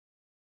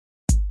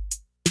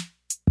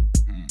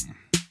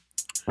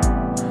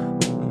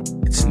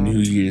New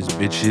Year's,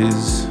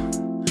 bitches.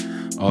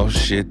 Oh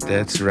shit,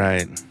 that's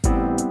right.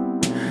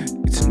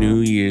 It's New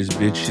Year's,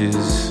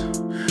 bitches.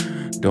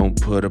 Don't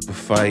put up a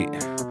fight.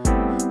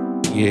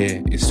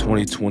 Yeah, it's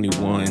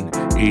 2021.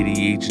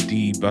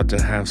 ADHD, about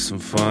to have some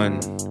fun.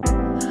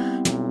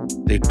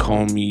 They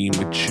call me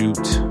Machoot,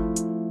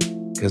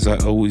 cause I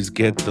always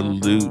get the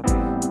loot.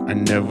 I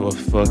never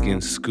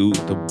fucking scoot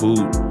the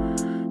boot.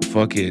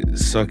 Fuck it,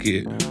 suck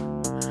it.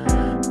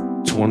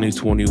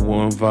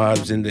 2021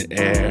 vibes in the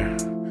air.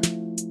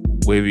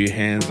 Wave your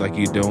hands like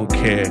you don't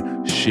care.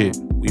 Shit,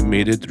 we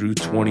made it through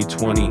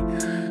 2020.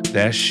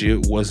 That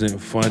shit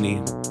wasn't funny.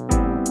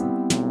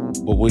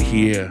 But we're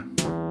here.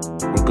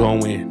 We're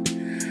going.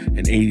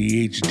 And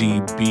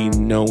ADHD be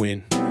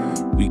knowing.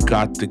 We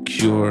got the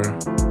cure.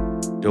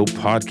 Dope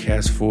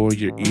podcast for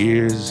your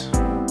ears.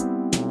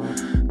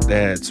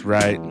 That's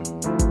right.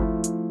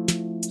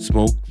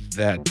 Smoke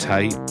that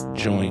tight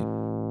joint.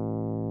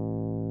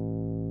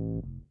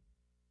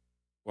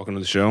 Welcome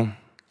to the show.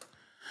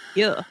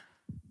 Yeah.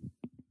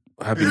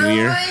 Happy New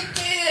Year.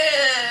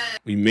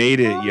 We made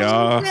it,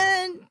 y'all.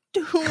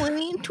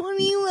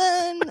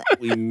 2021.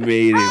 We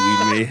made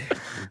it.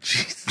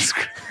 Jesus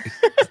Christ.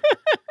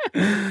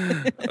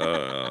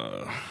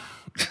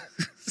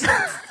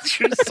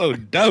 You're so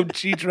dumb,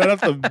 Cheech, right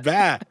off the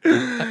bat.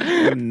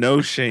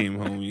 No shame,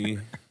 homie.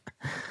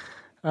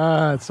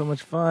 It's so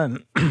much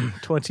fun.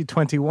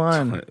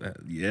 2021.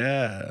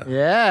 Yeah.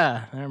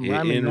 Yeah.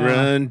 Hit and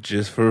run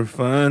just for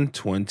fun.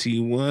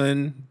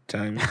 21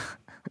 times.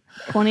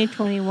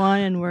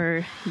 2021, and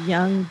we're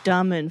young,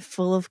 dumb, and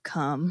full of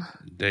cum.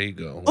 There you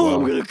go. Oh,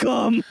 I'm gonna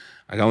cum.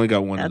 I only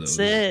got one of That's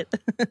those.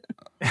 it.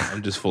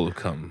 I'm just full of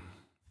cum.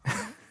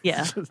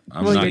 Yeah.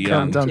 I'm Well, not you're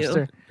young, dumb,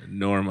 dumpster.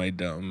 nor am I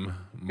dumb.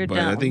 You're but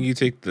I dumb. think you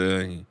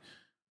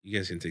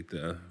guys can take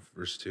the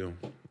first two.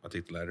 I'll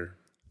take the latter.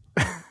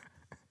 I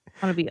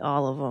want to be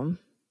all of them.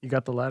 You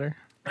got the letter?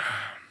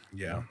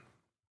 Yeah.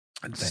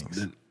 Thanks.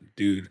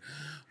 Dude,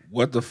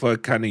 what the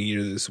fuck kind of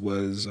year this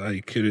was?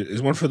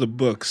 It's one for the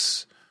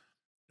books.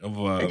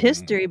 Of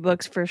History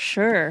books for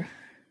sure.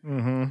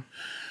 Mm-hmm.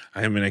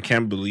 I mean, I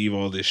can't believe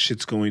all this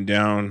shit's going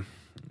down,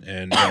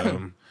 and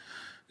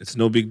it's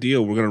no big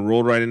deal. We're gonna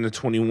roll right into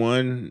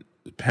 21.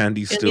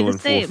 Pandy's still in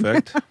full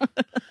effect.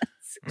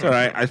 It's all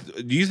right.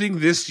 Do you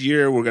think this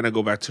year we're gonna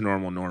go back to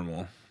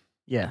normal?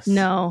 Yes.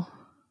 No.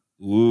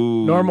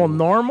 Ooh,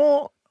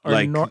 Normal? Or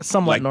like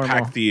somewhat like normal?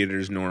 packed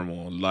theaters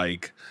normal,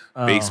 like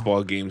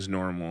baseball games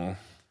normal.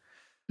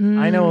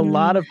 I know a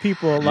lot of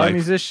people, a lot of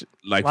musicians.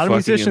 Like a lot of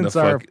musicians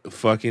are.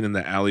 fucking in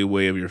the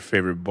alleyway of your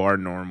favorite bar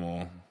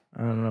normal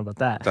I don't know about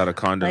that. without a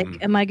condom.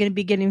 Like, am I going to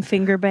be getting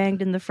finger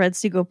banged in the Fred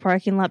Segal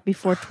parking lot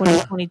before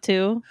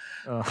 2022?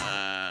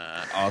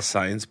 All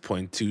signs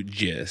point to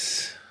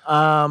yes.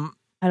 I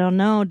don't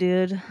know,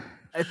 dude.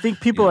 I think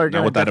people are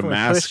Now going to without a definitely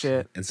mask push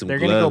it. and some They're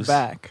going to go gloves.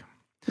 back.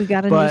 We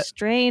got a new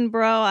strain,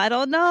 bro. I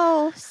don't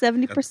know.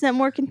 70%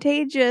 more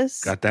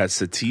contagious. Got that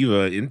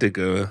sativa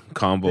indica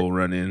combo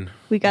running.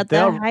 We got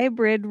that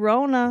hybrid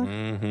Rona.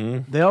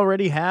 Mm-hmm. They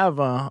already have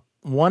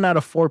 1 out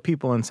of 4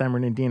 people in San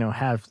Bernardino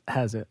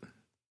has it.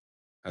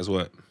 As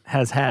what?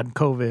 Has had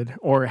COVID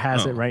or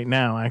has it right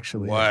now,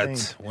 actually. I What?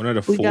 think. 1 out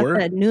of We 4? got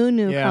that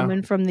new Yeah.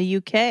 coming from the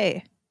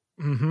UK.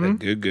 Mm-hmm.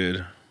 That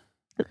good.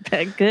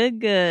 That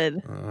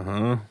good.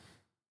 Uh-huh.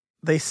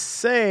 They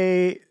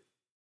say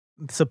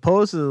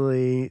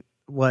supposedly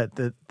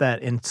that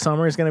in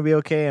summer is going to be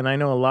okay, and I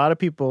know a lot of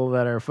people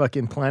that are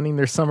fucking planning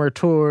their summer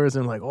tours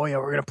and like, oh yeah,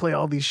 we're going to play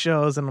all these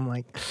shows, and I'm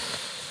like,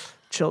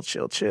 chill,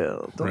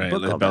 don't Right.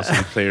 book all About that.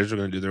 some players are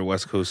going to do their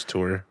West Coast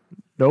tour.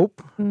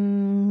 Nope,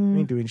 Mm,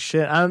 ain't doing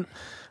shit. I'm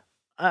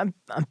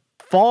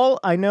fall.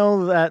 I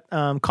know that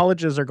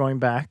colleges are going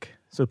back,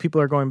 so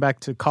people are going back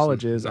to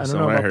colleges. I That's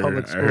don't know not what about I heard.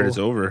 public I school. heard it's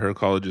over. Her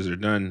colleges are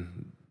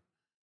done.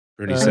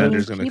 Bernie I mean,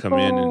 Sanders going to come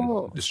in people-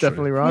 and It's destroy.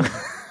 definitely wrong.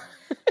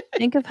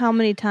 think of how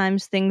many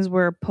times things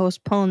were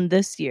postponed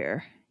this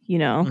year, you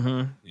know?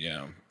 Mm-hmm.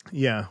 Yeah.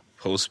 Yeah.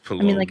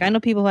 Post-Palone. I mean, like, I know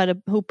people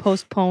who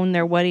postponed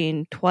their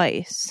wedding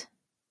twice.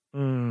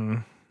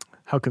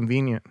 How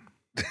convenient.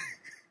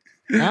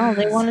 No,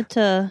 they wanted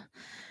to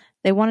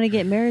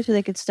get married so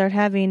they could start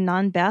having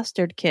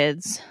non-bastard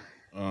kids.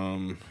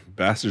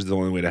 Bastard's the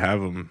only way to have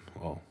them.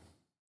 Oh,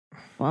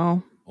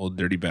 Well, old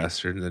dirty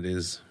bastard, that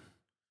is.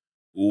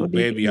 Ooh, What do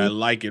baby, you I eat?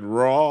 like it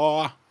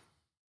raw.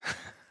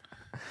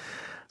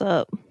 what's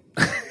up?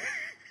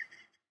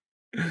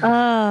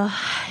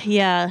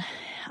 Yeah,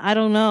 I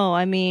don't know.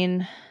 I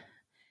mean,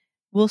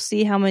 we'll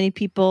see how many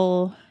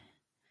people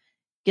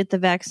get the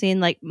vaccine.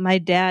 Like, my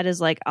dad is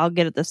like, I'll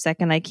get it the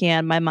second I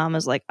can. My mom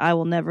is like, I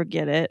will never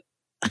get it.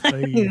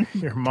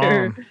 Your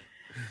mom.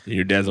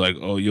 Your dad's like,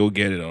 oh, you'll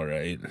get it all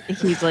right.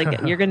 He's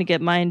like, you're going to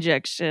get my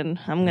injection.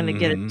 I'm going to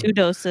get it 2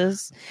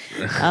 doses.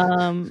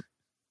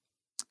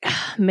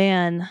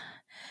 Man,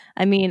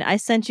 I mean, I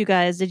sent you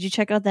guys. Did you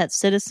check out that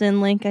Citizen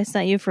link I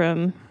sent you from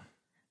in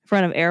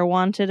front of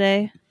Erewhon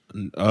today?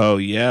 Oh,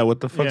 yeah.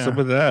 What the fuck's up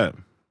with that?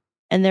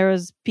 And there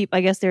was people,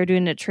 I guess they were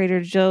doing it at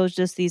Trader Joe's,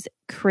 just these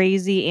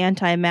crazy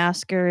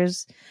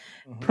anti-maskers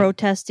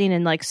protesting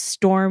and like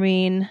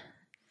storming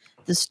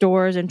the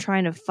stores and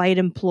trying to fight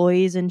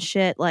employees and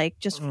shit. Like,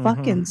 just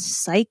fucking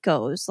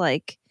psychos.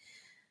 Like,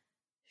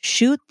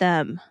 shoot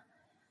them.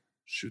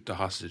 Shoot the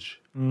hostage.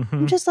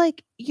 I'm just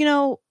like,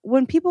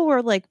 when people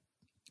were like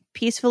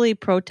peacefully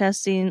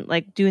protesting,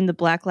 like doing the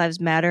Black Lives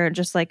Matter and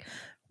just like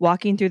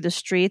walking through the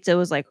streets, it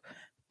was like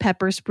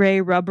pepper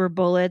spray, rubber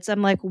bullets.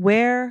 I'm like,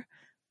 where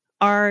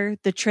are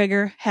the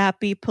trigger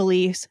happy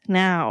police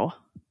now?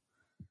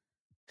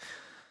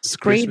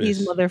 Spray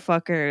these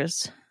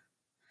motherfuckers.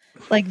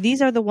 Like,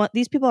 these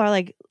people are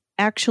like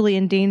actually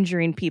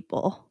endangering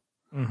people.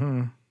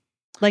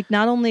 Like,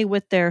 not only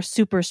with their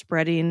super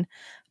spreading,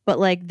 but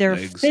like they're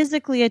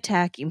physically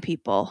attacking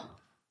people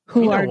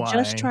who are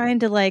just trying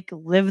to like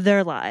live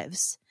their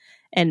lives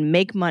and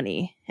make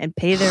money and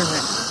pay their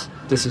rent.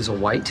 This is a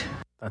white.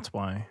 That's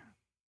why.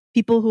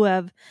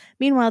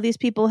 Meanwhile, these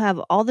people have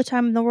all the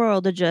time in the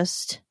world to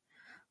just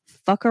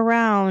fuck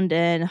around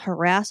and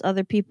harass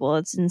other people.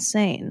 It's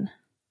insane.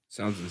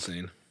 Sounds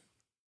insane.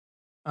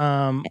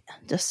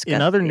 Disgusting.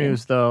 In other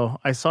news, though,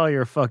 I saw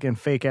your fucking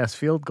fake ass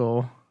field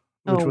goal,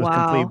 which was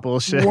complete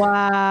bullshit.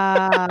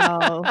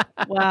 Wow.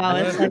 Wow.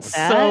 It's like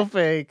that. So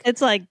fake.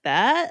 It's like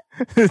that.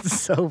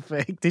 It's so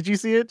fake. Did you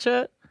see it,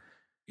 Chet?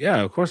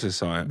 Yeah, of course I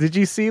saw it. Did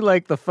you see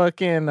like the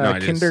fucking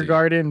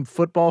kindergarten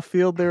football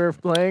field they were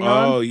playing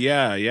on? Oh,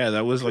 yeah.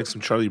 That was like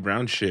some Charlie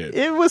Brown shit.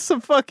 It was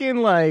some fucking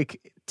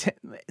like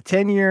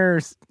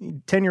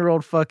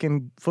 10-year-old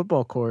fucking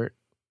football court.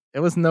 It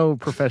was no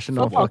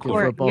professional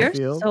football You're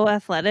field. So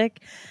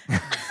athletic.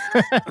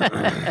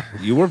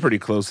 You were pretty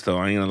close, though.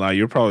 I ain't gonna lie.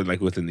 You're probably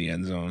like within the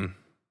end zone.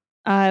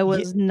 I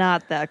was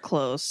not that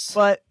close.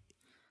 But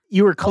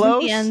you were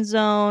close. The end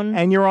zone.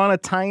 And you're on a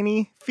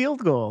tiny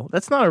field goal.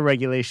 That's not a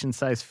regulation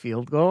size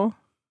field goal.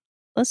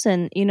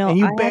 Listen, and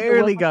you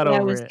barely got over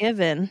it. I was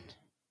given.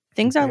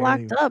 Things are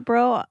locked up,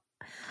 bro.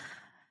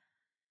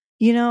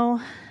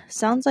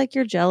 Sounds like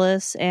you're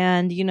jealous.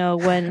 And,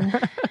 when...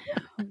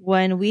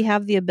 when we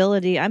have the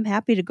ability, I'm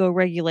happy to go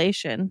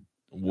regulation.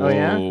 Whoa. Oh,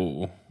 yeah?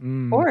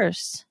 Of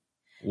course.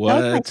 What?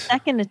 That was my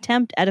second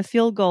attempt at a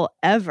field goal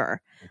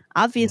ever.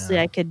 Obviously,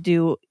 I could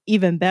do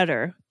even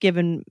better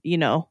given,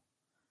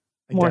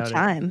 more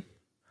time.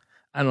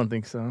 I don't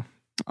think so.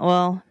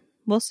 Well,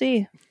 we'll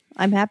see.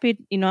 I'm happy.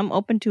 I'm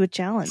open to a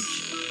challenge.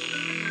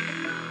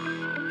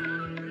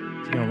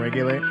 You gonna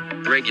regulate?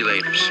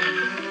 Regulators.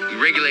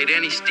 We regulate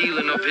any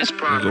stealing of his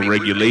property.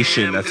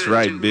 Regulation. That's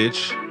right,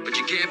 bitch. But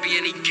you can't be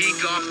any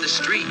geek off the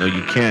street. No,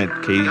 you can't,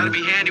 Katie. You gotta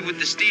be handy with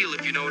the steel,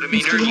 if you know what I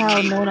mean. You see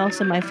how no one else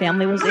in my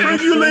family was able to?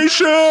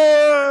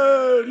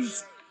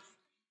 Regulations!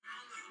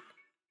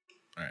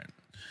 All right.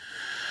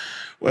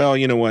 Well,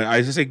 you know what?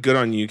 I just say good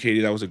on you,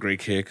 Katie. That was a great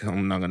kick.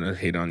 I'm not going to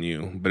hate on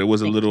you. But it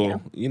was a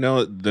little,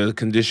 the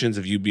conditions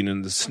of you being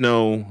in the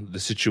snow, the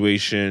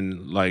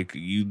situation, like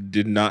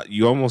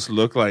you almost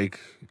look like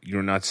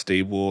you're not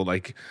stable.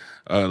 Like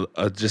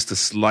just a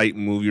slight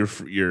move.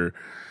 Your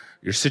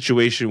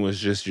situation was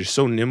just, you're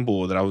so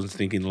nimble that I was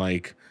thinking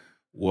like,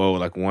 whoa,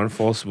 like one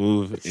false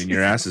move and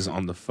your ass is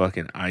on the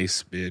fucking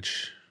ice,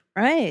 bitch.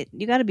 Right.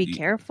 You got to be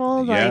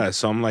careful. Yeah.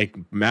 So I'm like,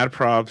 mad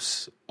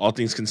props, all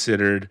things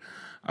considered.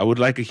 I would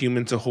like a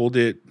human to hold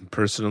it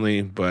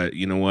personally, but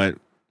you know what?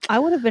 I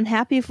would have been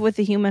happy with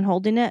a human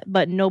holding it,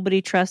 but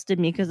nobody trusted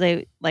me because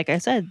like I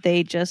said,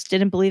 they just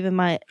didn't believe in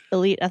my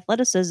elite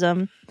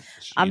athleticism.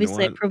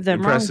 Obviously, I proved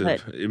them wrong.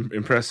 But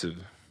impressive.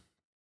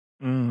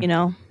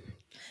 When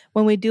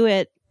we do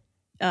it,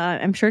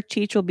 I'm sure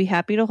Cheech will be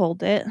happy to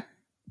hold it.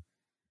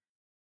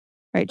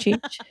 Right,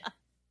 Cheech?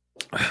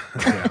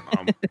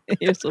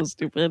 You're so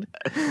stupid.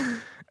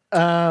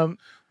 We'll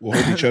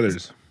hold each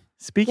other's.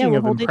 Speaking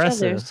of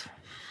impressive,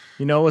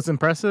 you know what's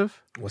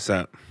impressive? What's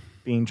that?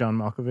 Being John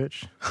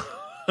Malkovich.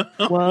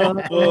 Whoa,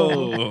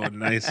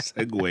 nice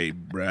segue,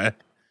 Brad.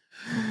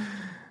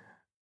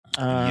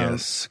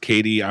 Yes,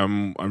 Katie,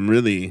 I'm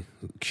really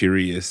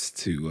curious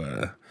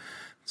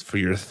for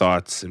your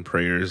thoughts and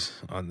prayers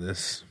on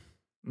this.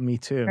 Me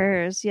too.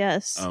 Prayers,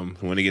 yes. I want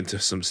to get into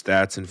some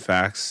stats and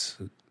facts.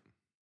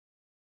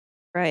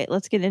 Right,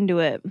 let's get into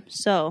it.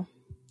 So,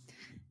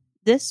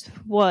 this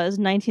was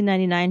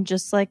 1999,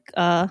 just like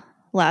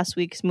last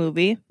week's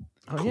movie.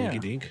 Oh, yeah.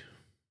 Dink.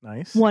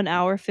 Nice. 1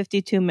 hour,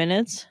 52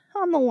 minutes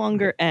on the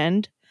longer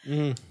end.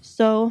 Mm-hmm.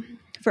 So,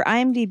 for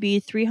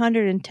IMDb,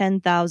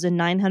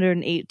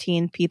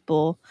 310,918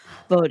 people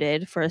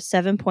voted for a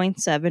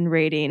 7.7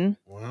 rating.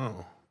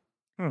 Wow.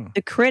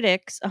 The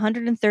critics,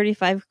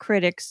 135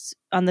 critics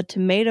on the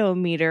tomato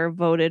meter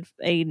voted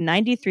a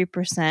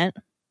 93%.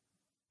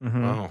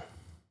 Mm-hmm. Wow.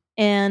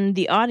 And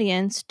the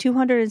audience,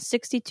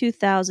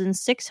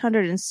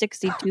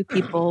 262,662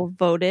 people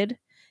voted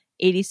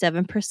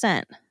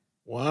 87%.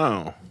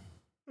 Wow.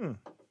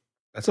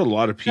 That's a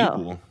lot of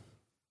people.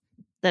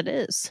 That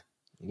is.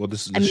 Well,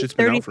 this shit's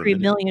been out for a 33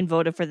 minute. million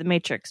voted for The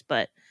Matrix,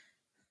 but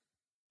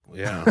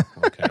yeah,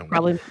 okay.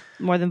 probably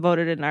more than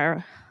voted in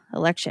our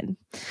election.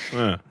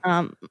 It's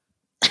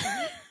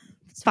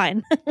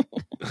fine.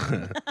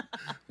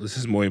 This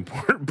is more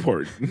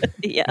important.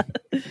 Yeah,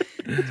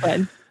 it's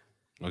fine.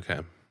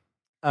 Okay.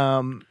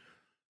 I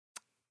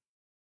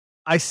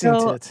seen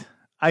it.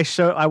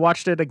 I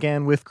watched it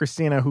again with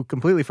Christina, who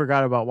completely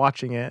forgot about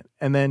watching it,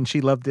 and then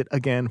she loved it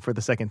again for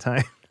the second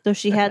time. So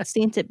she had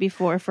seen it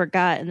before,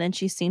 forgot, and then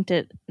she's seen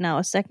it now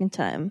a second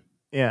time.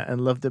 Yeah,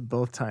 and loved it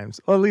both times.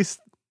 Or at least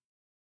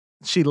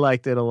she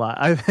liked it a lot.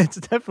 It's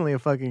definitely a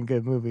fucking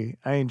good movie.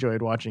 I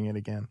enjoyed watching it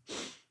again.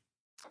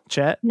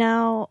 Chet?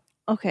 Now,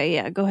 okay,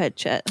 yeah, go ahead,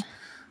 Chet.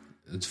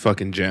 It's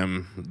fucking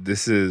gem.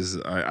 This is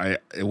I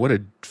what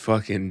a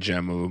fucking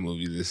gem of a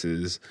movie this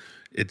is.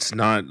 It's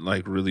not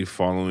like really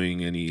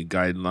following any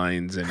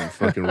guidelines, any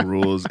fucking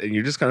rules, and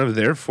you're just kind of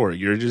there for it.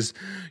 You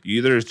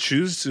either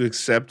choose to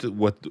accept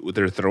what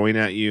they're throwing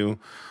at you,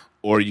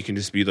 or you can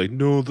just be like,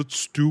 no, that's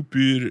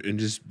stupid, and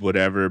just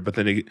whatever. But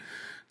then,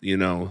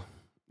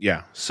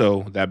 yeah.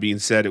 So that being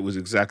said, it was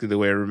exactly the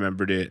way I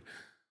remembered it.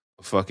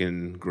 A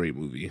fucking great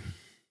movie.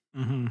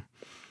 Mm-hmm.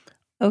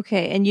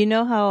 Okay, and you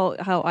know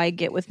how I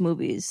get with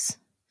movies.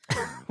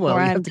 Well,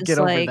 Where you I'm have to just get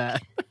over like-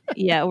 that.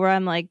 Yeah, where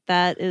I'm like,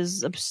 that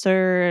is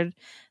absurd.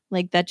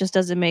 Like, that just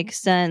doesn't make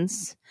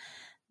sense.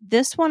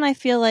 This one, I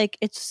feel like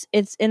it's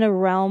in a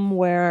realm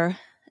where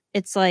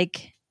it's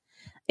like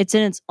it's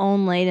in its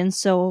own lane and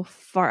so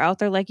far out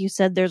there. Like you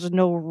said, there's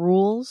no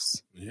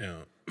rules. Yeah.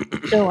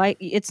 So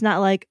it's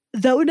not like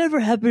that would never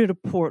happen at a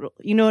portal.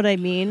 You know what I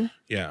mean?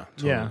 Yeah.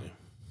 Totally. Yeah.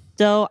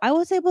 So I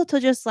was able to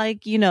just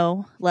like,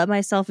 let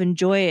myself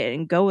enjoy it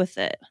and go with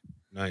it.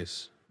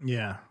 Nice.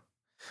 Yeah.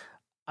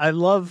 I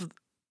love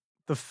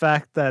the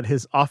fact that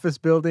his office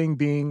building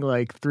being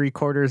like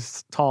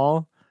 3/4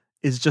 tall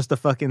is just a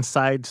fucking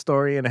side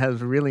story and it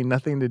has really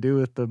nothing to do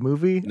with the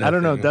movie. I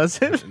don't know, Nothing.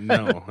 does it?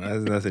 No, it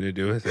has nothing to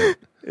do with it.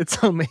 It's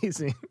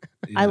amazing.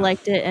 I Yeah.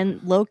 liked it.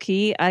 And low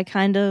key, I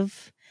kind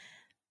of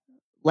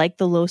like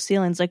the low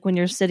ceilings. Like when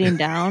you're sitting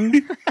down,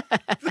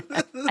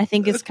 I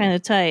think it's kind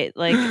of tight.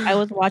 Like I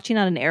was watching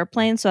on an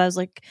airplane. So I was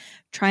like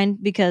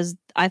because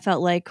I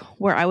felt like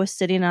where I was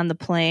sitting on the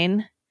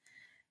plane,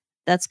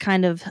 that's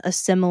kind of a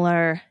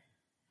similar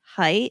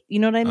height. You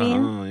know what I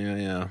mean? Oh,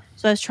 yeah.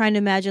 So I was trying to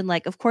imagine,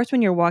 like, of course,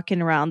 when you're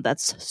walking around,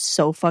 that's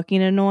so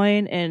fucking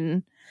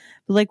annoying.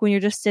 But like when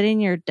you're just sitting in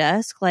your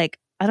desk, like,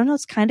 I don't know,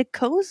 it's kind of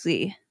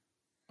cozy.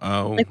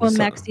 Oh, Like when so-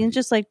 Maxine's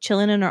just like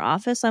chilling in her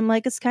office, I'm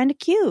like, it's kind of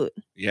cute.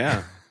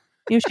 Yeah.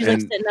 She's like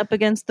And- sitting up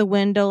against the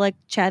window, like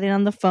chatting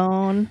on the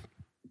phone.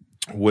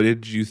 What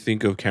did you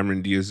think of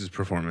Cameron Diaz's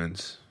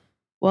performance?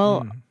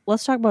 Well, Mm.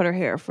 let's talk about her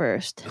hair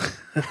first.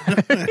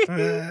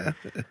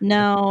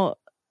 Now,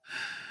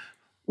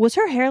 was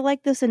her hair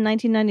like this in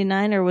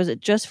 1999 or was it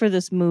just for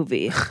this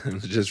movie?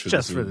 Just for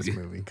this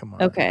movie. Come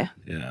on. Okay.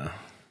 Yeah.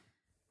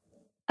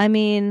 I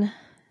mean,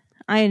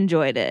 I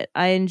enjoyed it.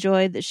 I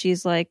enjoyed that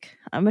she's like,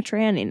 I'm a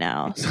tranny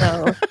now.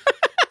 So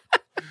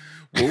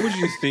What would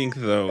you think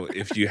though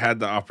if you had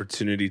the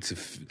opportunity to?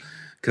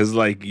 Because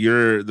like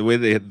the way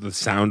the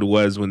sound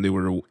was when they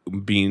were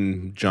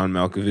being John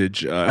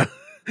Malkovich,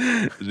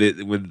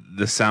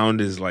 the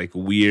sound is like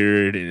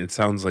weird and it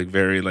sounds like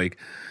very like,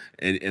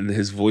 and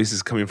his voice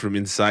is coming from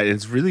inside.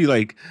 It's really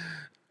like,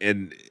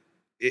 and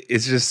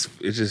it's just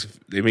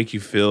they make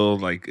you feel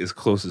like as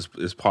close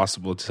as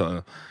possible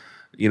to,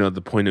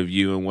 the point of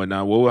view and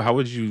whatnot. How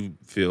would you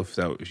feel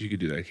if you could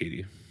do that,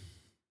 Katie?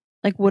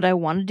 like, would I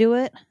want to do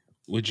it?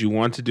 Would you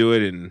want to do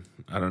it? And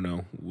I don't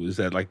know. Was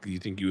that like, do you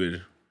think you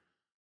would?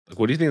 Like,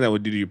 what do you think that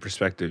would do to your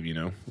perspective?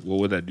 What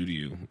would that do to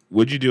you?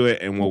 Would you do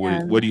it? And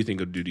what do you think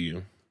it would do to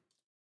you?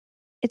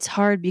 It's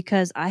hard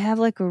because I have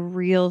like a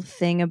real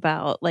thing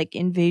about like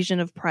invasion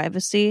of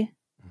privacy.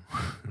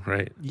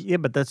 Right. Yeah,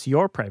 but that's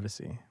your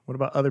privacy. What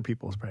about other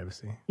people's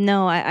privacy?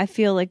 No, I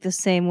feel like the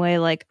same way.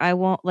 Like I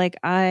won't like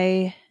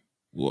Well,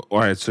 all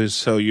right.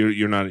 So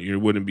you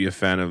wouldn't be a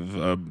fan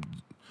of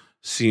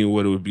seeing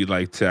what it would be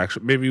like to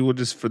actually, maybe we'll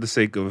just for the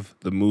sake of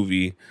the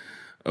movie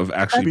of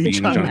actually Be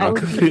being John John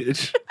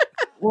Malkovich. Malkovich.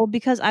 well,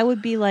 because I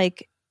would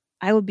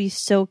be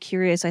so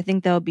curious. I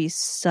think that would be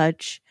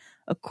such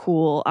a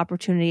cool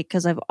opportunity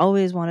because I've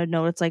always wanted to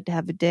know what it's like to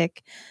have a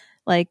dick.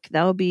 Like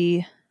that would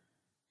be.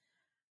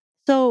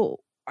 So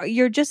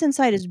you're just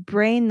inside his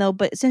brain though,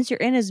 but since you're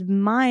in his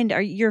mind,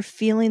 you're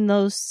feeling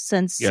those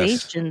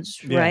sensations,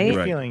 Yeah, right? you're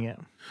Right. feeling it.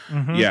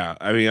 Mhm. Yeah,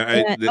 I mean,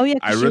 Yeah.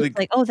 I She really, was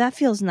like, oh, that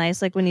feels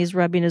nice. Like when he's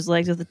rubbing his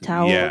legs with a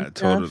towel. yeah, and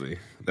stuff. totally.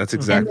 That's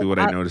exactly And what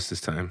I noticed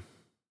this time.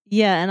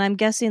 Yeah, and I'm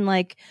guessing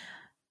like,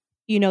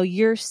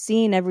 you're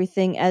seeing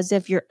everything as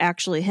if you're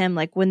actually him.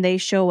 Like when they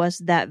show us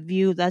that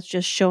view, that's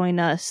just showing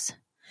us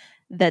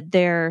that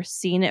they're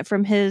seeing it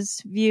from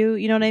his view.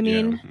 You know what I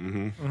mean? Yeah.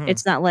 Hmm. Mhm.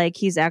 It's not like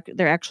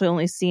they're actually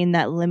only seeing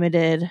that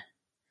limited.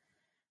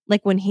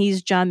 Like when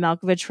he's John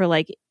Malkovich for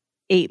like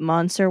 8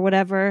 months or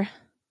whatever.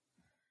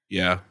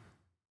 Yeah.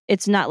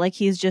 It's not like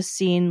he's just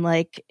seeing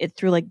like it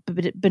through like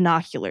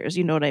binoculars.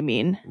 You know what I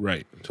mean?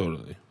 Right.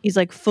 Totally. He's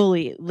like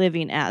fully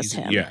living as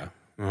He's- him. Yeah.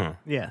 Uh-huh.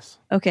 Yes.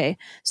 Okay,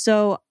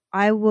 so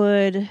I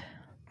would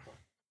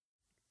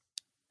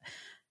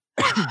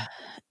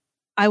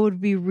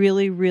be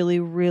really, really,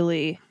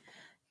 really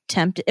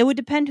tempted. It would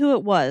depend who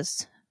it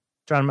was.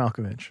 John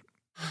Malkovich.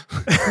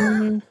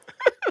 Mhm.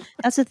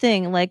 That's the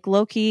thing. Like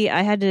Loki,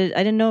 I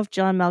didn't know if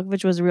John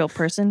Malkovich was a real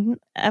person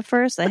at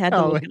first. I had to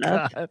Oh my look it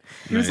up. god,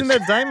 he was in Nice.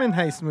 that Diamond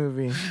Heist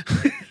movie.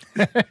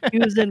 He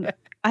was in.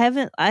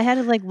 I had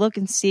to like look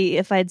and see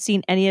if I had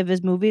seen any of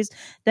his movies.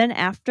 Then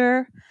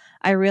after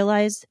I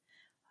realized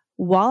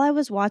while I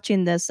was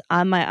watching this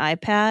on my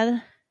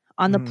iPad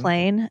on the Mhm.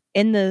 plane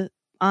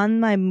on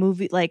my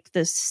movie, like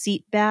the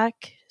seat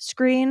back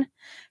screen,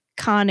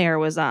 Con Air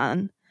was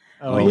on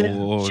Oh,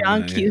 Oh, yeah.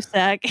 John nice.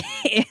 Cusack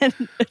and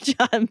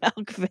John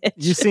Malkovich.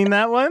 You seen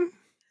that one?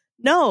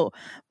 No,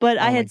 but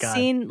Oh I my had God.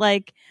 seen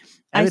like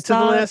Add I it to the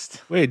saw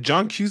list. Wait,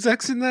 John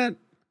Cusack's in that?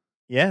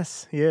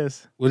 Yes, he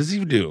is. What does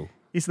he do?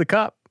 He's the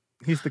cop.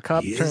 He's the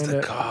cop. He is trying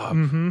the to- cop.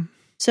 Mhm.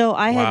 So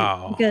I had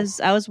Wow. because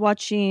I was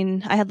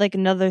watching. I had like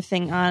another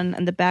thing on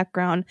in the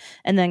background,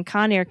 and then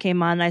Con Air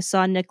came on. And I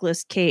saw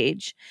Nicolas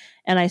Cage,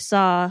 and I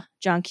saw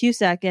John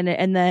Cusack in it,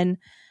 and then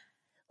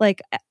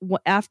like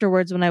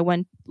afterwards, when I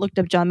looked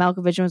up John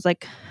Malkovich and was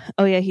like,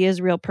 "Oh yeah, he is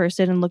a real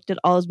person," and looked at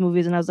all his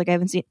movies, and I was like, "I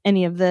haven't seen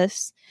any of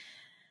this."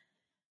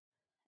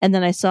 And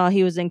then I saw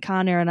he was in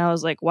Con Air, and I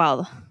was like,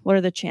 "Wow, what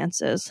are the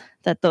chances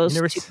that those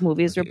never two s-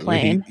 movies are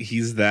playing?"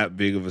 He's that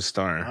big of a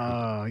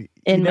star. You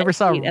In my never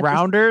saw seat at the-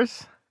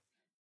 Rounders?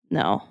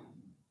 No.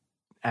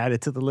 Add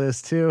it to the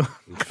list too.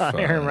 Con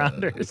Air and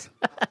Rounders.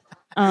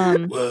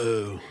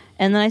 Whoa.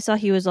 And then I saw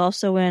he was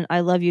also in I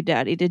Love You,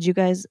 Daddy. Did you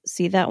guys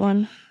see that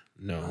one?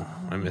 No,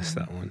 I missed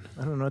that one.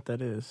 I don't know what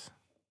that is.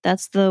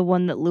 That's the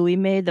one that Louis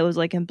made that was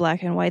like in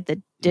black and white that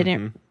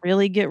didn't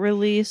really get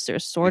released or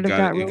sort of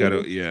got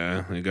released.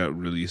 It got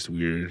released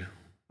weird.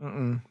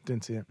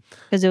 Didn't see it.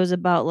 Because it was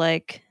about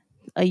like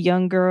a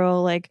young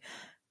girl like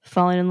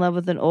falling in love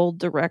with an old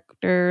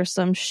director or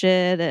some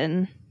shit,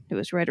 and it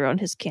was right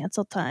around his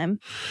cancel time.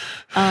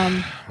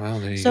 Well,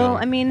 there you So go.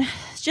 I mean,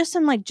 just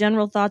some like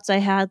general thoughts I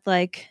had,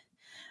 like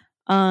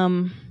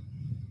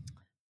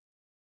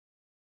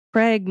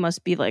Craig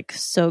must be like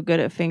so good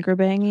at finger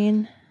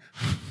banging.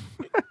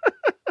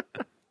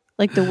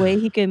 Like the way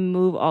he can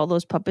move all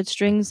those puppet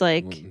strings,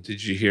 like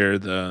Did you hear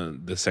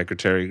the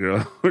secretary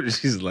girl?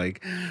 She's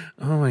like,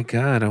 "Oh my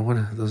god,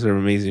 those are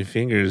amazing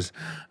fingers.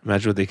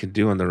 Imagine what they can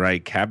do on the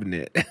right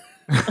cabinet."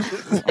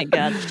 oh my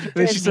god, she Then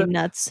drives she me said-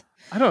 nuts.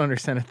 I don't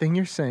understand a thing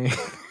you're saying.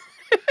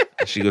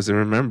 She goes, "And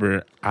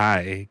remember,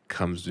 I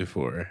comes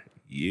before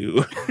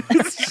you."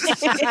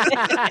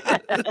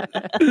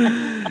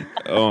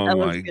 Oh That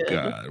was my good.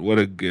 god, what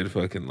a good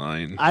fucking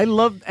line. I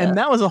love, and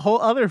that was a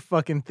whole other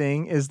fucking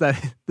thing, is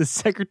that the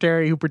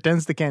secretary who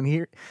pretends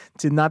to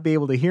not be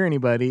able to hear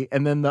anybody,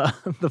 and then the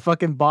the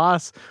fucking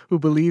boss who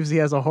believes he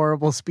has a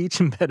horrible speech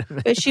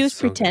impediment. But she was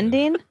So good.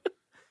 pretending.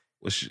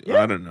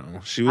 I don't know.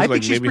 She I was think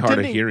like she's maybe hard of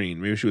pretending.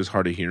 hearing. Maybe she was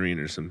hard of hearing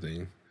or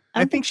something.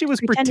 I think she was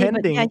but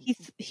pretending. yeah,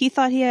 he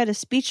thought he had a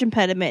speech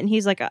impediment, and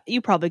he's like, "You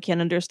probably can't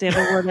understand a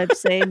word I'm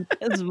saying."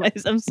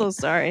 I'm so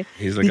sorry.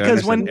 He's like,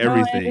 Because I when- understand No, I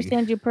everything.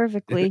 understand you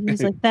perfectly.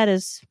 He's like, "That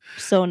is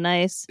so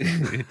nice."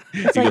 It's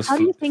It's like, how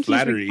do you think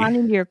flattery? he's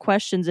responding to your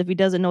questions if he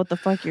doesn't know what the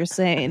fuck you're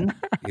saying?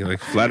 You're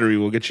like, flattery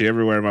will get you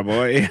everywhere, my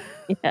boy.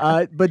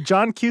 Yeah. But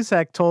John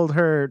Cusack told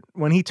her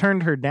when he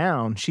turned her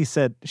down, she's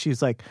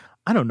like,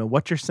 "I don't know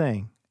what you're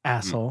saying,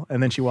 asshole,"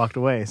 and then she walked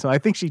away. So I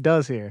think she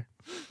does here.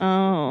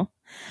 Oh,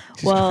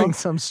 She's well, playing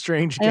some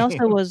strange I game.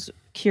 also was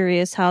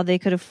curious how they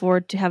could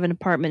afford to have an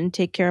apartment and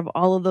take care of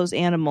all of those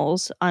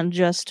animals on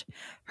just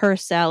her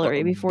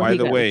salary before By he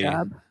the got way, a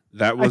job.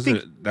 That I was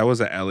think- that was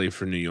a LA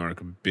for New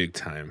York, big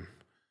time.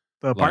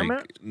 The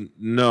apartment?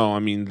 No, I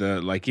mean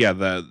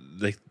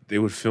they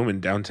would film in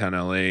downtown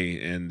LA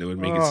and they would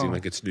make it seem Oh.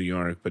 like it's New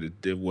York, but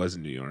it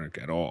wasn't New York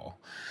at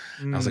all.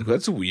 I was Mm. like,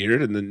 that's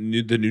weird. And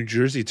the New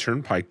Jersey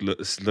Turnpike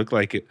looked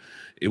like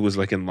it was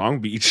like in Long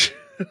Beach.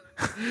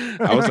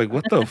 I was like,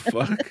 what the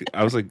fuck?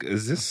 I was like,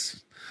 is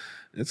this?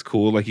 It's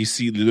cool. Like you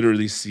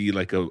literally see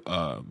like a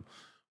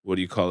what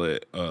do you call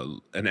it?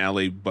 An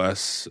LA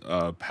bus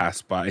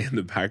pass by in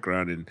the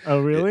background, and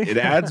Oh, really? it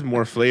adds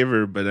more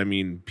flavor. But I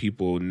mean,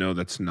 people know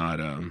that's not.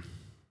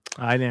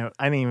 I didn't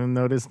even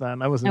notice that.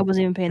 I wasn't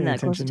even paying that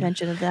close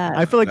attention to that.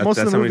 I feel like most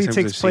of That's the how many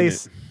movie times I've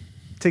seen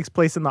takes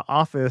place in the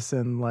office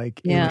and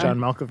like Yeah. in John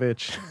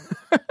Malkovich.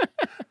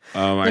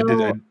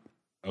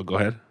 Oh, go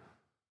ahead.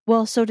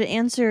 Well, so to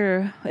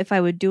answer if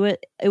I would do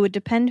it, it would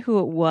depend who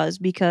it was,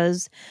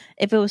 because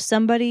if it was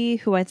somebody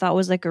who I thought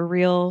was like a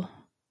real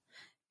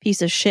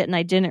piece of shit and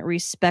I didn't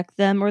respect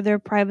them or their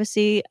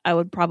privacy, I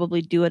would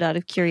probably do it out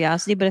of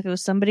curiosity. But if it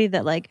was somebody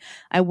that like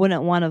I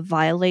wouldn't want to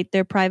violate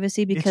their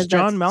privacy because It's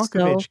John that's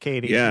Malkovich, so-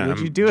 Katie. Yeah, Would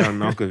you do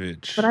John it?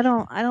 Malkovich. but I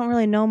don't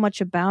really know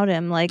much about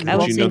him. Like I But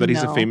would you say know that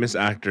he's no. a famous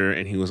actor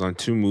and he was on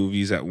 2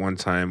 movies at one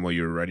time while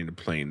you were riding a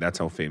plane. That's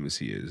how famous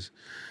he is.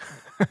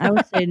 I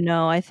would say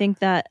no. I think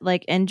that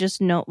like, and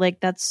just no, like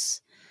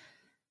it's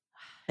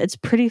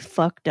pretty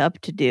fucked up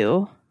to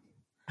do.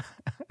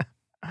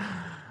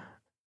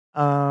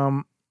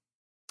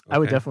 I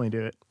would Okay. definitely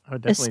do it. I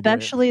would definitely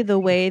Especially the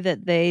way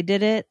that they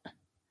did it,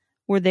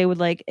 where they would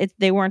like it.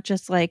 They weren't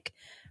just like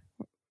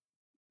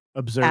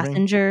Observing.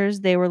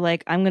 passengers. They were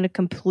like, I'm going to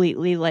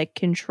completely like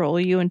control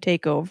you and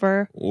take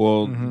over.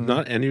 Well, Mhm.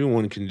 not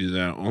anyone can do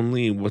that.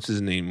 Only what's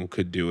his name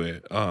could do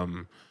it.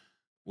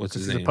 What's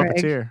his He's a name? Craig.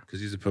 puppeteer.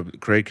 Because he's a puppet.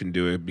 Craig can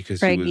do it because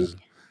Craigie. he was.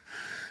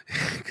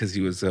 Because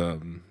he was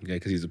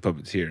because he's a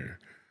puppeteer.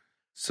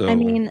 So I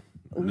mean,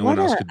 no one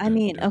else could I do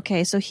mean, it.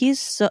 okay, so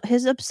his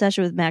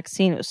obsession with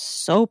Maxine was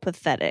so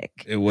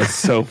pathetic. It was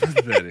so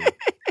pathetic.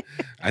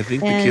 I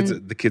think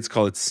the kids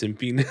call it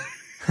simping.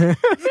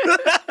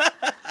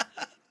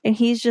 And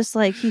he's just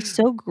like, he's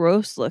so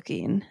gross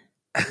looking.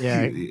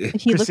 Yeah. He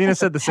Christina looks like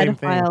said a the same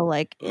thing. pedophile,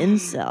 like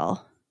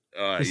incel.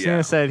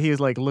 Christina said he was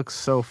like looks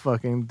so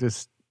fucking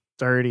just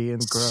dirty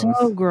and gross.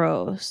 So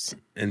gross.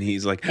 And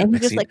he's like, And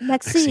he's just like,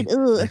 Maxine,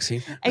 ugh.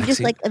 Maxine, I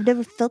just like, I've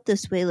never felt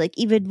this way. Like,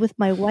 even with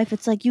my wife,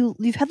 it's like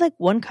you've had like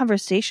one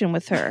conversation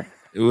with her.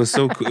 It was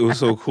so it was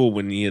so cool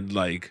when he had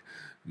like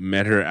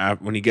met her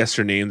when he guessed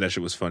her name. That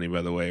shit was funny,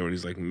 by the way. Where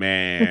he's like,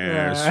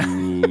 Emma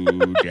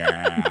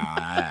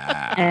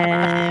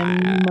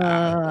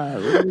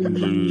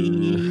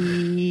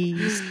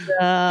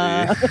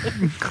Lisa.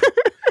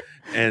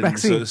 And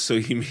Maxine, so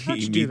he how'd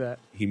you do that?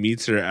 he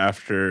meets her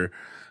after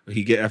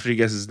he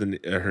guesses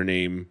her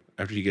name.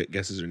 After he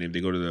guesses her name, they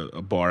go to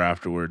a bar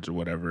afterwards or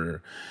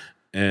whatever,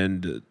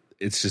 and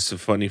it's just a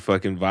funny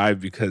fucking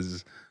vibe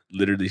because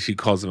literally she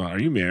calls him out,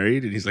 "Are you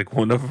married?" And he's like,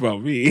 "Well, enough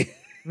about me."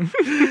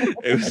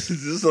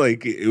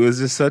 It was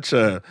just such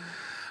a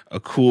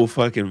cool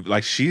fucking,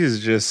 like, she is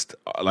just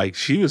like,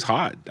 she was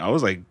hot. I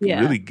was like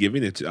really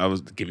giving it to her. I'll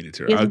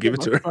give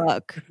it to her.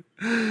 Fuck.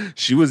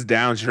 She was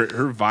down. Her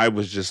vibe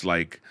was just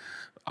like,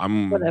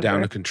 I'm Whatever.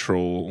 down to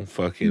control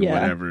fucking Yeah.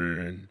 whatever.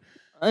 And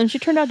And she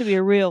turned out to be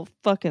a real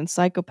fucking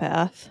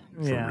psychopath.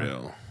 for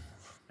real.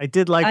 I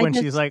did like I when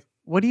just- she's like,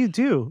 "What do you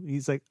do?"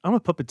 He's like, "I'm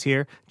a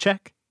puppeteer."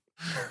 Check.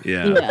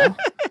 Yeah. Yeah.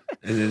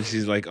 And then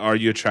she's like, "Are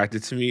you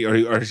attracted to me?"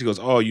 Or she goes,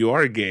 "Oh, you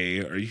are gay.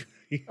 Are you?"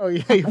 Oh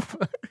yeah.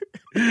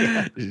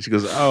 She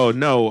goes, "Oh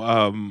no,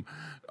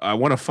 I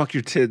want to fuck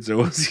your tits." Or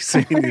what's he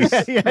saying?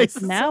 yeah.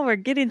 Now we're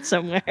getting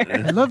somewhere.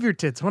 I love your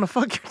tits. I want to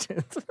fuck your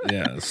tits.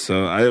 Yeah.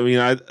 So I mean,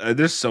 I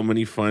there's so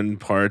many fun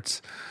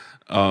parts.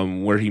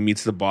 Where he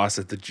meets the boss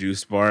at the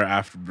juice bar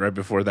right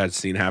before that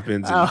scene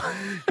happens, and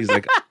he's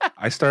like,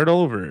 "I start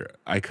over.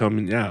 I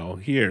come now.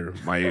 Here,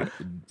 my A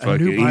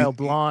fucking." nubile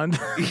blonde.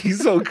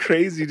 He's so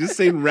crazy, just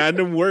saying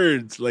random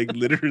words, like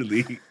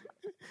literally.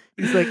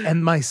 He's like,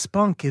 and my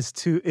spunk is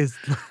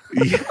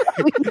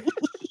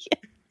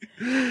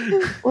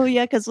Well,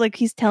 yeah, because like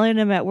he's telling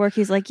him at work,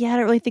 he's like, "Yeah, I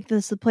don't really think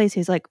this is the place."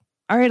 He's like,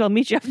 "All right, I'll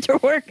meet you after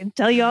work and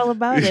tell you all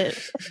about it."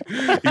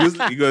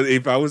 He goes,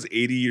 "If I was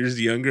 80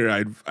 years younger,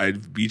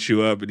 I'd beat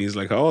you up." And he's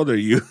like, "How old are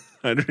you?"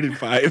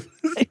 105.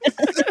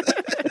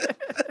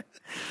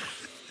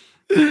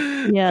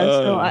 Yeah,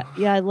 so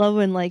I love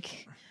when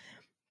like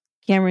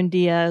Cameron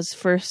Diaz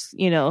first,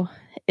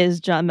 is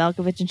John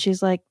Malkovich, and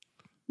she's like,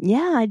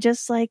 "Yeah, I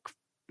just like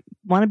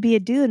want to be a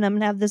dude, and I'm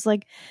gonna have this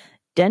like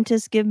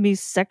dentist give me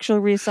sexual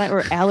or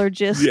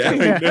allergist." Yeah, I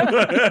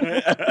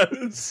know.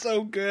 It's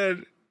so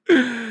good.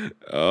 I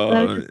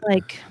was just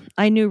like,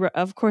 I knew,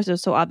 of course, it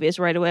was so obvious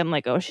right away. I'm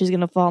like, oh, she's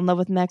gonna fall in love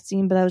with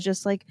Maxine. But I was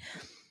just like,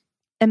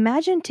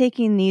 imagine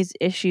taking these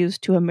issues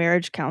to a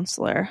marriage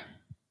counselor.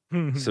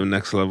 Some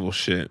next level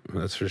shit,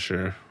 that's for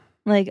sure.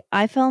 Like,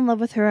 I fell in love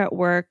with her at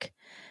work,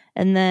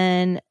 and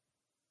then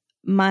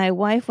my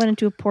wife went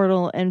into a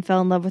portal and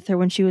fell in love with her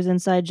when she was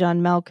inside John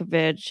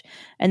Malkovich,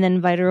 and then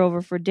invited her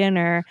over for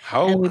dinner.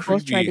 How and we creepy.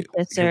 both tried to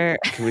kiss her.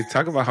 Can we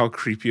talk about how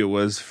creepy it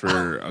was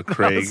for That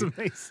Craig was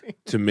amazing.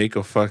 to make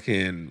a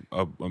fucking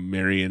a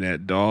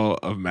marionette doll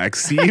of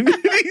Maxine?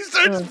 He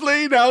starts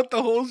playing out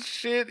the whole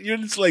shit. You're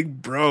just like,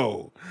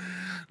 bro,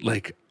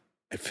 like,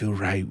 I feel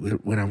right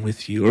when I'm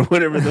with you, or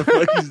whatever the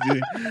fuck he's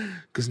doing.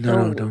 Because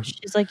no, don't.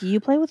 She's like, you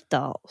play with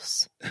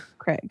dolls,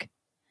 Craig.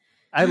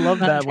 I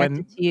love I'm not that when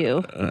attracted to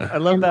you. I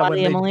love And that Lottie,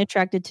 I'm when only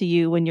attracted to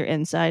you when you're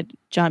inside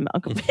John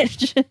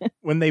Malkovich.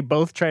 they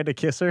both tried to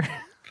kiss her.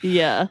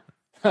 Yeah.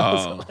 That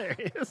was Oh.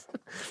 hilarious.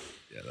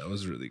 Yeah, that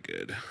was really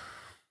good.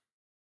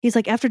 He's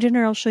like, after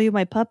dinner, I'll show you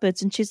my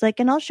puppets. And she's like,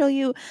 and I'll show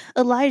you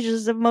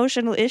Elijah's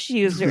emotional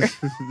issues or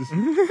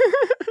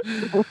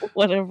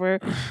whatever.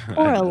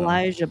 Or I know.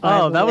 Elijah, by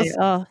Oh, the that way. was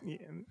Oh,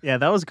 yeah,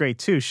 that was great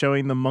too,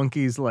 showing the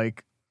monkeys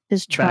like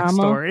his trauma.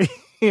 backstory.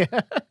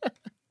 Yeah.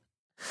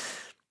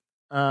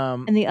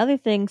 And the other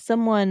thing,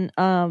 someone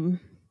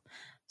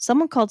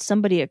called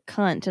somebody a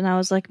cunt. And I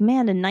was like,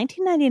 man, in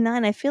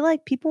 1999, I feel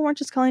like people weren't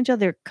just calling each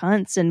other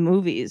cunts in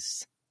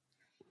movies.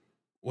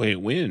 Wait,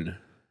 when?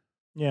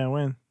 Yeah,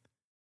 when?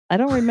 I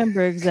don't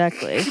remember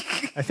exactly.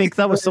 I think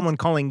that was someone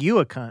calling you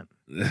a cunt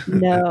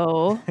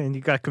No. and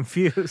you got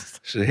confused.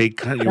 So, hey,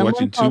 cunt, you're Someone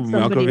watching two called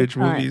somebody a Malkovich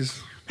cunt.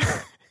 movies?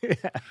 Yeah.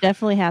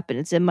 Definitely happened.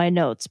 It's in my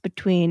notes.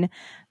 Between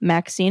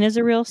Maxine is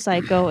a real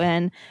psycho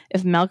and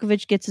if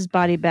Malkovich gets his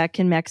body back,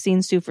 can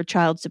Maxine sue for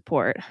child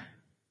support?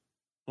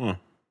 Huh.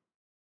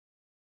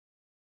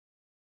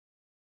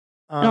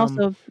 And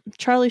also,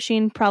 Charlie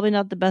Sheen, probably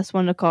not the best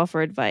one to call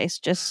for advice.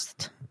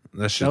 Just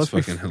That shit's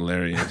was fucking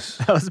hilarious.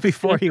 that was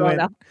before he throw it went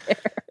out there.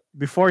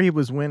 before he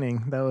was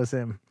winning. That was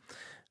him.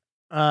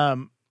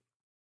 Um,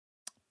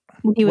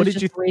 He What was did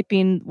just you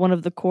raping one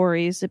of the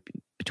Corys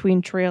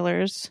between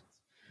trailers.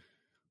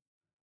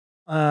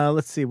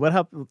 let's see what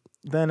happened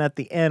then at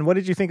the end. What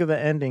did you think of the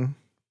ending?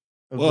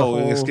 Of the Whoa, we're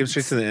gonna whole... skip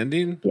straight to the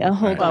ending. Yeah,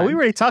 hold Well, on. we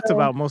already talked So-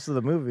 about most of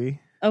the movie.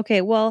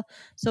 Okay, well,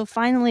 so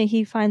finally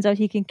he finds out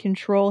he can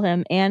control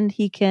him, and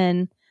he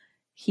can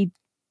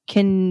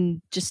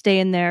just stay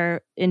in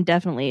there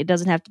indefinitely. It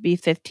doesn't have to be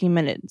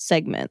 15-minute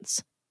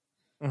segments.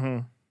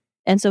 Mm-hmm.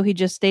 And so he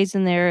just stays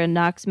in there and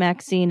knocks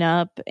Maxine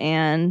up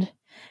and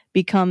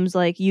becomes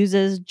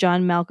uses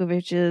John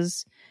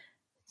Malkovich's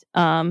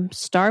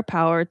star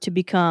power to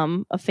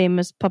become a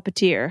famous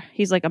puppeteer.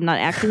 He's like, I'm not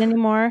acting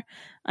anymore.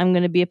 I'm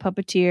going to be a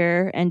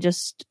puppeteer, and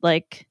just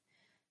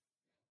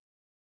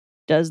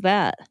does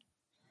that.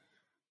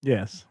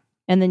 Yes.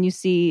 And then you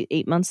see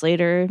 8 months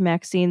later,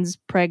 Maxine's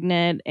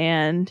pregnant,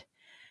 and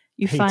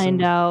you Hates find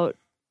him. out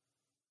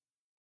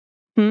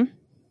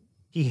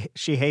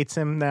She hates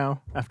him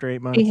now after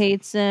 8 months. he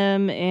hates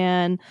him,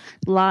 and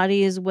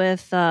Lottie is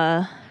with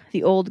the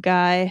old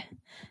guy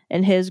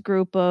and his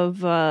group of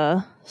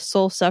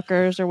soul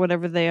suckers or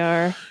whatever they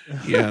are.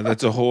 Yeah,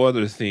 that's a whole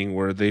other thing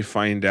where they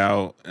find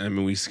out. I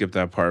mean, we skipped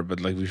that part, but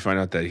we find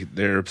out that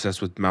they're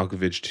obsessed with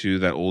Malkovich too,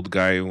 that old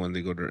guy. When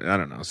they go to, I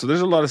don't know. So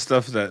there's a lot of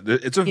stuff that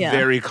it's a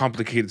very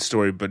complicated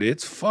story, but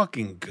it's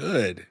fucking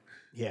good.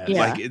 Yeah.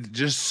 Yeah. It's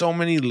just so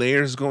many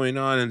layers going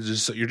on, and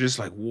you're just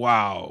like,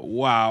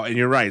 wow. And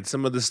you're right.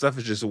 Some of the stuff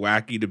is just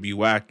wacky to be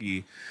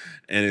wacky,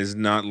 and is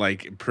not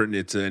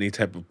pertinent to any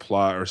type of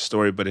plot or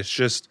story. But it's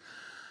just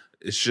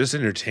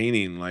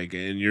entertaining.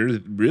 And you're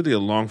really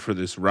along for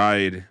this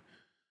ride.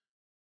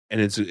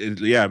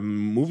 And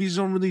movies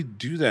don't really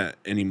do that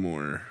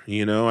anymore.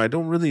 I don't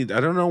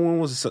know when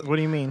was. What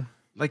do you mean?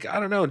 I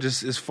don't know.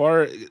 Just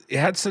it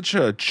had such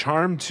a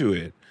charm to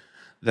it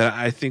that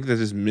I think that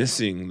is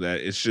missing. That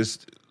it's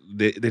just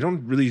they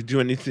don't really do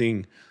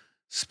anything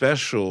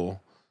special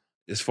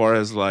as far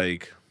as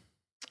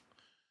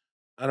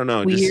I don't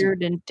know,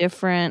 Weird and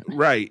different.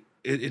 right.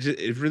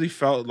 It really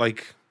felt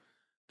like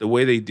the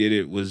way they did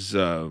it was,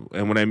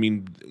 and what I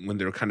mean when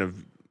they're kind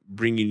of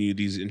bringing you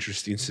these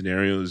interesting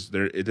scenarios,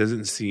 it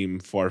doesn't seem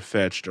far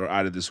fetched or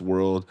out of this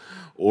world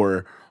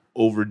or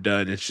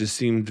overdone. It just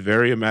seemed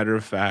very a matter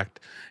of fact,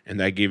 and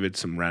that gave it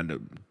some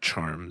random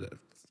charm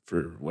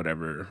for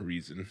whatever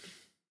reason.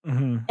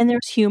 Mm-hmm. And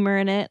there's humor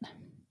in it.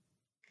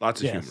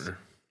 Lots of Yes. humor.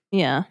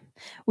 Yeah.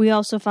 We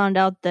also found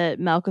out that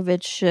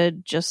Malkovich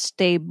should just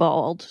stay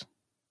bald,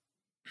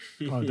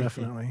 Oh,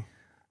 definitely.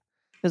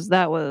 because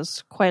that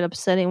was quite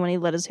upsetting when he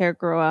let his hair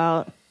grow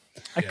out.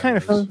 I Yeah, kind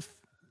it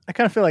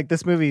of feel like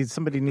this movie,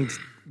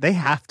 they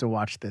have to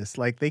watch this.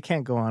 They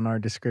can't go on our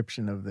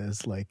description of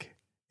this.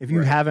 If you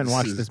Right. haven't This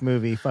watched is this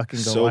movie, fucking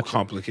go So watch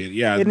complicated.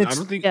 Yeah, And I it's-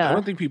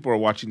 don't think people are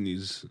watching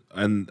these,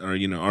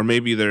 or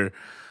maybe they're it.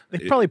 They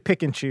probably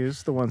pick and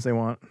choose the ones they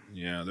want.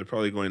 they're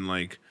probably going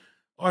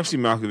oh, I've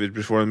seen Malkovich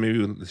before. Maybe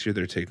let's hear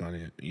their take on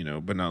it,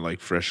 but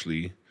not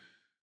freshly,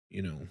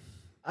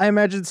 I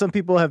imagine some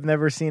people have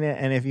never seen it,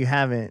 and if you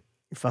haven't,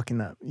 you're fucking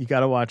up. You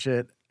got to watch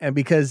it, and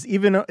because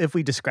even if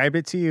we described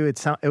it to you,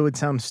 it would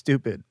sound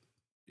stupid.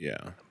 Yeah.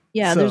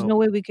 Yeah, there's So- no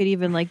way we could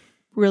even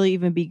really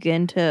even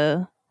begin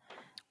to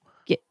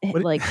get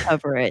What-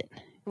 cover it.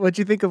 What'd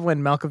you think of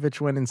when Malkovich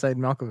went inside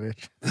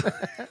Malkovich?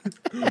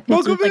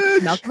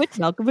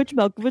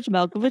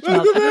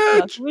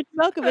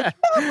 Malkovich.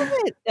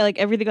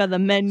 Everything on the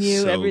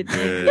menu, So everything.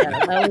 good.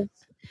 Yeah,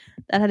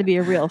 that had to be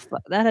that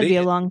had to be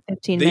a long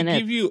 15 They minutes.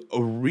 give you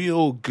a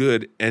real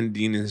good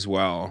ending as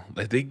well.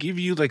 They give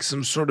you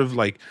some sort of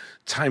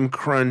time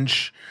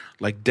crunch,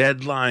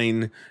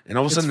 deadline, and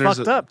all of a It's sudden there's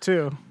fucked up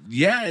too.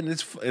 Yeah, and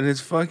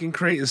it's fucking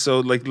crazy.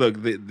 So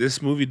look,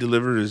 this movie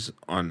delivers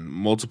on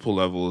multiple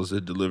levels.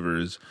 It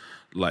delivers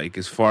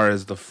as far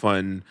as the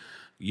fun,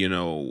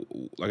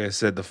 like I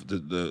said,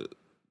 the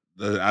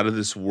out of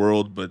this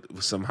world, but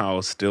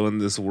somehow still in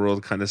this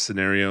world kind of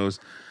scenarios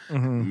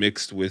Mhm.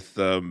 mixed with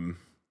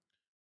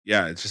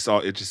it's just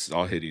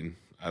all hitting.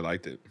 I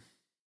liked it.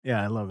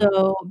 Yeah, I love it.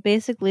 So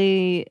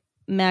basically,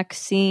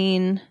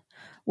 Maxine,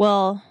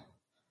 Lottie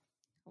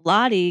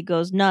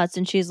goes nuts,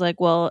 and she's like,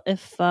 well,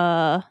 if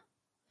I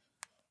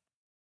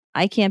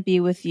can't be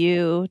with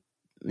you,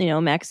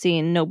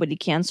 Maxine, nobody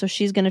can. So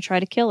she's going to try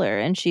to kill her.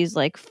 And she's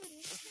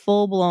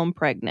full blown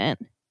pregnant.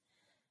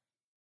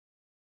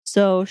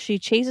 So she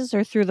chases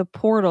her through the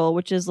portal,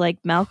 which is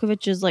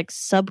Malkovich's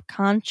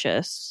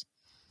subconscious.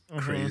 Mhm.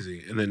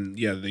 Crazy. And then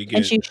they get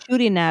And she's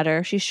shooting at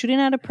her. She's shooting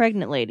at a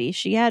pregnant lady.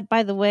 She had,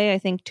 by the way, I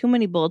think too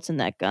many bullets in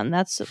that gun.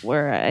 That's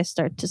where I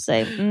start to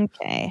say,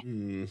 okay.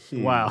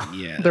 Mhm. Wow.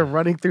 Yeah. They're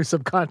running through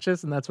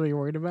subconscious, and that's what you're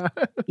worried about.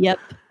 Yep.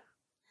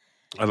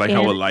 I like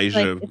how And,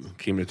 Elijah it's-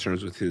 came to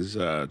terms with his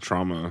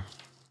trauma.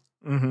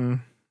 Mm-hmm.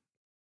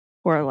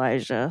 Poor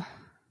Elijah.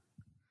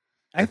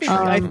 I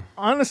think,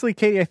 honestly,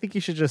 Katie, I think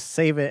you should just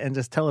save it and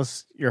just tell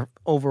us your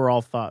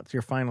overall thoughts,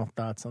 your final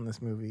thoughts on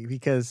this movie,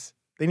 because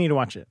they need to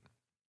watch it.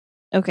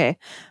 Okay.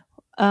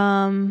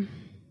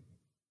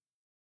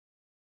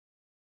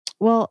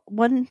 Well,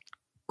 one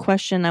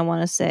question I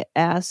want to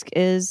ask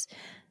is,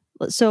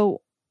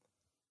 so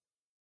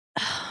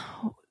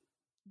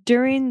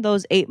during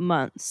those 8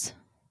 months,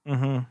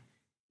 Mm-hmm.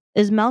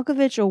 is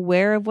Malkovich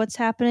aware of what's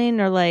happening,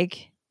 or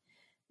like,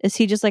 is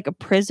he just like a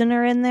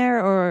prisoner in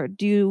there, or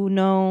do you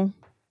know?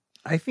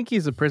 I think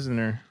he's a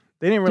prisoner.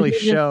 They didn't really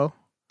Did he just- show,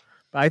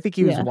 but I think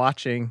he was Yeah.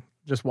 watching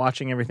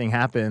everything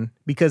happen,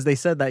 because they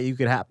said that you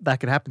could that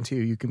could happen to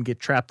you. You can get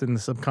trapped in the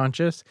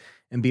subconscious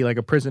and be like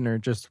a prisoner,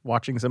 just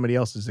watching somebody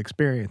else's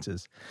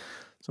experiences.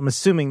 So I'm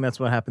assuming that's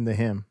what happened to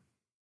him.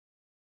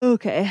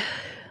 Okay.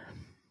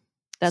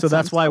 So that's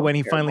sounds why so when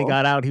he finally terrible.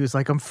 got out, he was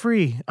like, "I'm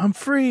free. I'm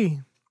free."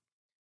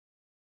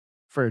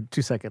 For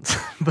 2 seconds.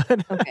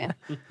 But Okay.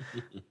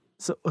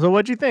 so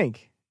what'd you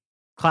think?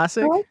 I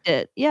Classic? liked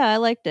it. Yeah, I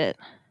liked it.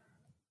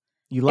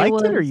 You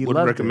liked it, or was- you Would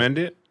loved recommend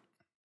it.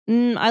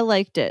 I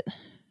liked it.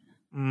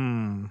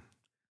 it?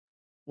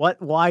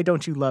 Why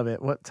don't you love it?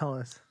 Tell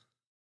us.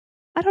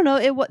 I don't know.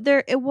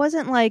 It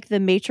wasn't like The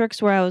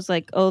Matrix where I was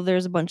like, oh,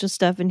 there's a bunch of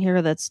stuff in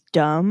here that's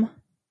dumb.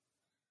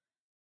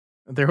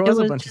 There was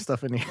a was bunch of just-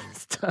 stuff in here.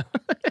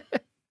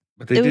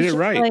 But they did was it just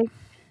right. like,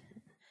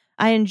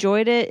 I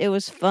enjoyed it. It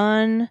was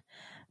fun.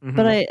 Mhm.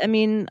 But I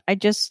mean, I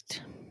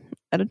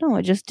don't know.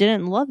 I just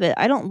didn't love it.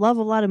 I don't love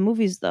a lot of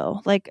movies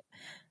though. Like,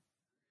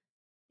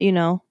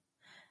 That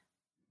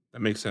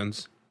makes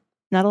sense.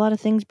 not a lot of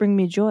things bring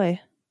me joy.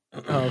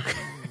 Oh, okay.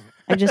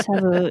 I just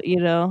have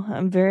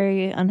I'm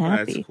very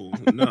unhappy. That's cool.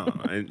 No,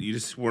 you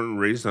just weren't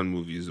raised on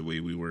movies the way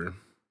we were.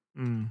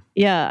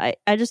 Yeah,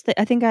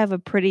 I think I have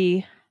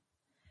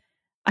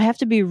I have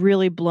to be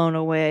really blown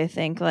away, I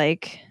think.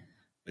 Like,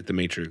 Like The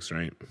Matrix,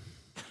 right?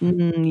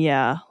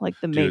 yeah, like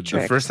The Dude,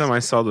 Matrix. the first time I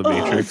saw The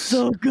Matrix,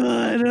 so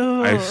good.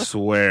 I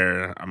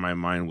swear my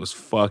mind was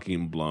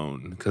fucking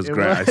blown. Because It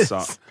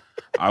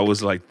I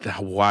was like,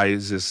 why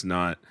is this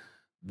not?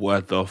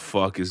 What the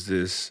fuck is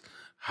this?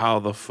 How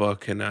the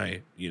fuck can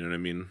I? You know what I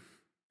mean?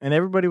 And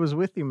everybody was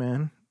with you,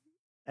 man.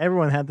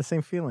 Everyone had the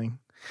same feeling.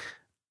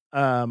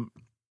 I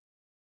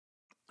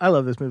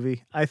love this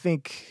movie. I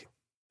think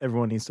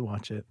everyone needs to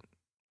watch it.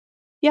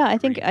 Yeah, I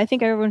think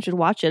Agreed. everyone should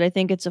watch it. I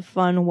think it's a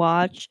fun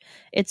watch.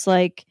 It's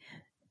like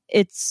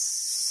it's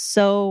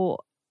so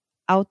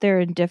out there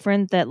and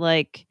different that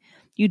like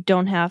you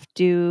don't have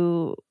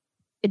to.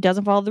 It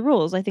doesn't follow the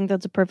rules. I think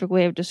that's a perfect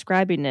way of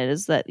describing it.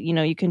 Is that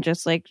you can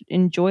just like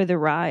enjoy the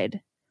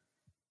ride.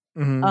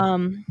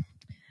 Mhm.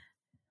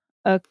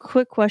 A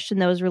quick question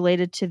that was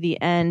related to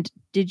the end.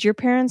 Did your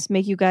parents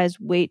make you guys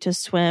wait to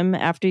swim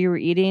after you were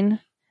eating?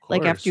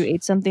 Like after you course.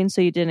 ate something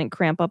so you didn't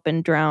cramp up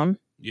and drown?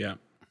 Yeah,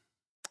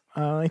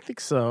 I think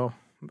so,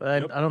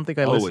 but Yep. I don't think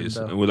I always.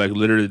 listened And though. we're like,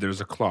 literally,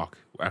 there's a clock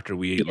after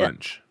we ate Yeah.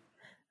 lunch.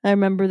 I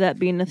remember that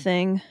being a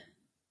thing.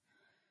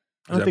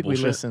 I don't that think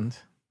bullshit? we listened.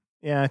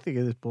 Yeah, I think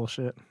it is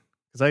bullshit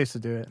because I used to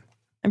do it.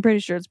 I'm pretty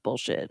sure it's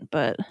bullshit,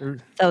 but There-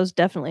 that was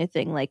definitely a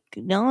thing. Like,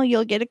 no,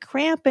 you'll get a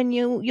cramp and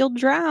you'll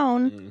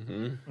drown.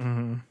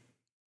 Mm-hmm.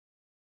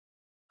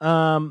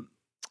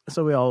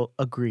 So we all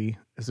agree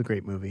it's a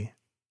great movie.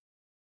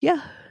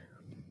 Yeah.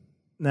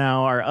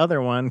 Now our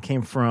other one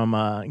came from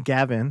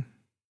Gavin,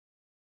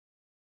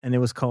 and it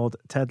was called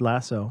Ted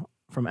Lasso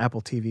from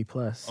Apple TV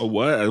Plus. Oh,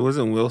 what? It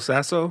wasn't Will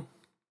Sasso?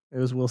 It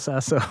was Will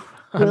Sasso.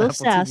 on Will Apple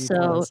TV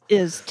Sasso Plus.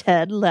 is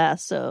Ted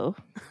Lasso,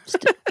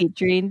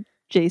 featuring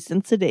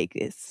Jason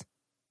Sudeikis.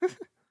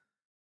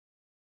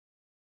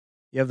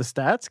 You have the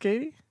stats,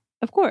 Katie?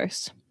 Of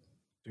course.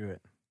 Do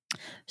it.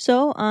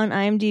 So on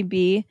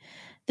IMDb,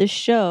 the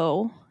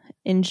show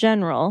in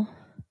general,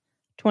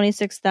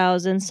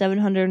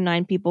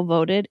 26,709 people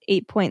voted,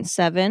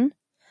 8.7.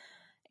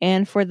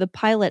 And for the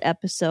pilot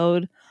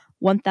episode,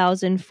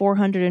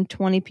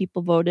 1,420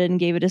 people voted and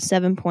gave it a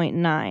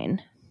 7.9.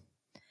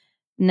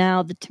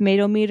 Now, the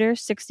tomato meter,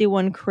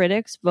 61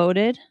 critics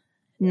voted,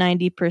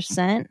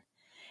 90%.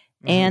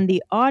 And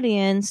the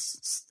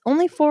audience,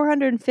 only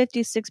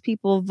 456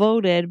 people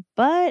voted,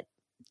 but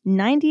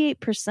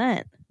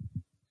 98%.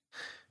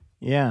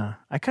 Yeah,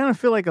 I kind of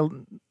feel like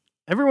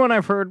everyone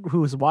I've heard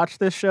who's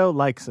watched this show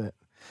likes it.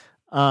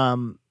 But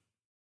I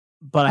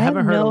I have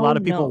haven't heard a lot no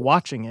of people notes.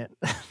 watching it.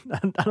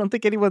 I don't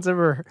think anyone's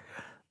ever.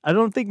 I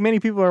don't think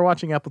many people are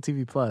watching Apple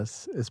TV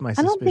Plus. Is my I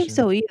suspicion. don't think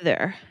so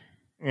either.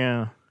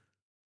 Yeah.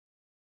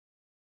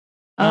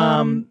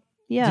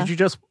 Yeah.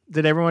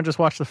 Did everyone just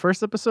watch the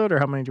first episode, or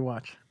how many did you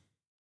watch?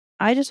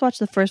 I just watched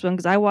the first one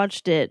because I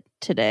watched it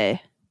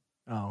today.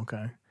 Oh,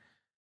 okay.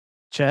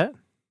 Chet?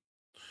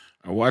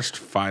 I watched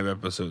 5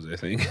 episodes, I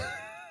think.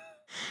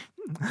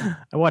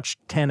 I watched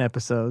 10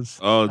 episodes.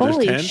 Oh, there's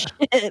Holy 10?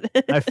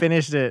 shit. I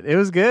finished it. It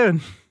was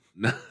good.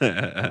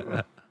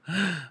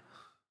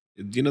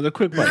 You know, the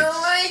quick bites.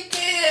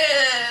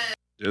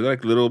 They're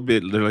like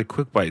they're like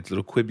quick bites,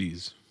 little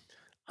quibbies.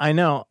 I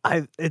know.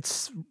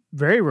 It's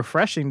very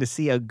refreshing to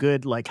see a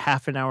good like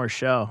half an hour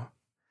show,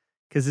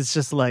 because it's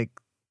just like.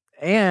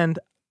 And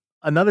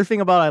another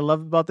thing I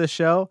love about this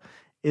show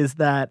is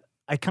that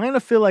I kind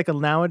of feel like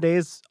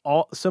nowadays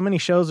so many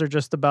shows are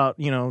just about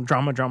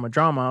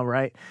drama,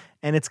 right?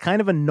 And it's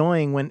kind of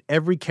annoying when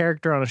every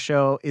character on a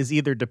show is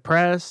either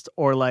depressed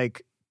or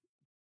like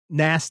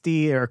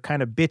nasty or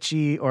kind of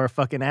bitchy or a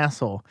fucking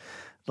asshole.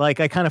 Like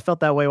I kind of felt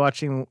that way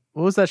watching.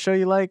 What was that show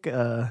you like,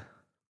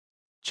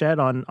 Chad,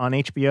 on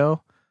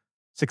HBO?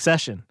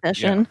 Succession.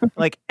 Session.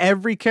 Like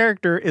every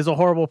character is a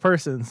horrible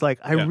person. It's like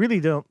I Yeah. really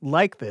don't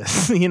like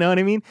this. You know what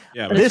I mean?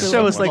 Yeah, But This it's show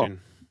really is like cool.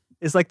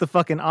 it's like the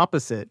fucking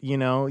opposite. You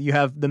know, you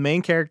have the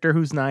main character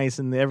who's nice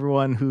and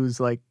everyone who's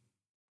like,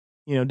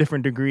 you know,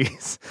 different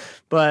degrees.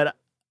 But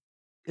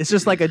it's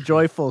just like a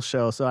joyful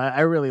show. So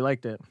I really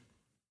liked it.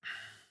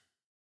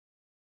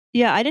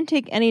 Yeah, I didn't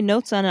take any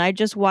notes on it. I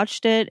just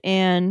watched it,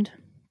 and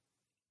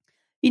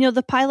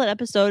the pilot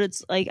episode,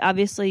 it's like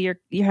obviously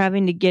you're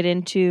having to get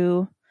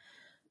into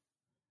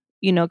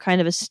kind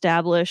of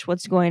establish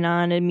what's going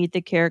on and meet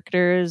the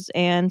characters,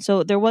 and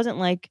so there wasn't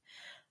like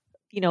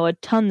a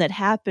ton that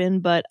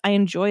happened, but I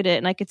enjoyed it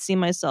and I could see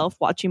myself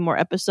watching more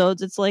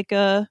episodes. It's like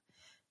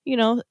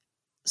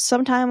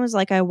sometimes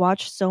like I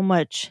watch so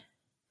much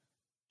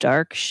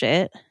dark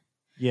shit.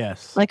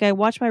 Yes. Like I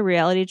watch my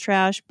reality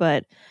trash,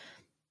 but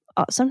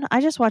I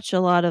just watch a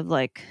lot of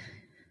like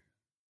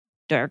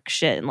dark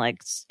shit and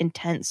like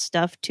intense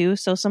stuff too.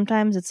 So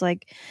sometimes it's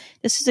like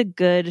this is a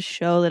good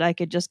show that I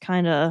could just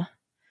kind of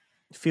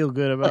feel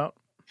good about.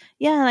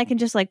 Yeah, and I can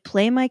just like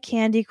play my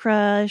Candy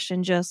Crush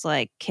and just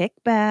like kick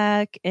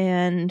back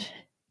and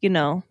It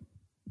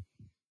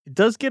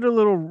does get a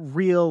little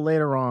real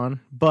later on,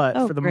 but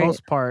Oh, for the great.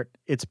 most part,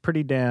 it's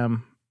pretty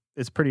damn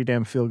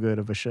feel good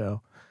of a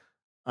show.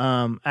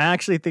 I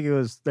actually think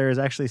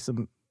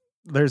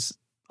there's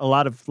a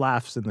lot of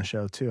laughs in the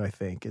show too. I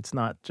think it's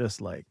not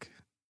just like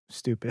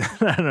stupid.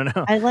 I don't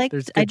know. I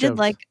There's I good did jokes.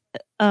 like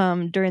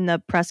during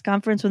the press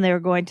conference when they were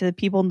going to the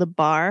people in the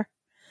bar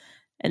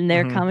and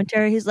their Mhm.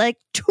 commentary, he's like,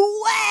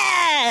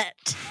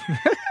 "Twat!"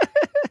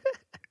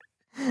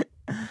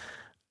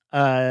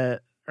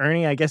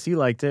 Ernie, I guess you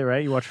liked it,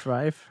 right? You watched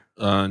 5.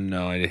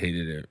 No, I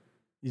hated it.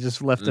 You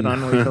just left it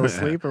on when you fell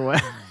asleep, or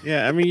what?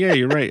 Yeah, I mean, yeah,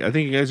 you're right. I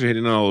think you guys are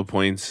hitting on all the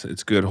points.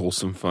 It's good,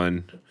 wholesome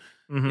fun.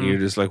 And Mhm. you're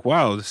just like,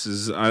 wow, this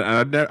is.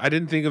 I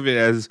didn't think of it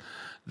as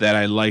that.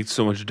 I liked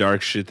so much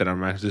dark shit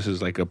that this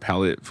is like a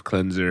palate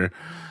cleanser.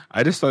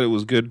 I just thought it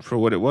was good for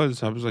what it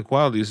was. I was like,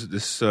 wow, this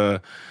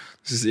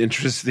is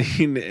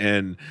interesting,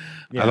 and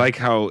Yeah. I like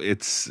how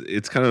it's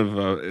kind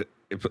of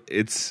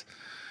it's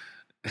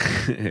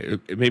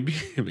maybe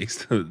it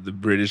makes the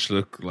British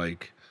look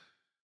like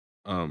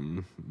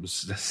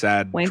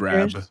sad Wankers.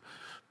 drab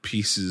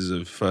pieces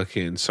of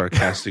fucking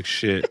sarcastic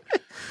shit.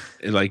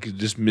 And like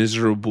just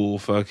miserable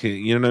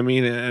fucking, you know what I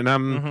mean? And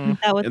I'm Mhm. Is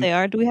that what And- they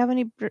are? Do we have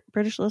any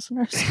British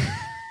listeners?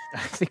 I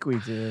think we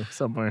do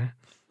somewhere.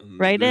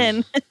 Right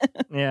in.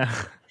 Yeah.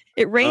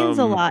 It rains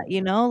a Um, lot,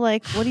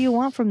 like what do you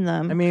want from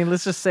them? I mean,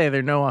 let's just say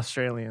they're no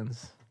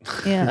Australians.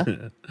 Yeah.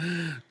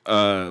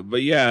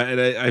 But yeah,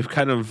 and I've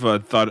kind of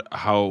thought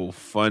how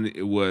fun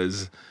it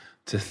was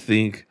to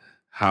think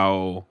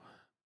how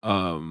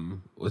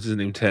what's his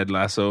name, Ted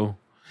Lasso,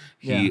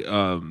 he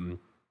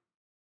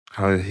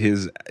how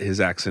his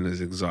accent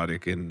is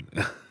exotic, and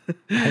I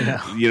know.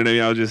 you know what I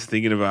mean. I was just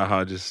thinking about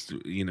how just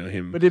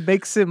him. But it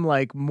makes him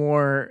like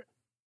more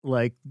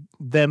like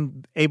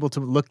them able to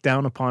look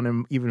down upon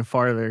him even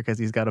farther because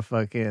he's got a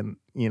fucking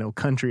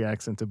country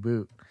accent to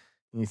boot.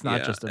 And he's not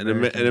Yeah, just and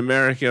American. and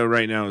America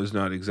right now is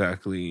not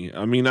exactly.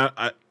 I mean,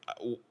 I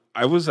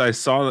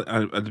saw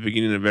at the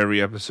beginning of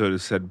every episode it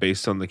said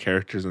based on the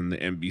characters on the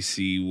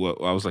NBC.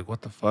 I was like,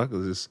 what the fuck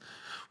was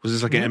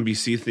this like an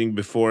NBC thing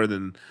before?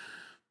 Then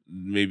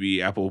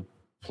maybe Apple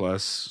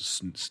Plus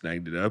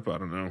snagged it up. I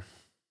don't know.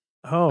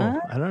 Oh, Huh?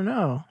 I don't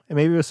know. And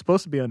maybe it was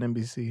supposed to be on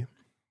NBC.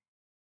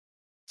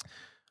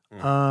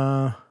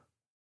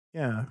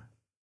 Yeah.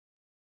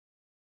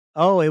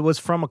 Oh, it was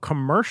from a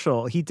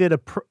commercial. He did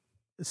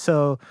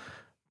so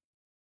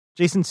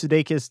Jason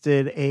Sudeikis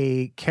did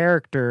a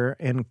character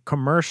in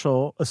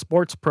commercial, a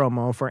sports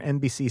promo for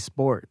NBC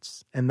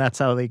Sports, and that's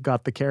how they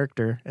got the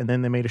character, and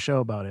then they made a show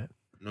about it.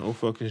 No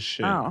fucking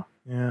shit. Oh,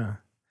 Yeah.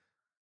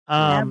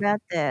 how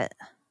about that?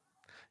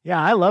 Yeah,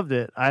 I loved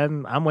it.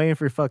 I'm waiting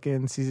for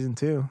fucking season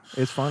 2.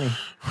 It's funny.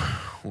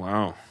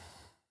 Wow.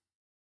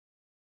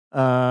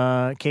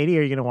 Katie,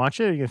 are you gonna watch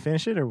it? Are you gonna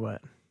finish it or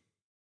what?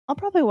 I'll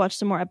probably watch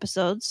some more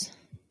episodes,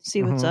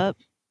 see what's Mhm. up.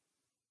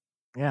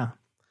 Yeah.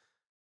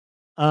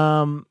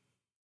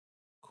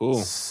 Cool.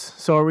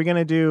 So are we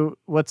gonna do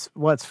what's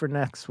for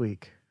next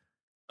week?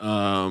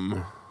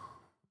 How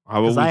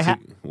 'Cause about I we ha-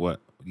 take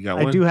what? You got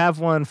I one? do have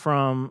one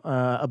from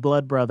a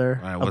blood brother,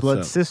 All right, a what's blood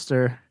up?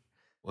 sister,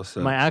 What's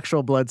up? my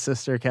actual blood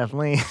sister,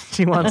 Kathleen.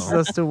 She wants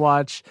us to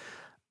watch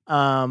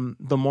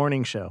the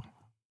morning show.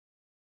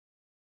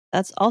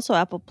 That's also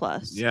Apple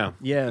Plus. Yeah.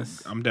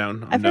 Yes. I'm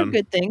down. I've heard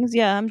good things.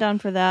 Yeah, I'm down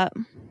for that.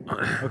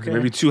 Okay.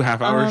 Maybe 2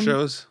 half-hour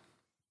shows.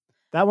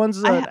 That one's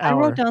an I hour.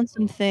 wrote down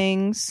some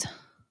things.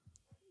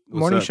 What's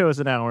morning up? show is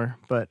an hour,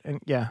 but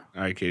yeah.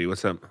 All right, Katie,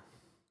 what's up?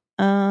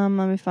 Let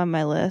me find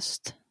my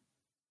list.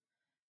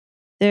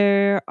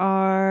 There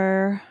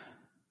are,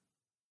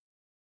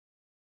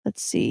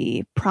 let's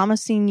see,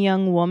 Promising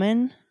Young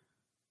Woman.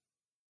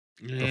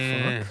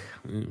 Yeah.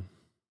 Mm.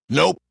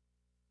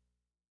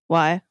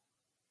 Why?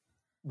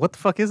 What the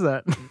fuck is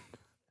that?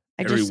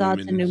 I Every just saw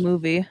it's a woman new is-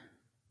 movie.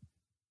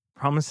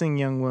 Promising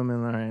young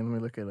woman. All right, let me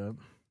look it up.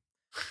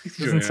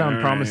 Doesn't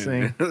sound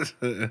promising. Tell you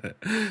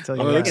it that.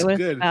 looks It was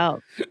good.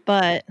 about,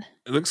 but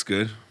It looks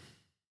good.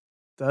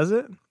 Does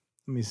it?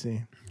 Let me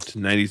see. It's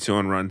 92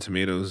 on Rotten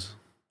Tomatoes.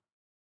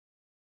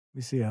 Let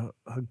me see how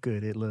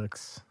good it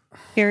looks.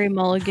 Carey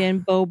Mulligan,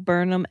 Bo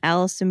Burnham,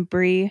 Allison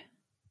Brie.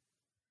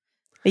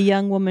 A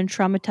young woman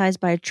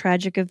traumatized by a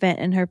tragic event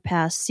in her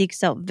past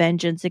seeks out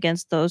vengeance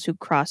against those who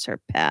cross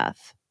her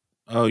path.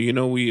 Oh, we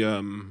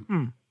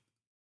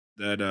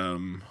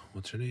that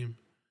what's her name?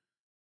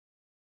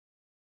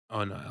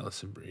 Oh no,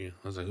 Allison Brie.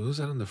 I was like, who's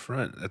that on the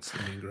front? That's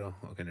the main girl.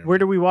 Okay, never Where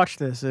do mind. we watch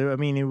this? I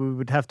mean, we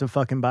would have to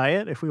fucking buy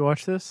it if we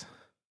watch this.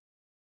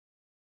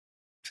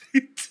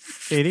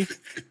 Katie?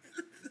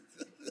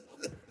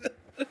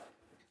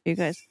 You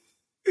guys,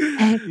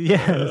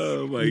 Yes.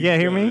 Oh my You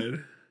can't hear me?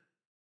 God.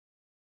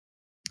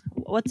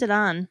 what's it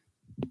on?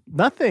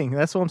 Nothing.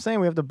 That's what I'm saying.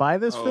 We have to buy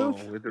this Oh,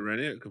 filth? we have to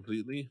rent it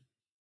completely.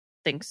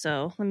 Think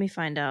so. Let me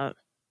find out.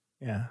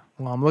 Yeah.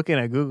 Well, I'm looking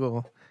at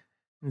Google.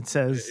 It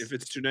says If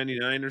it's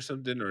 $2.99 or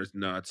something, or it's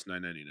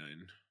 $9.99.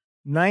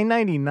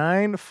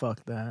 $9.99.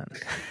 Fuck that.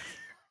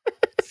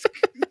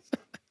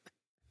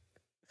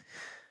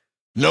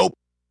 Nope.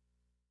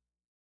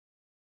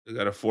 They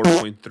got a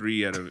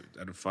 4.3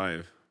 out of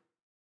 5.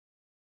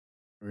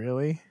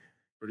 Really?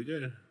 Pretty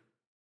good.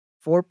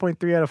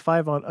 4.3 out of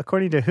 5 on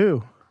according to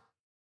who?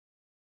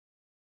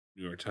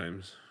 New York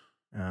Times.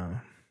 Oh.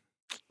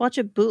 Watch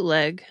it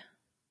bootleg.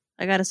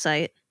 I got a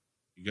site.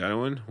 You got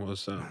one?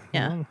 What's up?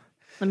 Yeah. Well,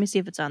 Let me see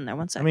if it's on there.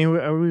 One I second. mean,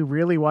 are we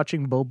really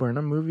watching Bo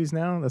Burnham movies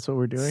now? That's what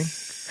we're doing?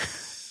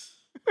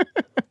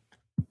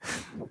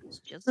 It's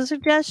just a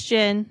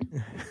suggestion.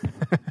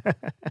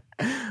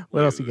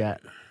 What else you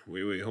got?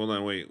 Wait, hold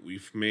on, wait. We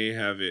may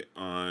have it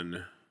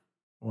on.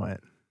 What? I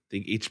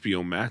think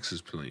HBO Max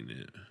is playing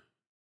it.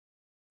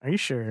 Are you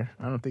sure?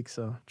 I don't think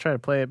so. Try to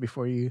play it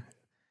before you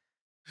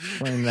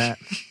explain that.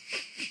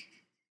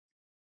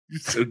 You're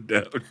so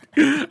dumb.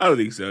 I don't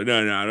think so. No,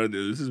 I don't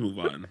do this. Let's just move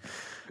on.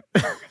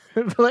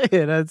 Play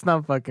it. It's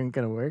not fucking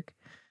gonna work.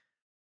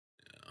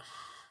 All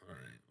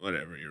right,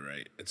 whatever. You're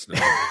right. It's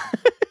not.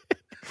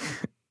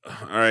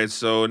 All right,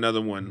 so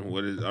another one.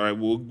 What is? All right,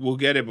 we'll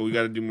get it, but we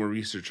got to do more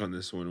research on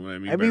this one. What I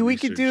mean, I mean, we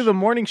could do the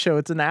morning show.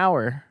 It's an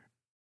hour.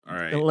 All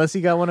right, Unless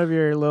you got one of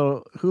your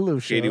little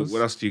Hulu shows. Katie.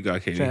 What else do you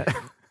got, Katie? Chat.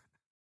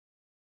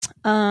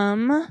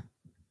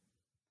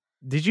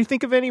 Did you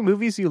think of any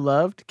movies you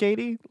loved,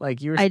 Katie?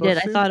 Like you were I did.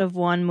 supposed I to? thought of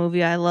one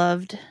movie I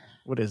loved.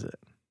 What is it?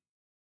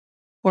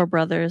 Four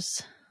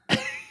Brothers.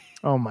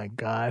 Oh my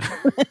god.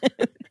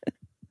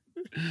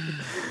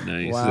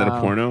 Nice. Is that a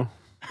Wow. porno?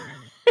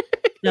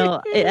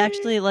 No, it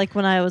actually, like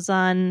when I was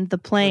on the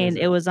plane,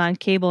 it was on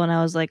cable, and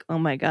I was like, "Oh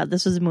my god,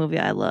 this was a movie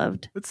I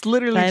loved." It's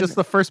literally I'm- just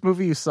the first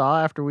movie you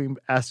saw after we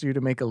asked you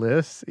to make a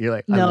list. You're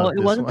like, I No, love it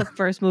this wasn't one. the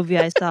first movie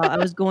I saw. I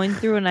was going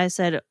through, and I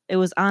said it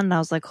was on, and I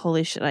was like,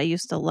 "Holy shit, I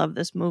used to love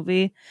this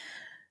movie,"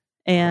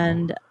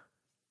 and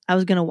I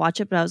was gonna watch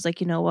it, but I was like,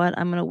 you know what?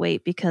 I'm gonna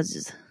wait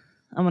because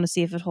I want to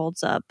see if it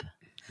holds up.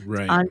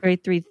 Right. Andre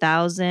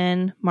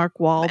 3000, Mark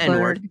Wahlberg.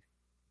 N-word.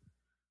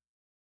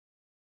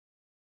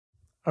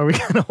 Are we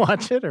gonna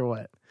watch it or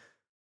what?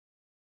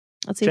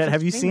 Let's see. if Chet, it's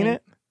have you seen streaming.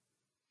 it?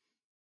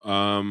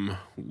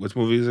 What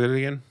movie is it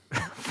again?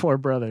 Four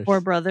Brothers.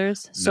 Four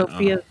Brothers.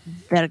 Sofia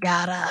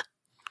Vergara.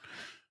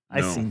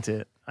 I No. seen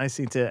it.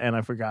 And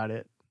I forgot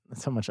it.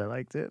 That's how much I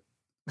liked it.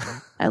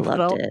 I But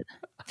loved it.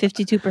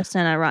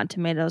 52% on Rotten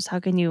Tomatoes. How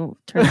can you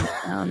turn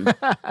it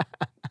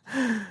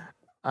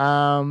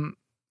down?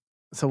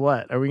 So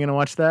what? Are we gonna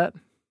watch that?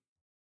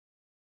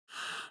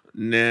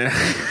 Nah.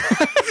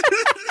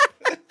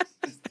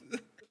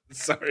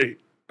 Sorry.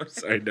 I'm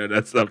sorry. No,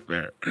 that's not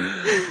fair.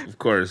 Of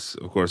course,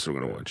 we're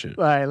gonna watch it.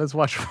 All right, let's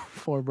watch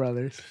Four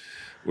Brothers.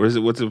 Where's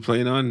it? What's it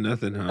playing on?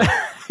 Nothing, huh?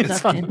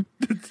 It's on- Nothing.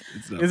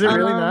 It's not. Is it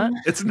really not?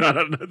 It's not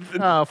on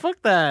nothing. Oh, fuck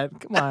that.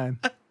 Come on.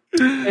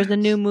 There's a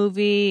new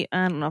movie.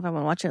 I don't know if I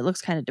want to watch it. It looks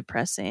kind of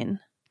depressing.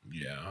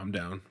 Yeah, I'm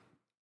down.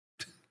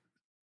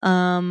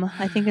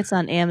 I think it's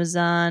on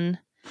Amazon.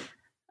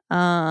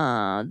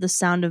 The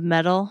Sound of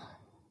Metal.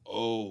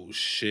 Oh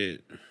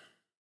shit.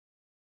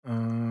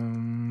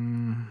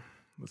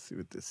 Let's see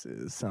what this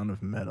is. Sound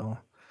of Metal.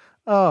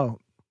 Oh,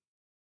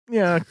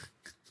 yeah.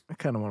 I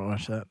kind of want to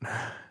watch that.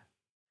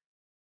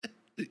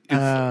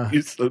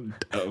 You're so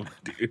dumb,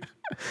 dude.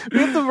 We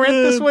have to rent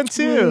this one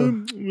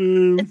too.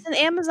 It's an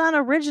Amazon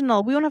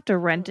original. We don't have to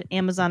rent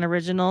Amazon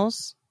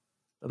originals.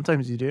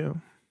 Sometimes you do.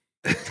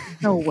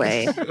 No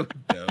way. So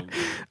dumb.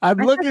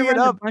 I'm I looking tried to it rent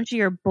up. A bunch of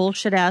your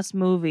bullshit ass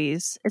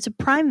movies. It's a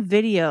Prime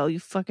Video. You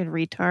fucking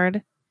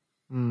retard.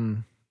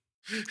 Mm,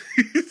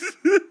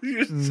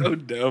 You're so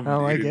dumb. I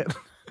don't like dude.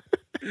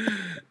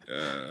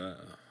 it.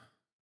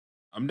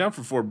 I'm down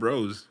for Four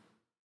Bros.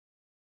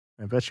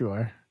 I bet you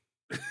are.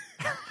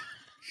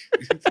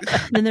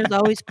 Then there's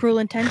always Cruel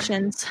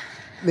Intentions.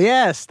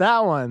 Yes,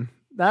 that one.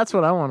 That's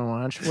what I want to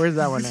watch. Where's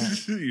that one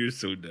at? You're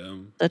so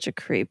dumb. Such a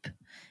creep.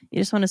 You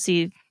just want to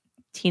see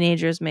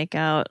teenagers make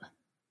out.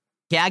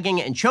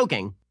 Gagging and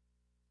choking.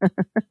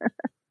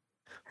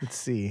 Let's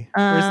see.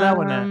 Where's that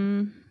one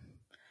at?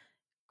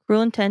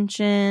 Cruel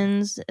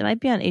Intentions. It might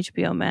be on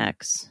HBO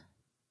Max.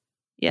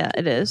 Yeah,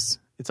 it is.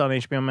 It's on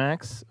HBO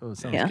Max. Oh,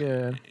 sounds Yeah.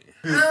 good.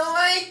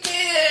 I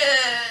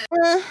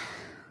like it.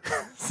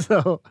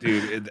 So,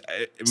 Dude,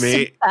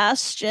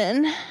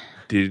 Sebastian.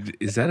 dude,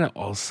 is that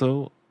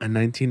also a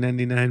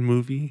 1999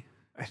 movie?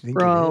 I think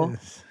Bro. it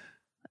is.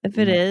 If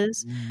it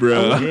is,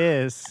 Bro. It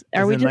is.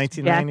 are we It's in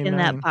just back in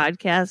that 1999.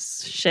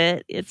 podcast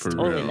shit? It's For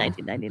totally real.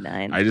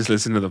 1999. I just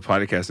listened to the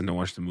podcast and don't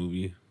watch the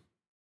movie.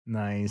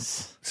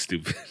 Nice.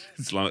 Stupid.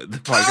 It's long. The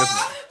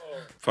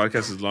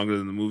podcast is longer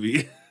than the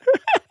movie.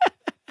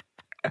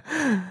 Did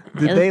It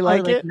was they like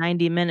probably it?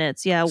 90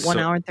 minutes. Yeah, 1 So-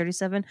 hour and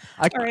 37.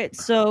 I, All right,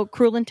 so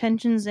Cruel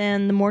Intentions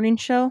and The Morning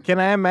Show. Can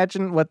I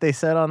imagine what they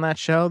said on that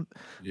show?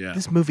 Yeah.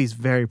 This movie's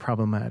very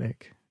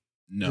problematic.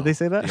 No. Did they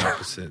say that? The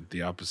opposite.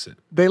 The opposite.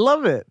 They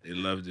love it. They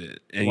loved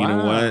it. And you know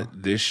Wow.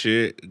 what? This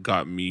shit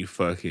got me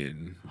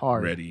fucking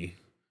Hard. ready.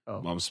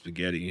 Oh. Mom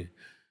spaghetti.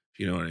 If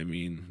you know what I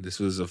mean. This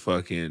was a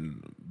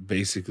fucking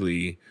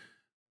basically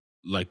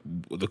like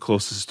the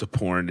closest to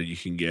porn that you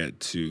can get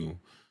to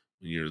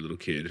when you're a little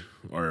kid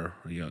or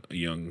a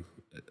young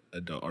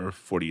adult or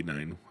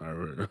 49.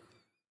 However.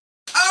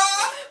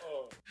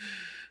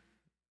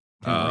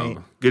 Can't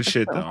wait. Good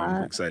shit so though. I'm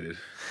hot. excited.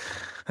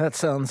 That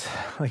sounds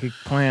like a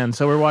plan.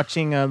 So we're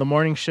watching The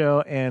Morning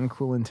Show and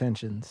Cruel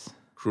Intentions.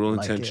 Cruel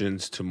Like it.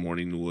 Intentions to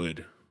Morning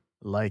Wood.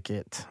 Like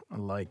it. I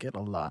like it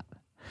a lot.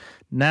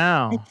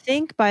 Now, I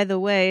think, by the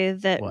way,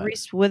 that What?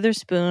 Reese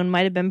Witherspoon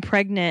might have been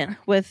pregnant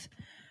with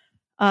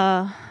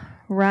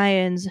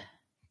Ryan's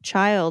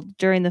child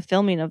during the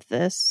filming of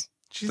this.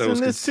 she's That in was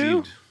this too?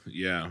 conceived.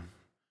 Yeah.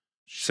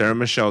 Sarah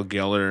Michelle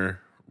Gellar,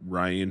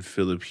 Ryan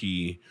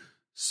Phillippe,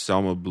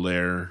 Selma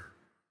Blair.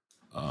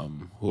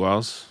 Who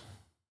else?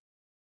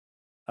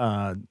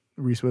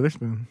 Reese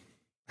Witherspoon.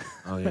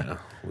 Oh yeah,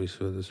 we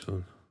saw this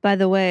one. By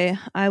the way,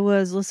 I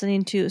was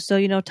listening to, so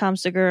you know, Tom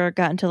Segura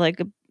got into like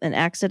an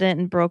accident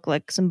and broke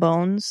like some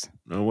bones.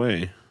 No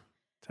way.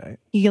 Tight.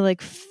 He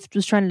like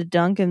was trying to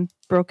dunk and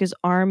broke his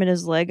arm and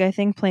his leg, I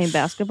think, playing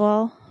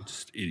basketball.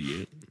 Just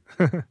idiot.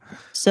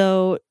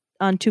 So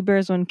on Two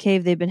Bears One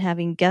Cave, they've been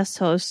having guest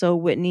hosts. So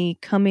Whitney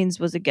Cummings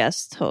was a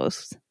guest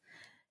host,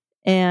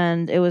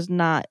 and it was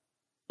not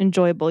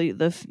enjoyable.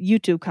 The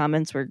YouTube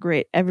comments were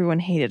great. Everyone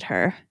hated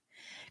her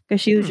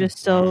because she was just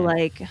so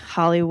like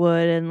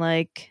Hollywood and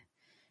like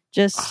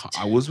just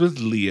I was with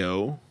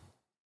Leo.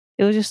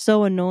 it was just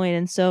so annoying.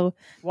 And so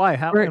Why?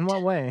 How? Bert. In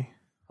what way?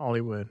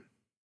 Hollywood.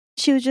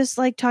 she was just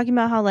like talking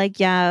about how like,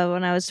 yeah,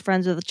 when I was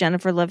friends with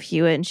Jennifer Love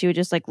Hewitt, and she would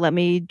just like let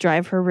me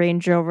drive her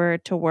Range Rover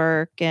to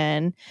work,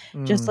 and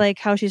just like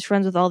how she's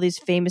friends with all these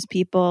famous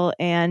people,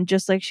 and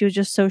just like she was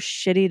just so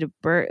shitty to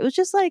Bert. It was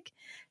just like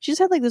she just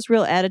had like this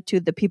real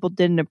attitude that people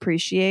didn't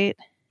appreciate.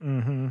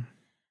 Mm-hmm.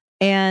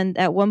 And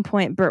at one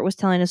point, Bert was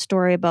telling a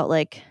story about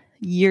like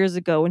years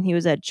ago when he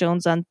was at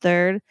Jones on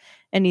Third,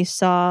 and he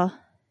saw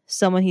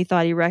someone he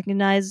thought he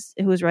recognized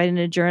who was writing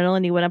a journal,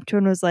 and he went up to her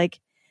and was like,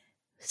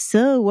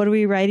 "So, what are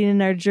we writing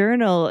in our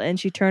journal?" And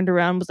she turned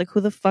around and was like,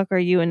 "Who the fuck are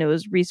you?" And it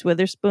was Reese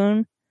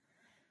Witherspoon.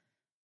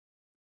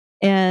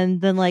 And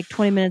then like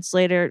 20 minutes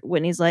later,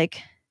 Whitney's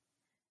like,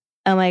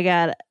 "Oh my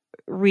God,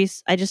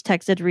 Reese, I just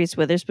texted Reese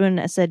Witherspoon.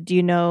 I said, do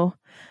you know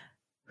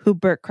who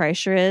Bert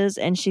Kreischer is?"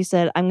 And she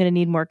said, "I'm going to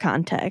need more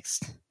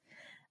context."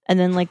 And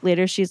then like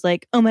later she's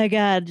like, "Oh my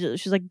God,"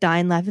 she's like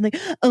dying laughing, like,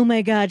 "Oh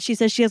my God," she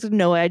says she has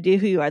no idea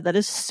who you are. That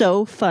is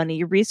so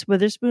funny. Reese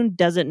Witherspoon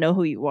doesn't know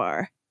who you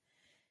are.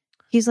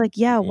 He's like,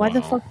 "Yeah, why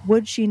the Wow. fuck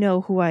would she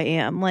know who I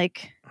am?"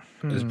 Like,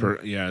 Does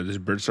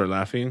Bert start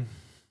laughing?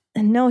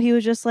 and no, he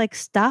was just like,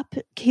 "Stop."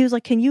 He was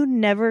like, "Can you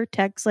never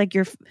text like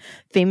your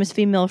famous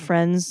female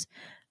friends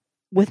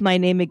with my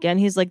name again?"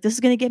 He's like, "This is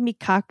going to get me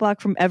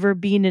cockblocked from ever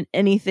being in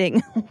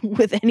anything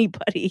with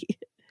anybody."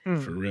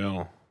 For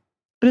real.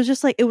 But it was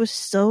just like, it was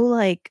so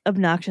like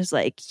obnoxious.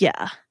 Like,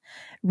 yeah,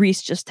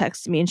 Reese just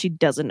texted me and she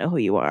doesn't know who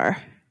you are.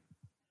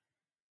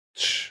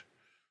 That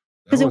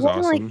Because it was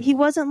wasn't awesome. like, he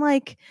wasn't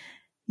like,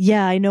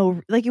 "Yeah, I know."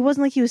 Like, it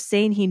wasn't like he was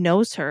saying he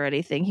knows her or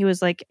anything. He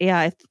was like, "Yeah,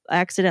 I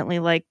accidentally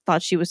like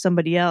thought she was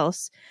somebody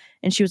else."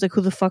 And she was like,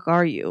 "Who the fuck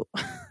are you?"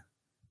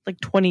 Like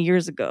 20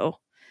 years ago.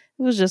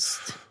 It was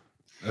just,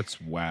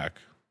 That's whack.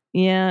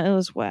 yeah, it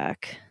was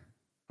whack.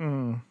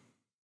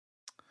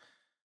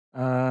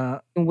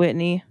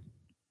 Whitney.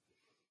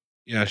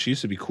 Yeah, she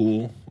used to be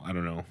cool. I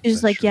don't know.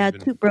 She's That like, should've "Yeah,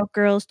 been- two broke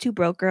girls,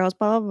 blah,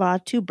 blah, blah,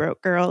 two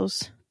broke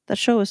girls." That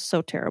show is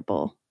so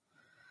terrible.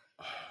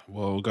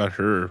 Well, got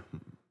her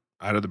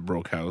out of the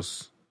broke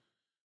house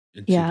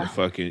into Yeah. the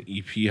fucking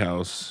EP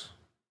house.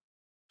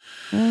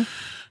 Yeah.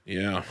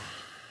 Yeah.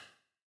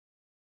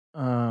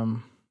 Hold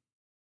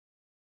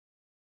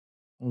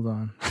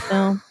on.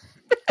 So,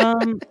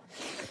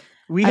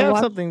 We I have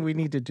watched- something we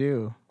need to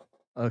do.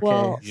 Okay.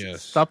 Well-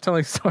 Yes. Stop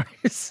telling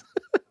stories.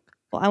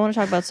 well, I want to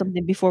talk about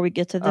something before we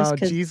get to this Oh,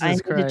 because Jesus I need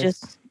to Christ.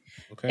 just,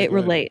 Okay. it go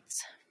ahead.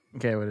 relates.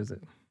 Okay, what is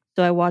it?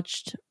 So I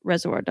watched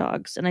Reservoir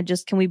Dogs, and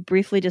can we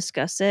briefly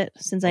discuss it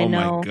since I Oh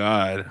know? my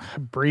god.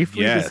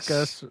 Briefly Yes.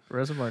 discuss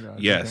Reservoir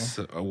Dogs. Yes.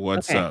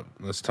 What's Okay. up?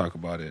 Let's talk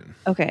about it.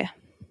 Okay.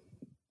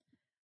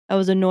 I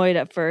was annoyed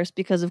at first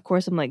because, of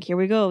course, I'm like, here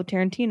we go,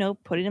 Tarantino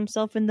putting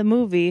himself in the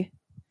movie.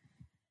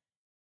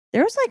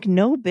 There's like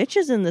no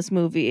bitches in this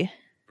movie.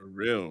 For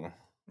real.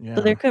 Yeah.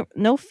 So there could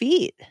no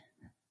feet.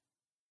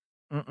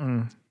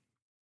 Mm-mm.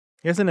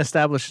 He hasn't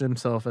established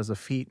himself as a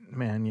feet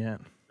man yet.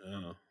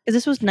 Oh. Because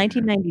this was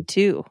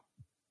 1992.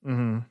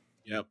 Mm-hmm.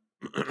 Yep.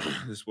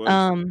 This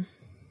was.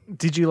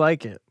 Did you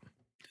like it?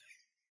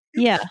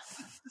 Yeah,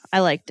 I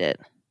liked it.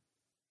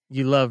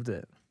 You loved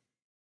it.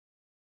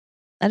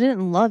 I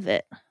didn't love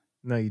it.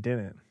 No, you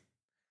didn't.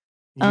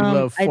 You Um,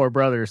 love I- Four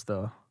Brothers,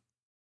 though.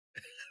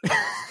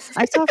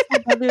 I saw Four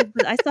Brothers.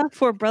 I saw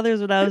Four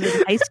Brothers when I was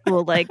in high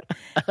school. Like,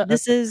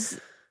 this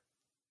is.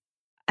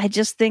 I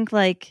just think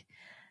like,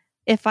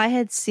 if I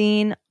had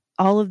seen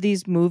all of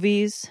these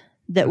movies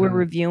that we're Mhm.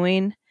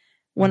 reviewing,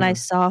 when I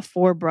saw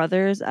Four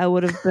Brothers, I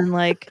would have been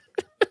like,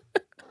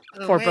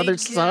 Four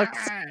Brothers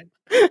sucks.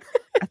 I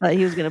thought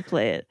he was gonna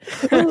play it.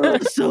 Oh,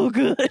 it's so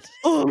good.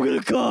 Oh, I'm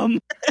gonna come.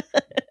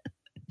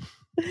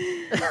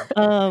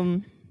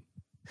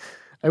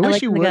 I wish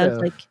like you when the would guy was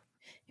have. like,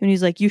 when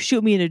he's like, "You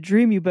shoot me in a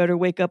dream, you better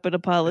wake up and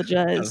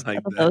apologize." I like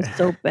I thought that was that.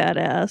 so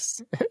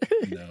badass.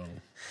 No.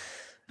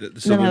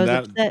 And So then I when was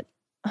that upset.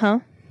 Huh?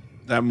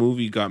 that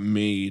movie got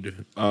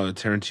made,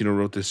 Tarantino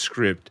wrote the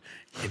script,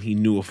 and he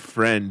knew a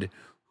friend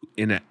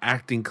in an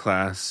acting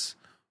class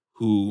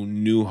who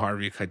knew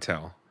Harvey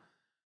Keitel.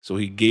 So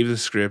he gave the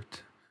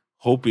script,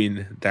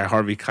 hoping that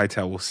Harvey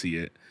Keitel will see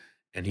it,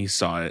 and he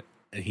saw it,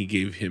 and he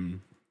gave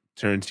him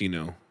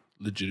Tarantino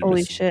legitimacy.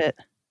 Holy shit!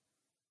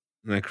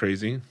 Isn't that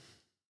crazy?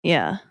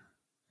 Yeah.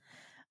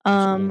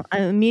 cool.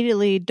 I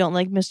immediately don't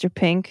like Mr.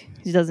 Pink.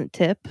 He doesn't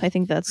tip. I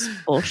think that's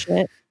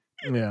bullshit.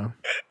 Yeah.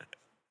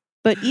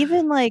 But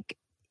even like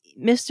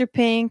Mr.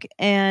 Pink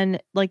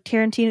and like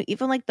Tarantino,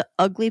 even like the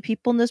ugly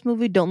people in this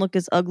movie don't look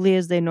as ugly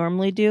as they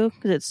normally do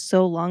because it's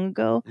so long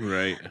ago.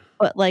 Right.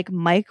 But like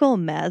Michael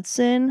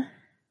Madsen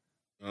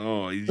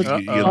Oh, you was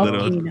get a little.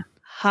 fucking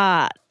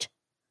hot.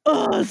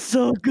 Oh, it's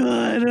so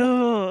good.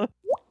 Oh.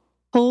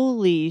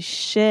 Holy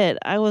shit.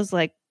 I was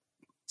like,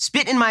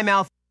 Spit in my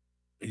mouth.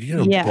 Are you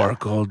gonna Yeah.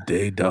 bark all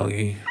day,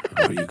 doggy?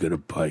 Or are you gonna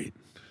bite?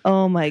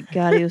 oh my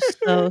God, he was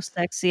so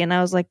sexy. And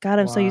I was like, God,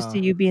 I'm so used Wow. to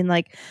you being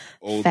like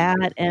Older,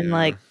 fat and yeah.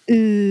 like,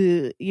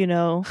 you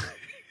know.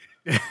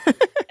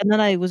 And then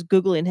I was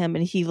Googling him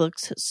and he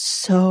looks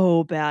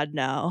so bad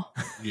now.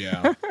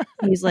 Yeah.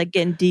 He's like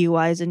getting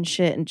DUIs and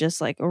shit and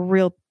just like a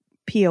real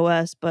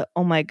POS. But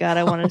oh my God,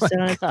 I wanted to my sit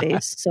on his God.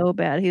 face so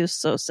bad. He was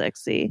so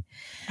sexy.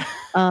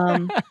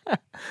 And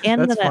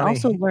That's then I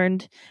also funny.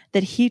 learned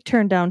that he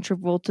turned down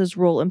Travolta's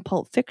role in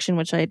Pulp Fiction,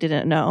 which I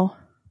didn't know.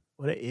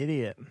 What an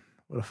idiot.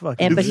 What a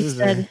fucking And but he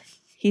loser.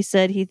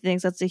 said he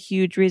thinks that's a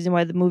huge reason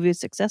why the movie is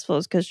successful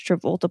is because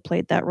Travolta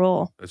played that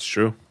role. That's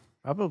true.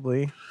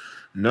 Probably.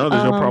 No,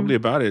 there's no Um, problem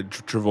about it.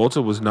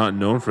 Travolta was not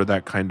known for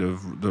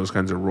those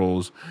kinds of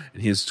roles,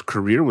 and his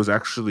career was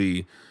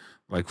actually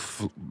like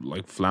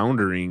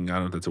floundering. I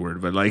don't know if that's a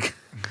word, but like,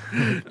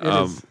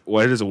 is.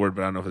 well, it is a word,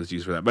 but I don't know if it's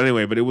used for that. But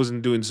anyway, it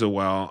wasn't doing so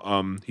well.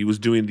 He was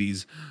doing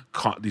these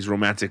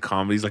romantic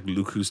comedies like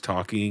Look Who's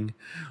Talking,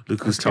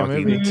 Look Who's That's a good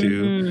Talking movie.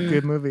 too. Mm.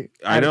 Good movie.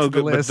 I Add it know, to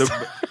the good,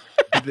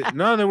 but list.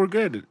 no, they were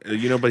good.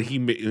 But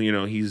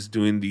he's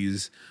doing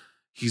these.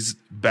 He's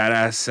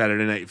badass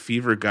Saturday Night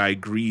Fever guy,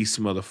 Grease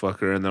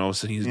motherfucker, and then all of a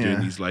sudden he's doing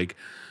Yeah. these like,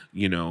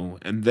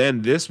 and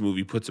then this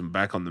movie puts him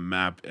back on the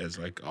map as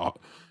like,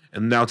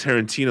 and now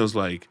Tarantino's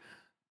like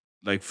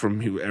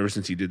ever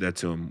since he did that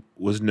to him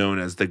was known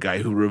as the guy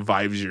who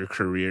revives your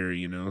career,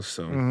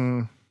 So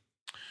Mhm.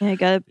 Yeah, I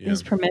got Yeah.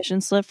 his permission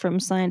slip from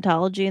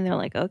Scientology, and they're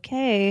like,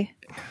 "Okay,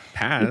 you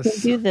pass.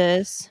 can do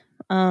this."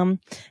 I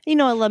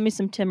love me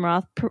some Tim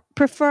Roth.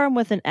 Prefer him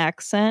with an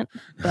accent,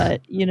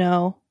 but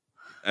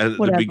At the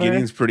whatever.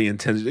 beginning's pretty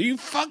intense. You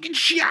fucking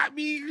shot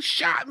me.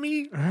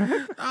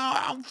 Oh,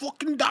 I'm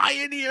fucking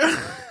dying here.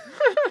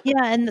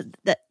 yeah, and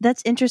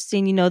that's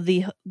interesting.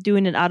 The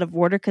doing it out of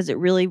order because it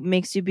really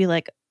makes you be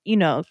like,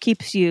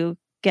 keeps you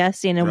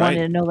guessing and Right.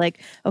 wanting to know,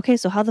 like, okay,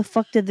 so how the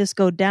fuck did this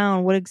go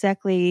down? What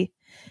exactly,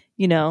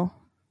 Mhm.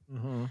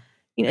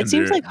 It And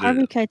seems they're- like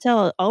Harvey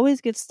Keitel always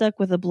gets stuck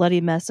with a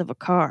bloody mess of a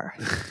car.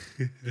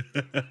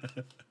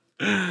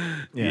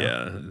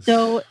 Yeah.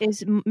 So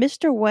is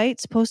Mr. White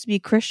supposed to be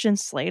Christian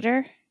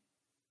Slater?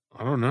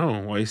 I don't know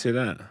why you say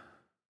that.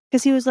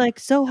 Because he was like,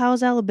 "So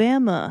how's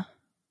Alabama?"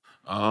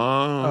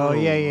 Oh,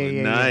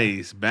 yeah.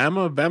 nice.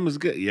 Bama's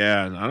good.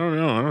 Yeah, I don't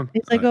know.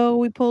 It's like, "Oh,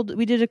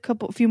 we did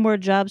a few more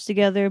jobs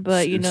together,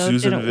 but In it didn't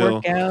Susanville.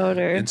 work out."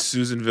 Or in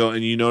Susanville,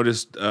 and you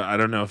noticed. I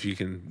don't know if you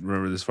can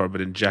remember this far, but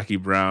in Jackie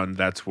Brown,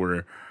 that's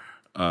where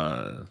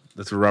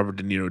Robert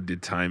De Niro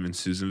did time in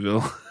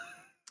Susanville.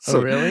 Oh,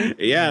 really?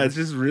 Yeah, it's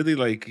just really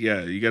like,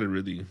 you got to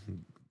really,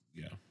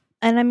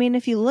 and I mean,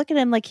 if you look at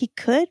him, like he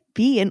could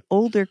be an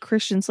older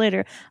Christian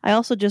Slater. I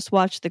also just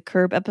watched the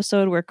Curb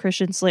episode where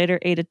Christian Slater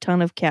ate a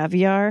ton of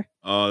caviar.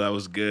 Oh, that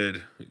was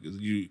good.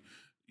 You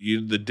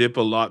the dip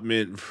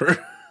allotment for.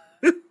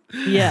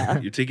 Yeah.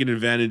 You're taking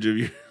advantage of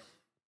your.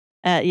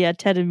 At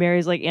Ted and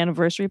Mary's like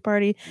anniversary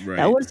party. Right.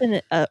 That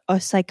wasn't a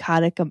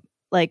psychotic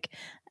like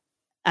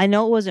I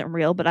know it wasn't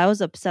real, but I was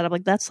upset. I'm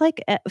like, that's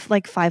like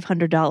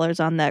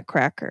 $500 on that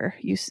cracker,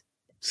 you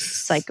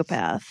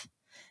psychopath.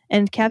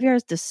 And caviar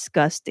is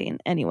disgusting.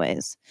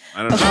 Anyways,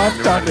 I don't know. Off I've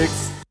never had it.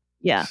 topics.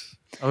 yeah.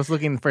 I was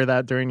looking for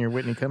that during your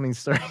Whitney Cummings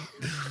story.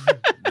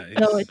 Nice.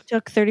 No, it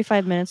took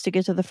 35 minutes to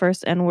get to the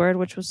first N word,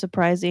 which was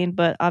surprising,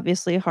 but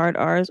obvly hard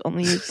R is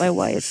only used by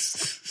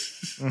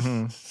whites.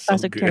 Mm-hmm. So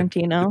Classic good.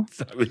 Tarantino.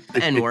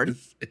 N-word.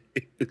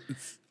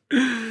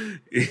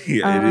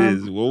 Yeah, it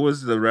is. What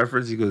was the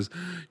reference? He goes,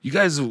 "You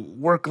guys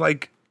work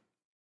like."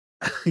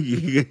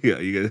 Yeah,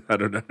 you guys. I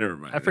don't know. Never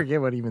mind. I forget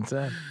what he even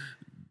said.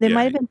 They Yeah.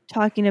 might have been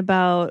talking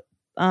about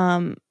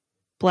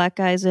black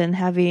guys and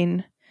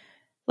having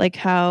like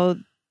how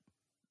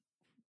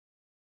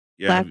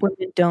Yeah, black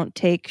women don't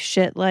take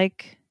shit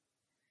like.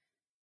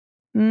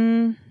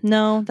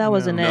 No, that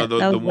wasn't no, it. That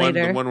the was one,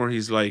 later. the one where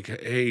he's like,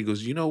 "Hey," he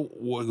goes, "You know,"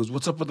 he goes,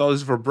 "What's up with all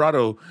this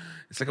vibrato?"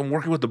 It's like I'm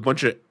working with a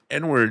bunch of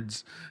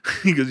N-words.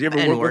 He goes, "You ever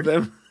work N-word. with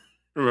them?"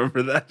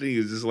 Remember that? And he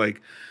was just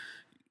like,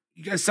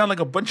 "You guys sound like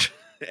a bunch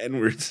of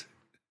N-words."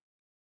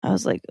 I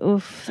was like,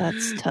 oof,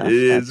 that's tough. It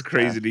is That's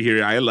crazy tough. to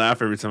hear. I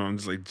laugh every time. I'm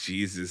just like,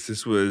 Jesus,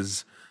 this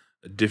was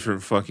a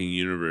different fucking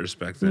universe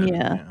back then.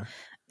 Yeah.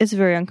 It's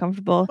very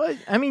uncomfortable. But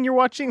I mean, you're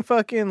watching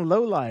fucking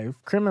low life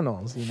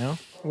criminals. You know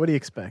what do you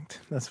expect?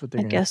 That's what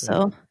they're. I gonna guess say.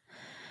 so.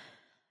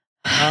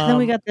 Then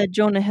we got that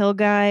Jonah Hill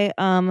guy,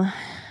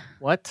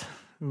 What?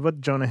 What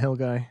Jonah Hill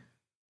guy?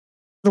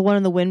 the one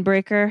in the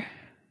Windbreaker.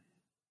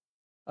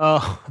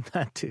 Oh,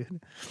 that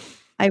dude.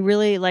 I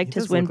really liked He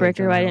his does look like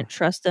Windbreaker, but I Jonah didn't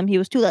trust him. He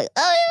was too like,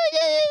 oh,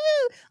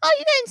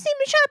 you didn't see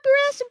me shut up your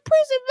ass in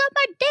prison about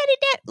my daddy.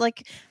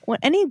 Like when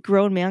any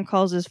grown man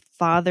calls his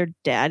father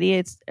daddy,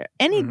 it's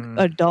any Mhm.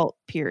 adult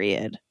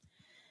period.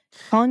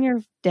 Calling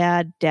your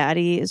dad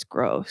daddy is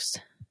gross.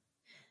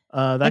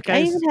 That Like I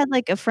guy's. even had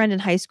like a friend in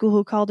high school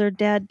who called her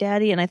dad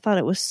daddy, and I thought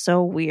it was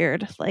so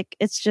weird. Like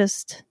it's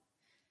just,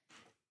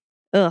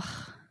 ugh.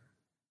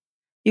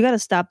 You got to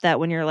stop that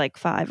when you're like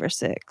 5 or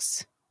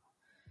 6.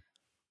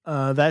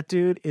 That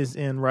dude is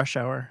in Rush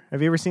Hour.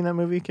 Have you ever seen that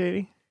movie,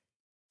 Katie?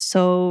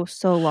 So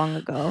long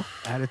ago.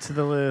 Add it to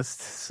the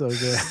list. So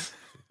good.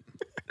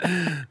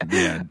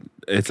 Yeah,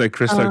 it's like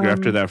Chris Tucker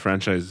after Um, that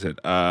franchise said,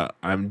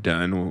 "I'm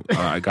done.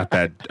 I got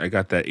that. I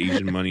got that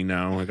Asian money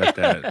now. I got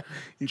that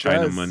He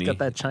China does. money. Got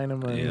that China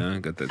money. Yeah, I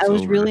got that." I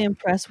was silver." really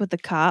impressed with the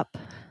cop,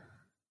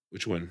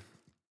 Which one?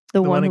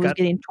 the one one that who was got-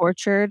 getting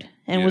tortured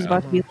and was Yeah.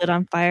 about to be lit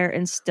on fire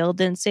and still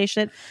didn't say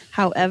shit.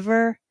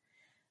 However,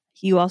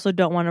 you also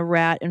don't want to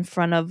rat in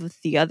front of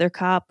the other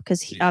cop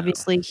because Yeah.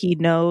 obviously he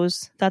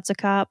knows that's a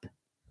cop,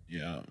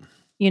 Yeah,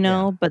 you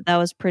know. But that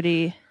was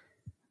pretty.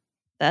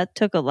 That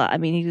took a lot. I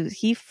mean,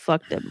 he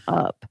fucked him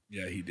up.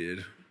 yeah, he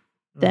did.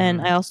 Then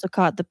Mhm. I also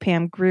caught the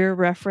Pam Grier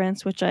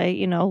reference, which I,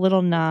 a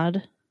little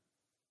nod.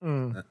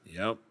 Mm.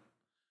 Yep.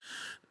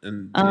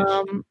 And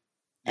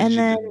And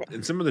then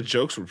and some of the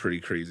jokes were pretty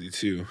crazy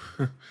too.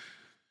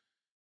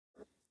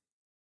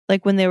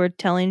 like when they were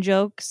telling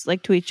jokes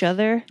like to each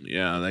other.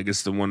 Yeah, I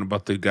guess the one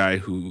about the guy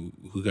who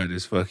got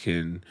his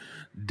fucking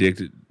dick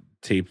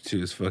taped to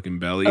his fucking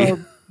belly.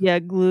 Oh, yeah,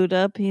 glued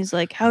up. He's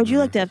like, "How would you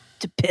like to have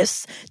to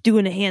piss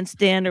doing a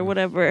handstand or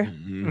whatever?"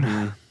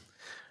 Mhm.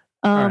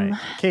 All right,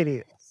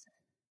 Katie.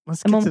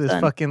 Let's I'm get to almost this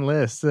done. fucking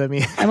list. I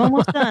mean, I'm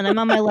almost done. I'm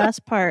on my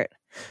last part.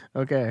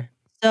 Okay.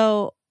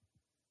 So,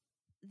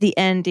 the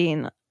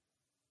ending.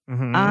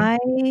 Mhm. I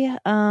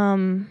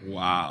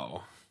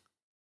Wow,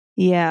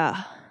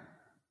 yeah,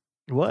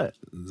 What?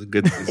 it's a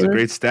good, it's a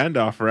great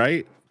standoff,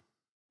 right?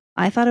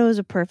 I thought it was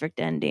a perfect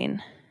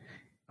ending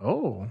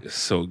Oh. It's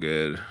so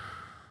good.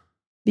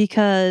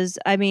 because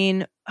I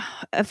mean,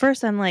 at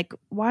first I'm like,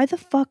 why the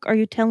fuck are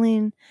you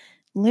telling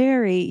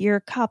Larry you're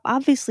a cop?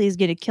 Obviously, he's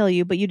gonna kill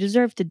you, but you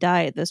deserve to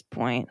die at this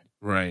point.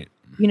 Right.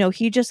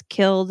 He just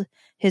killed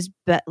his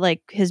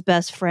his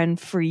best friend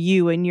for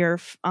you and your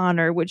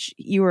honor, which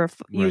you Right.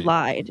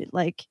 lied,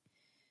 like,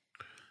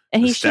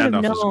 and The he should have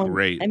standoff known. was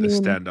great. I The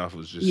mean, standoff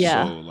was just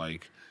yeah. so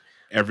like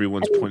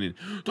everyone's pointing.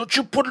 Don't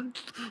you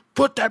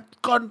put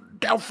that gun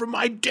down for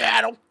my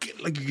dad?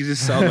 Like you could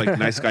just sound like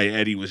Nice Guy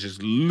Eddie was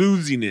just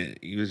losing it.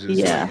 He was just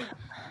Yeah.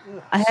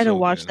 like, I had to so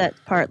watch good.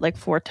 that part like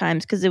 4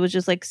 times because it was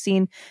just like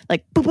seeing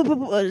like boop, boop,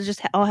 boop, boop, it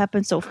just all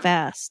happened so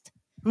fast.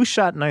 Who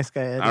shot Nice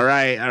Guy Eddie? All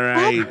right.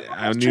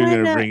 I was knew you were trying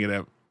gonna to- bring it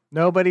up.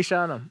 Nobody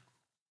shot him.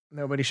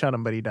 Nobody shot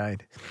him, but he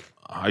died.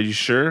 Are you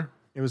sure?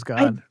 It was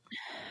God.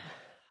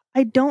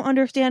 I don't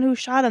understand who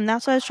shot him.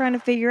 That's what I was trying to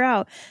figure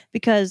out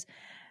because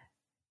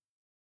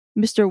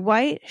Mr.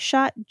 White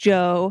shot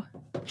Joe.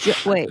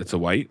 Wait, It's a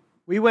white.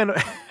 We went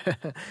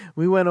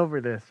we went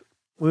over this.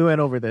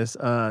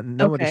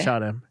 Nobody Okay.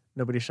 shot him.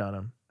 Nobody shot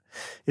him.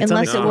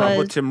 Unless it No, was-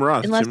 but Tim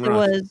Roth. unless Tim it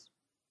Roth. was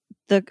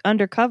the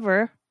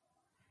undercover.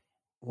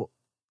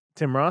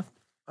 Tim Roth.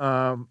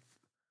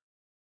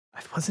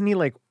 Wasn't he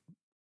like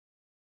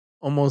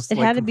almost? It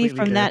like, had to be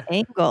completely from dead? that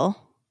angle.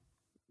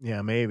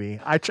 Yeah, maybe.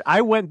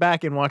 I went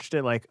back and watched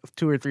it like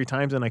 2 or 3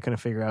 times and I couldn't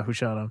figure out who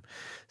shot him,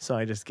 so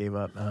I just gave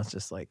up. And I was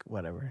just like,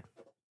 whatever.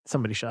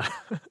 Somebody shot.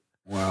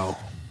 Wow.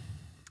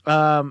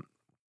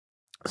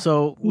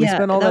 So we Yeah,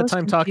 spent all that that was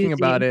time talking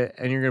about confusing. it,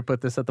 and you're going to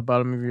put this at the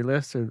bottom of your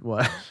list, or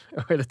what?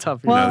 Or at the top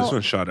of your No, list? this Well,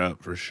 one shot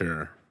up for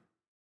sure.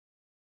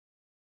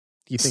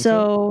 Do you think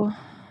so?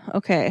 so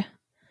okay.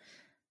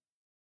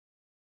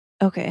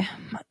 Okay.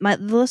 The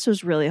list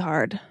was really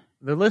hard.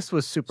 The list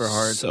was super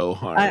hard. So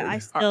hard. I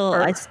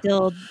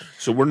still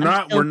So we're I'm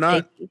not still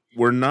shaky.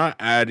 we're not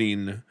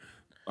adding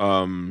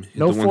no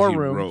the ones 4 he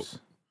rooms. wrote.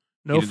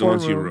 No He did the 4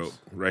 ones he rooms. wrote,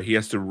 right? He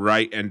has to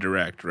write and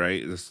direct,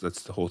 right? That's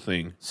the whole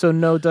thing. So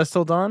no Dust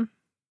Till Dawn?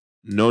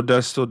 No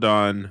Dust Till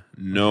Dawn,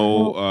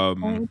 no Why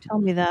don't you tell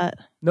me that?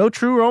 No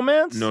True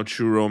Romance? no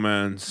True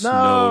Romance,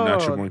 No. no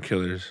Natural Born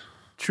Killers.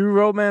 True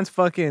Romance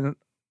fucking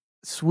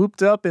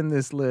swooped up in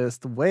this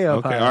list, way up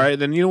Okay, high. all right,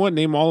 then you know what?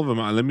 Name all of them.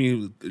 Let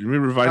me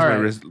revise All my right.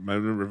 list. Let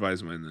me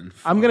revise mine then.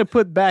 I'm going to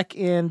put back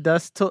in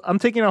Dust Till... I'm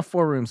taking off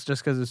 4 rooms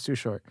just because it's too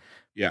short.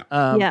 Yeah.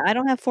 Yeah, I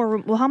don't have 4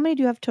 rooms. Well, how many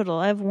do you have total?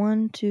 I have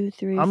 1, 2,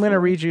 3. I'm going to 4.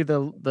 read you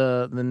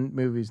the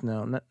movies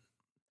now.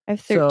 I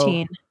have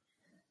 13.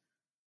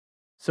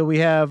 So we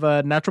have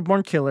Natural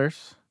Born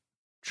Killers,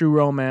 True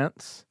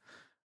Romance,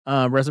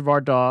 Reservoir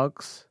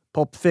Dogs,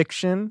 Pulp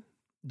Fiction,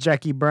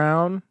 Jackie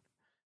Brown.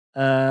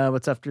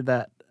 What's after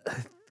that?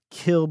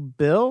 Kill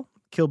Bill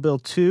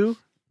 2.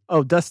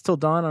 Oh, Dust Till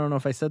Dawn. I don't know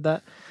if I said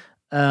that.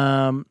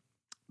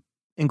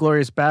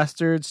 Inglourious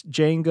Bastards,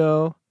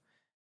 Django,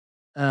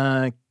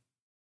 and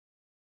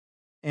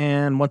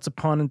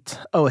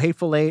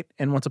Hateful Eight,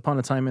 and Once Upon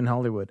a Time in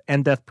Hollywood,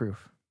 and Death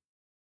Proof.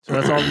 So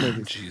that's all the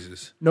movies.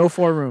 Jesus. No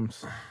 4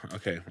 rooms.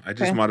 Okay, I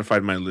just Okay.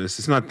 modified my list.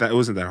 It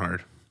wasn't that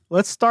hard.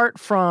 Let's start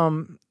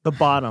from the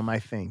bottom, I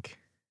think,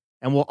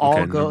 and we'll all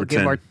Okay, go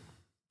number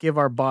give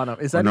our bottom.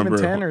 Is Or that even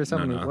number- 10 or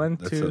something? no, 1,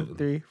 that's 2,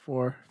 3,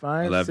 4,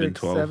 5, 11, 6,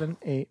 12. 7,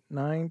 8,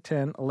 9,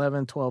 10,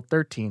 11, 12,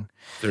 13.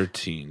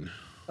 13.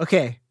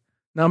 Okay,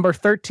 number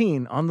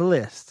 13 on the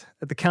list.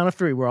 At the count of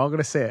 3, we're all going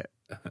to say it.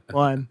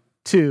 1,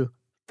 2,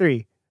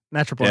 3.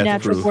 Natural Born. Death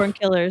Natural Proof. Born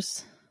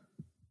Killers.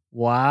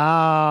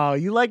 Wow,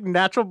 you like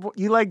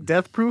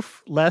Death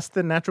Proof less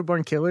than Natural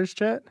Born Killers,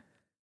 Chet?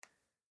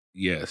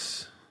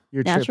 Yes.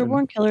 You're Natural tripping.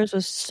 Born Killers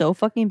was so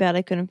fucking bad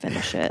I couldn't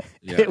finish it.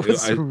 Yeah. It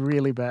was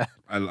really bad.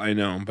 I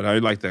know, but I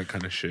like that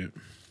kind of shit.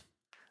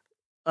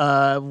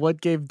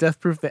 What gave Death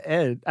Proof the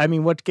edge? I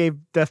mean, what gave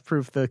Death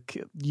Proof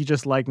you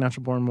just like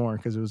Natural Born more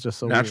because it was just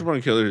so Natural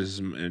weird. Born Killers,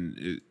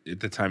 at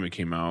the time it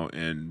came out,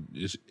 and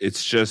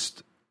it's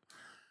just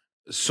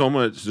so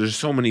much. There's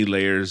so many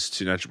layers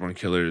to Natural Born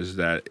Killers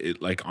that it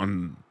like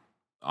on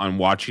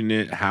watching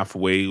it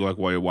halfway, like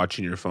while you're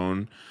watching your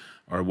phone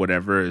or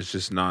whatever, it's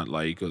just not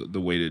like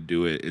the way to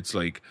do it. It's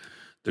like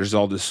there's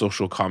all this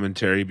social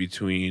commentary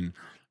between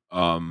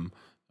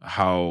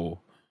how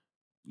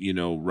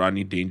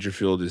Rodney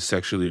Dangerfield is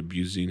sexually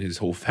abusing his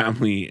whole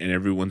family and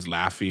everyone's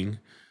laughing,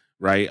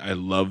 right? I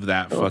love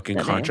that So fucking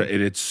upsetting. contrast,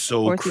 and it's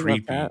so Of course you wrote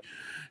creepy. that.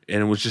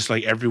 And it was just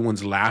like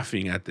everyone's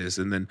laughing at this,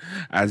 and then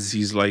as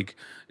he's like,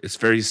 it's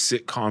very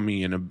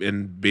sitcom-y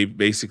and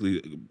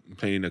basically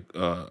playing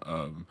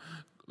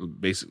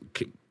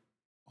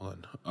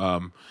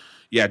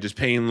just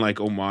paying like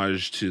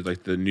homage to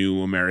like the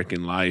new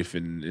American life,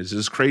 and it's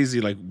just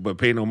crazy, like, but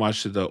paying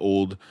homage to the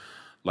old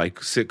like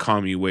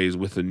sitcom-y ways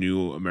with the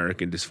new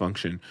American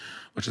dysfunction,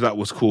 which I thought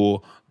was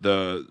cool.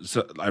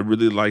 I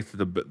really liked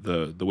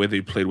the way they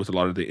played with a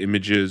lot of the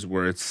images,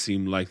 where it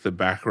seemed like the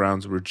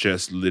backgrounds were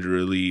just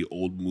literally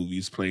old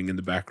movies playing in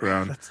the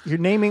background. You're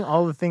naming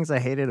all the things I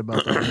hated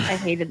about that. I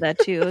hated that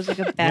too. It was like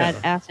a bad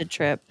acid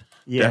trip.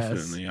 Yes.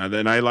 Definitely. And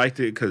then I liked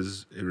it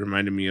because it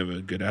reminded me of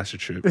a good acid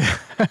trip.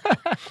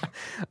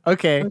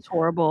 Okay. It was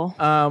horrible.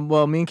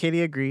 Well, me and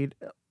Katie agreed.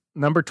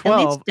 Number At least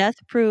 12.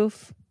 Death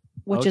Proof,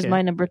 which is Okay.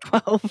 my number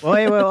 12.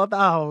 Wait.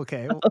 Oh,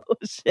 okay. Oh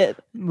shit.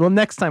 Well,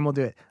 next time we'll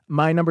do it.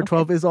 My number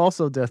 12 is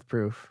also Death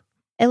Proof.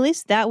 At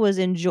least that was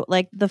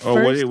like the Oh,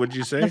 first. what'd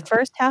you say? The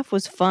first half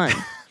was fun.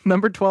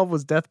 Number 12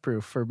 was Death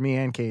Proof for me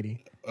and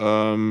Katie.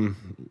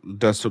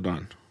 Dust Till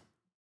Dawn.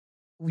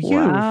 You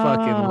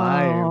fucking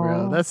liar,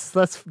 bro. Wow.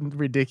 That's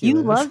ridiculous.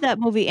 You love that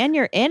movie, and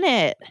you're in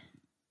it.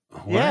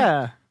 What?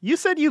 Yeah. You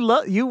said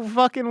you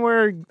fucking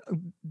were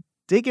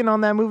digging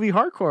on that movie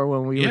hardcore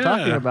when we were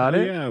talking about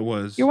it. Yeah, it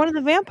was. You're one of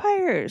the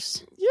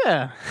vampires.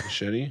 Yeah.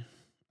 Machete.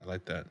 I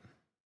like that.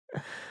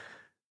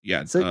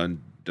 Yeah, So-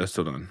 Dust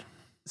Till Dawn.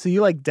 So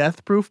you like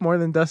Death Proof more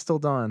than Dust Till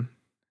Dawn?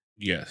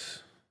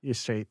 Yes. You're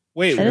straight.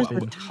 Wait, That is wha-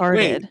 retarded.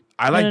 wait.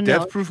 I like No.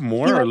 Death Proof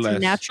more He or likes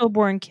less? Natural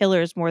Born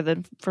Killers more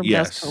than From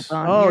Yes. Dusk Till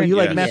Dawn. Oh, You're you an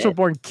like Yes. Natural idiot.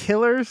 Born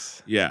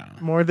Killers Yeah.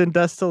 more than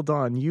Dust Till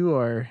Dawn. You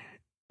are.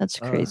 That's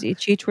crazy.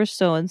 Cheech, we're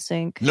so in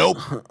sync. Nope.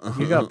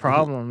 You got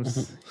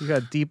problems. You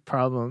got deep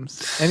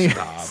problems. Anyways.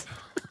 Stop.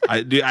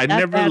 I That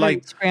never battery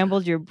like.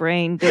 scrambled your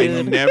brain, I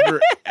dude. never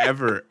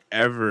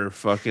ever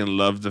fucking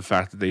loved the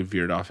fact that they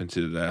veered off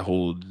into that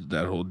whole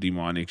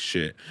demonic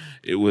shit.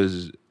 It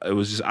was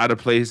just out of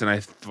place, and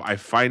I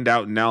find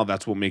out now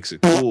that's what makes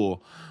it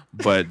cool.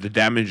 But the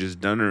damage is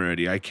done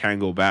already. I can't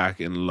go back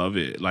and love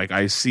it. Like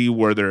I see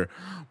where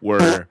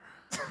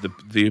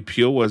The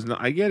appeal was not.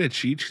 I get it,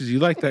 Cheech, because you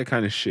like that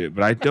kind of shit,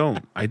 but I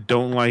don't. I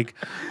don't like.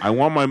 I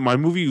want my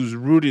movie was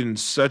rooted in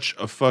such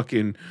a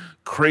fucking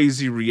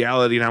crazy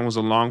reality, and I was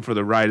along for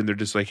the ride, and they're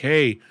just like,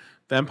 hey,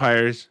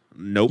 vampires.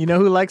 Nope. You know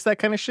who likes that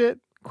kind of shit?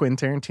 Quentin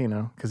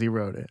Tarantino, because he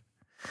wrote it.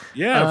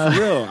 Yeah, for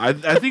real. I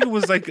think it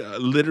was like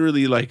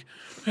literally like,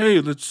 hey,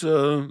 let's. I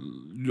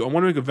want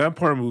to make a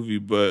vampire movie,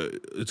 but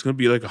it's gonna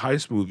be like a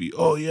heist movie.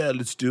 Oh yeah,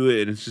 let's do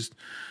it. And it's just.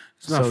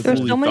 It's not So There's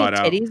fully so many thought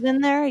out. titties in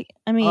there.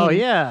 I mean, Oh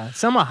yeah,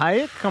 Selma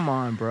Hayek. Come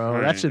on, bro.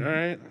 Right, That should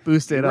right.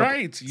 boost it up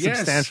Right. Yes.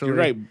 substantially. You're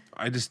right.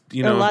 I just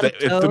A lot of if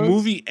the toes.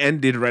 movie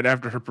ended right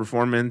after her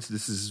performance,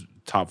 this is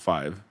top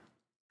 5.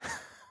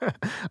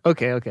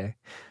 Okay.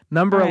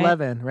 Number All right.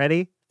 11.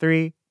 Ready?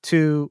 3,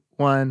 2,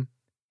 1.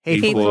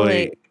 Hateful Hateful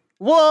Eight. Eight.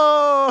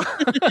 Whoa!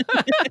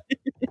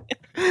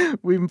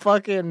 We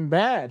fucking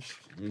matched.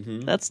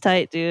 Mm-hmm. That's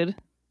tight, dude.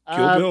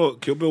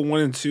 Kill Bill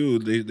 1 and 2.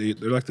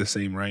 They're like the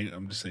same, right?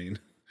 I'm just saying.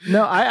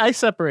 No, I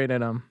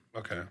separated them.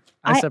 Okay.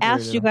 I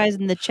asked you guys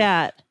in the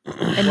chat,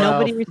 and Well-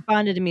 nobody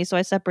responded to me, so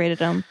I separated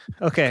them.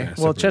 Okay, Okay, well,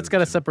 separated Chet's got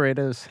to too. separate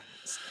us.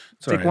 It's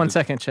all Take right. 1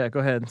 second, Chet. Go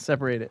ahead.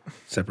 Separate it.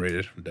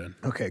 Separated. I'm done.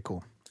 Okay,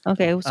 cool.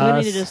 Okay, so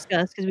we need to s-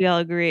 discuss because we all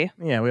agree.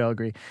 Yeah, we all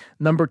agree.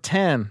 Number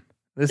 10.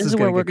 This is is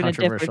where gonna we're get gonna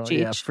differ, controversial.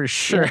 Yeah, Cheech. for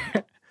sure.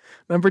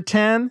 Number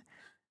 10,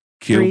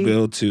 Kill 3,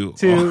 Bill 2.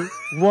 2,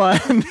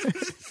 1.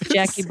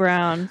 Jackie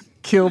Brown.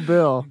 Kill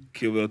Bill.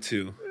 Kill Bill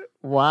 2.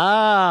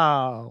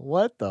 Wow.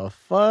 What the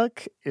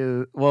fuck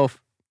is. Well,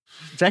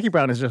 Jackie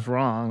Brown is just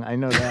wrong. I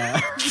know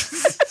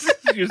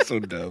that. You're so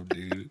dumb,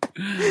 dude.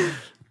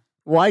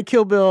 Why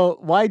Kill Bill?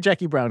 Why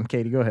Jackie Brown,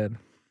 Katie? Go ahead.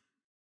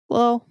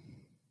 Well,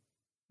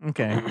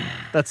 Okay.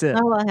 That's it.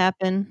 not a lot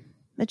happened.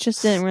 It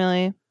just didn't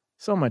really.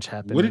 So much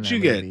happened. What in did that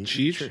you get, movie.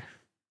 Cheech?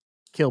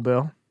 Kill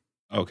Bill,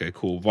 Okay,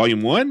 cool.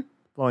 Volume 1?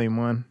 Volume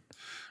 1.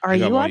 Are I got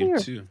you out of Volume your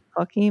 2.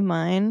 fucking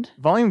mind?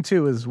 Volume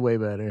 2 is way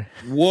better.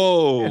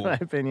 Whoa. In my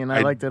opinion.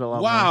 I liked it a lot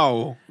more.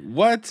 Wow.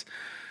 What?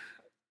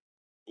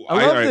 I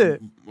loved all right.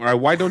 it. All right.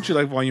 Why don't you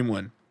like Volume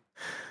 1?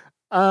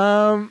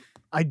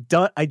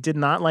 I did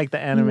not like the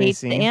You anime hate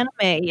scene. the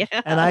anime, yeah.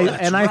 and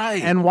that's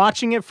right. and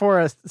watching it for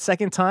a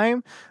second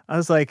time, I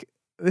was like,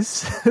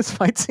 this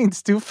fight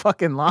scene's too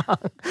fucking long.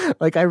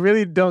 Like I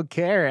really don't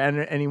care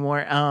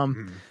anymore.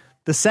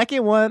 The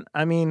second one,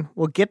 I mean,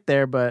 we'll get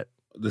there, but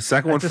The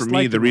second I one for just me,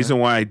 liked the it more. reason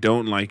why I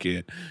don't like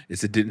it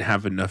is it didn't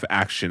have enough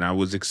action. I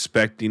was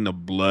expecting a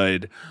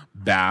blood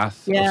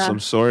bath of Yeah. some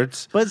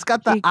sorts. but it's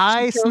got the She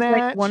eye kills, snatch.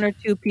 like 1 or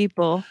 2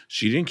 people.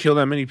 She didn't kill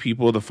that many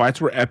people. The fights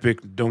were epic,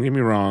 don't get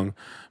me wrong,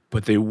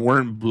 but they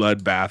weren't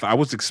bloodbath. I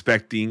was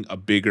expecting a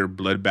bigger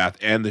bloodbath,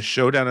 and the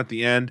showdown at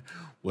the end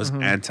was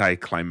Mhm.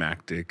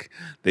 anticlimactic.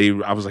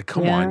 I was like,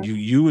 come Yeah. on,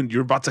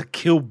 you're about to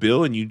kill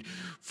Bill and you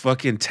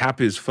fucking tap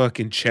his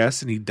fucking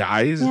chest and he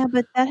dies. Yeah,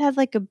 but that had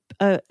like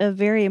a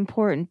very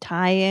important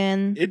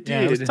tie-in. It did.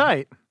 Yeah, it was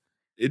tight.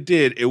 It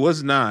did. It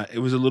was not. It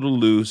was a little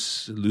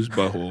loose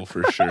butthole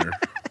for sure.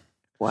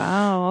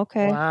 Wow.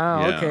 Okay.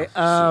 Wow. Yeah, Okay.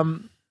 so-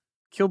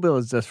 Kill Bill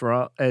is just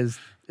raw is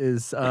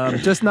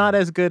just not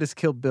as good as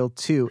Kill Bill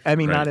 2. I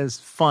mean, Right. not as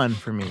fun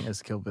for me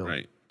as Kill Bill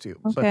Right. 2. Okay.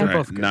 But they're All right,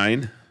 both good.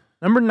 9.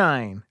 Number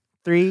 9.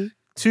 3,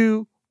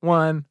 2,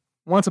 1.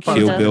 Once upon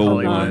Kill a time in Bill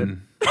Hollywood.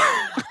 1.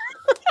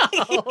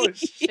 Oh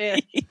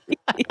shit!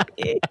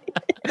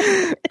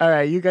 All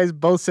right, you guys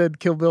both said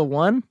Kill Bill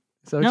 1.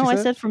 Is that what No, you I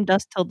said From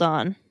Dusk Till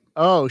Dawn.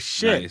 Oh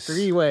shit! Nice.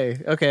 3-way.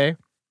 Okay,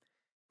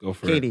 Go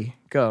for it. Katie,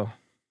 go.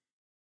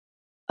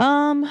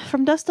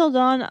 From Dusk Till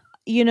Dawn,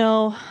 you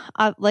know,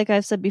 like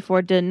I've said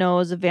before, didn't know it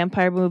was a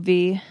vampire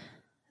movie.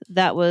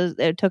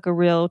 It took a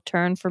real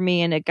turn for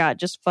me, and it got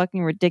just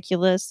fucking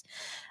ridiculous.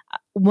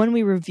 When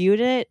we reviewed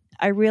it,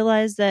 I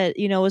realized that,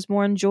 you know, it was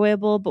more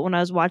enjoyable, but when I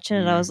was watching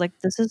it, I was like,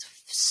 this is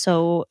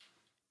so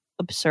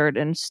absurd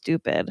and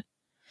stupid.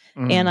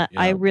 Mm, And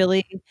yeah.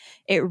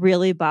 it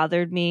really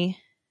bothered me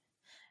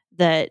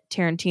that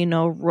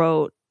Tarantino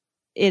wrote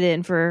it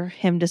in for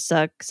him to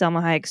suck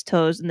Salma Hayek's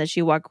toes and that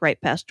she walked right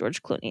past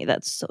George Clooney.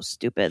 That's so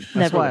stupid. that's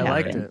Never why would I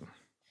liked happen. it.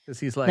 Because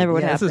he's like, Never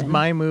would this is happen.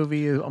 my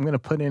movie. I'm gonna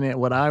put in it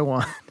what I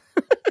want.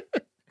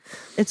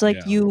 It's like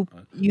Yeah.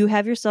 you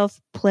have yourself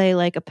play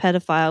like a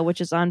pedophile, which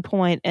is on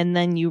point, and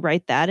then you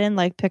write that in.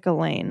 Like, pick a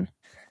lane.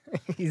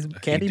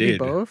 Can't he be did.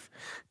 both?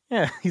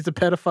 Yeah, he's a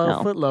pedophile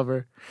No. foot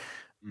lover.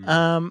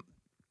 Mm.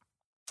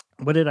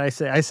 What did I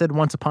say? I said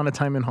Once Upon a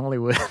Time in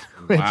Hollywood.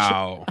 which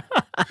Wow.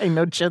 I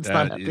know Chet's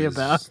not That happy is-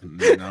 about.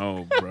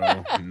 No,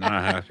 bro. I'm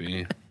not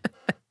happy.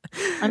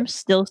 I'm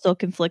still so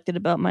conflicted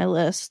about my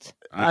list.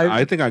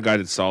 I think I got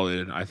it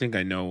solid. I think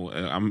I know.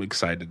 I'm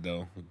excited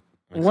though.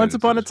 I'm Once excited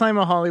Upon a to- Time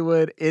in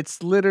Hollywood,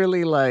 it's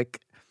literally like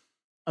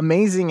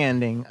amazing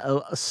ending,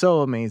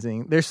 so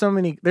amazing. There's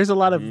a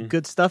lot of Mhm.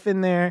 good stuff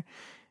in there.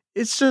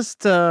 It's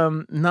just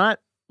not.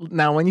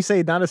 Now, when you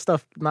say not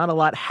a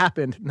lot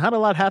happened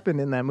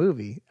in that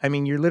movie. I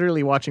mean, you're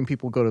literally watching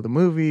people go to the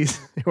movies.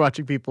 You're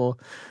watching people,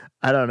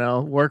 I don't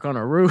know, work on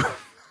a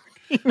roof.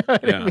 You know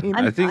what Yeah. I mean?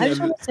 I think I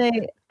just want to say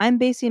I'm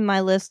basing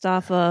my list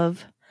off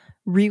of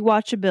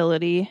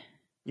rewatchability,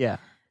 Yeah,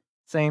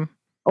 same.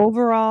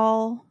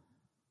 overall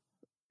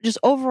just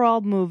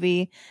overall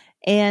movie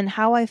and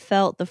how I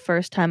felt the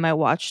first time I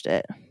watched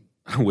it.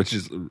 Which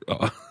is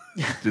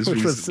just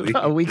Which was recently.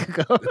 a week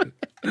ago.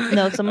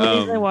 No, some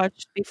movies I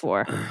watched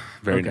before.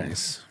 Very Okay.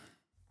 nice.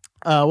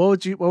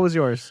 What was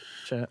yours,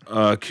 Chet?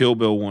 Kill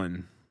Bill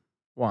 1.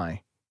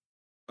 Why?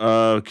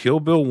 Kill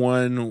Bill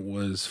 1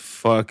 was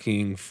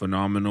fucking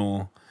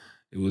phenomenal.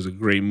 It was a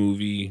great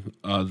movie.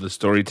 The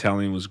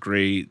storytelling was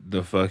great.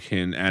 The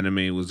fucking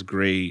anime was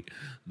great.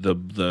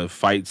 The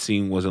fight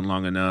scene wasn't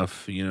long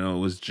enough. You know, it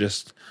was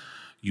just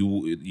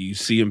you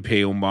see him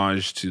pay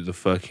homage to the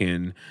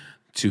fucking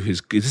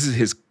this is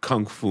his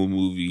kung fu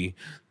movie,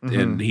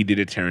 and he did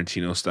it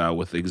Tarantino style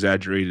with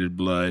exaggerated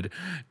blood,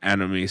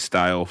 anime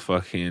style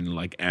fucking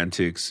like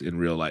antics in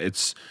real life.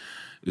 It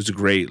was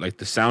great. Like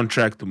the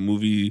soundtrack, the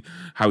movie,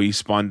 how he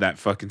spawned that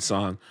fucking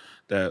song,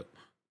 that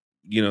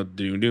doom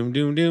doom doom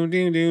doom doom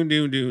doom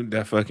doom doom,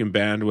 that fucking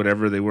band,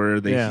 whatever they were,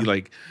 he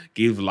like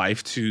gave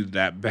life to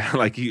that band.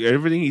 Like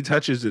everything he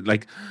touches, it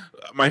like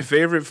my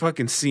favorite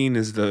fucking scene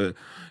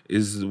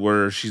is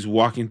where she's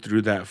walking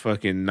through that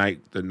fucking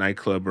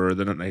nightclub, or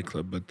not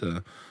nightclub, but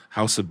the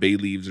House of Bay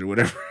Leaves or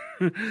whatever.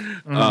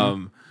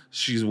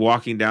 She's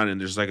walking down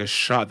and there's like a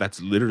shot that's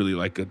literally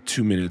like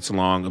 2 minutes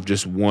long of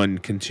just one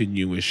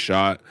continuous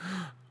shot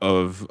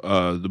of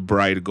the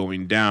bride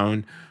going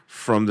down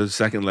from the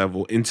second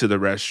level into the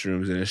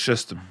restrooms, and it's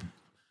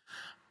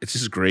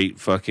just great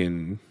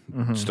fucking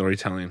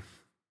storytelling.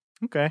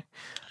 Okay.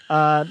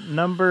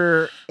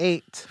 Number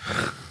 8.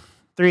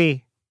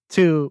 3,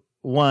 2,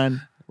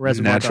 1.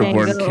 Reservoir Natural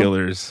Dogs. Born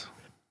Killers.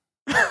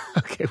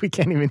 Okay, we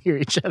can't even hear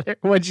each other.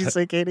 What'd you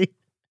say, Katie?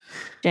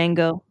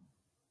 Django.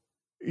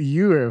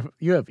 You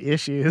have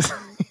issues.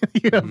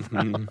 You have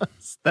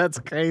problems. That's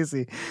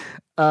crazy.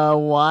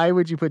 Why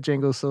would you put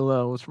Django so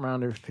low? What's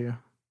wrong with you?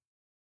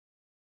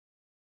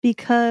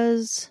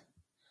 Because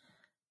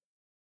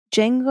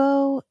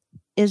Django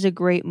is a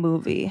great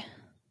movie,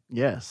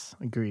 Yes,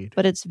 agreed.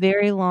 but it's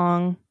very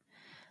long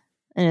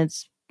and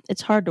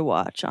it's hard to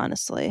watch,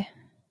 honestly.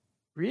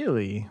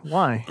 Really?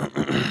 Why?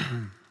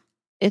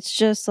 It's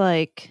just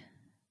like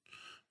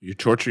You're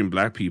torturing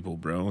black people,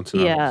 bro. It's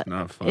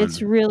not fun.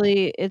 it's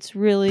really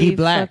Be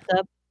black. fucked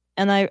up.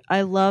 And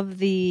I love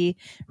the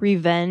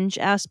revenge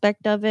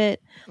aspect of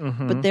it,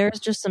 Mhm. but there's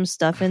just some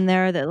stuff in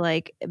there that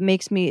like it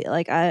makes me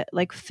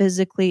like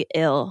physically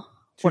ill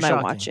Too when I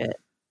shocking. watch it.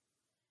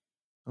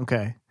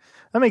 Okay.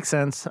 That makes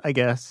sense, I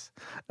guess.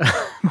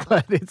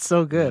 But it's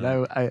so good.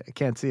 I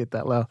can't see it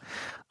that low.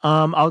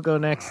 I'll go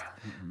next.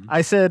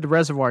 I said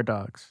Reservoir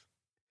Dogs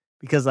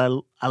because I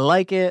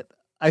like it.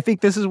 I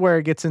think this is where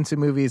it gets into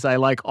movies. I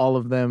like all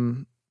of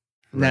them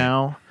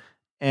now.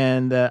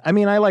 And I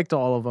mean, I liked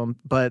all of them,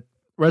 but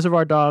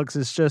Reservoir Dogs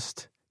is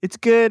just, it's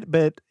good,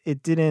 but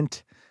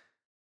it's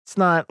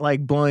not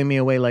like blowing me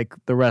away like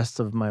the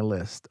rest of my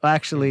list.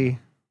 Actually,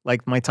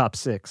 like my top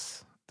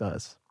 6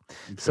 does.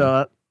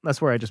 So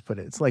that's where I just put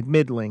it. It's like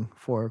middling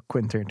for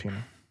Quentin Tarantino.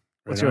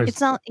 What's yours?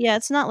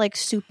 It's not like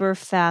super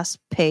fast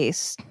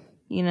paced,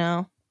 you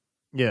know.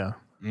 Yeah.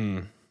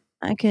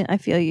 I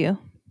feel you.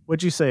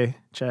 What'd you say,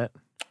 Chet?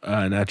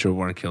 Natural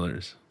Born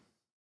Killers.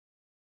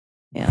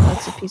 Yeah,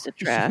 that's a piece of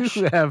trash.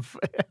 You have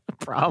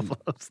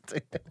problems,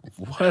 dude.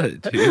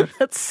 What, dude?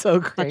 That's so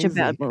crazy. Such a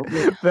bad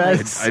movie.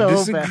 That's so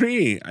I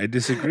bad.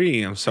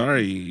 disagree. I'm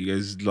sorry. You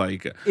guys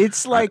like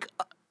It's like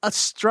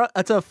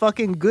it's a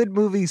fucking good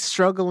movie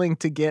struggling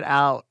to get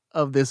out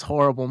of this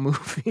horrible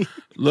movie.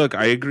 look,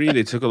 I agree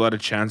they took a lot of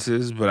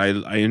chances, but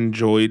I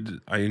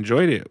enjoyed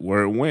it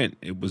where it went.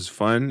 It was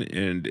fun,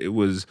 and it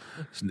was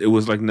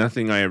like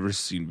nothing I ever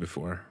seen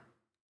before.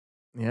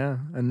 Yeah,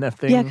 and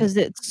nothing. Yeah, because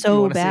it's you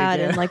so wanna see bad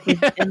again. and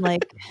like and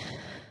like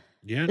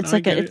Yeah, it's no, I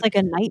like get it's it. like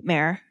a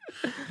nightmare.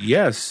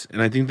 Yes, and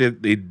I think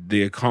that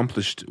they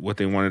accomplished what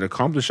they wanted to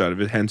accomplish out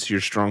of it. Hence, your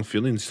strong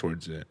feelings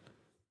towards it.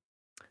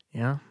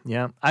 Yeah.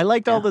 I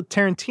liked all the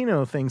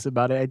Tarantino things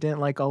about it. I didn't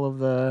like all of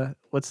the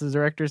what's the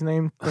director's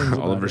name? Things about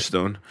Oliver it.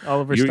 Stone.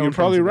 Oliver You're, Stone. you're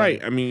probably things about right.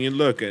 it. I mean, you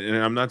look, and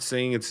I'm not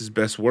saying it's his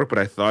best work, but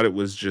I thought it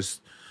was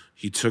just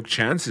he took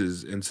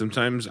chances, and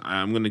sometimes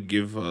I'm gonna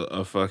give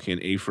a fucking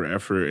A for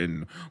effort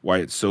and why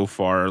it's so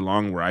far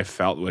along where I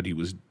felt what he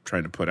was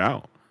trying to put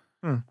out.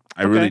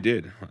 I really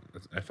did.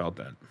 I felt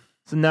that.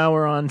 So now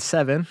we're on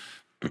 7.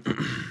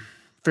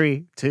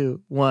 3,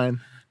 2,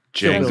 1.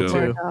 Kill Bill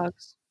Django. 2.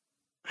 Dogs.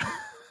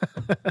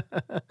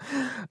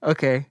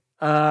 Okay.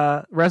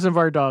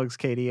 Reservoir Dogs,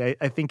 Katie.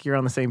 I think you're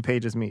on the same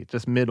page as me.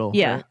 Just middle.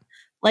 Yeah. Right?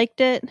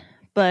 Liked it,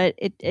 but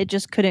it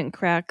just couldn't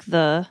crack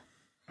the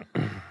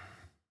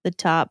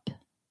top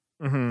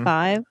Mhm.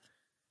 5,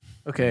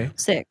 Okay.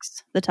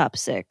 6, the top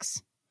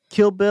 6.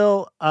 Kill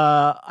Bill.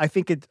 I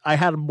think I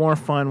had more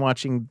fun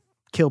watching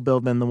Kill Bill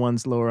than the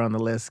ones lower on the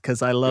list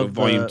because I love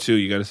Volume 2.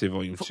 You got to say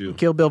Volume 2.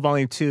 Kill Bill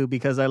Volume 2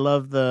 because I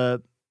love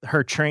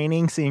her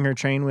training, seeing her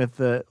train with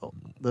the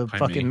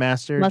fucking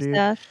master dude.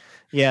 Mustache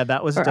Yeah,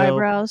 that was or dope.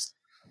 eyebrows.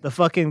 The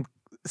fucking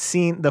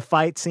scene, the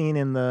fight scene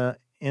in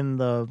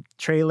the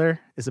trailer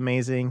is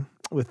amazing.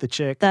 with the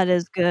chick. That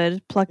is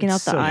good. Plucking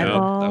It's out the so good. Yeah,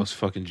 eyeball. that was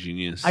fucking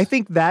genius. I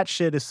think that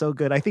shit is so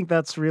good. I think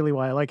that's really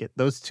why I like it.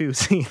 Those two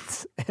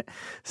scenes.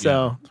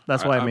 So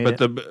that's why I made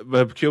but it.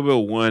 But Kill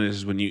Bill 1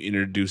 is when you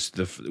introduce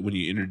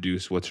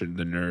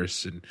the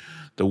nurse and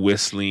the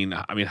whistling.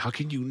 I mean, how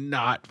can you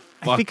not?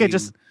 I think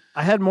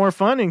I had more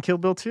fun in Kill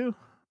Bill 2.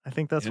 I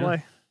think that's Yeah.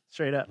 why.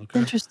 Straight up. Okay.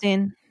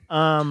 Interesting.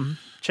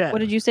 Chet. What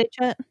did you say,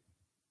 Chet?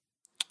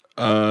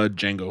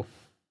 Django.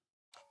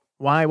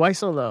 Why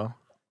so low?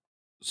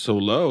 So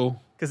low.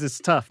 Because it's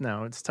tough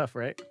now. It's tough,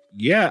 right?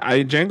 Yeah,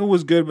 Django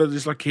was good, but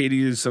just like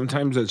Katie is,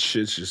 sometimes that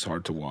shit's just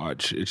hard to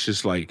watch. It's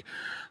just like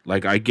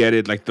I get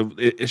it. Like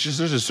it's just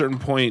there's a certain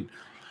point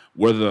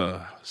where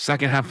the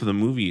second half of the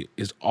movie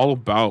is all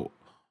about,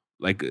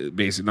 like,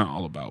 basically not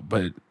all about,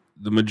 but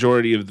the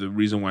majority of the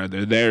reason why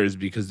they're there is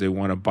because they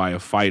want to buy a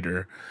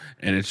fighter,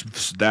 and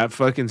it's that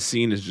fucking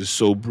scene is just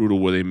so brutal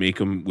where they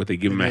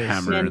give him a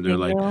hammer and they're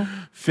like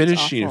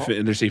finish him,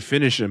 and they say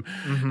finish him.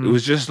 Mhm. It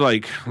was just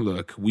like,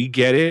 look, we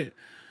get it.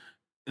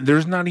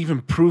 There's not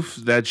even proof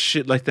that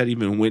shit like that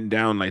even went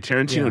down. Like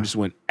Tarantino just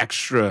went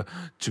extra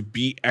to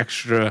be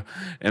extra,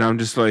 and I'm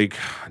just like,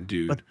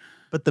 dude.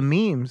 But the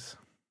memes.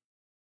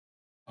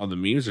 Oh, the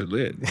memes are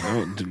lit.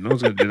 No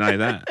one's gonna deny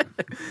that.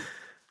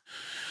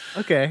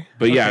 Okay.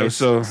 But yeah, Okay.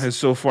 it's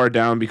so far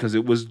down because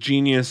it was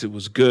genius. It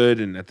was good,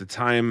 and at the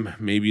time,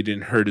 maybe it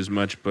didn't hurt as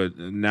much. But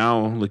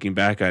now, looking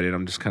back at it,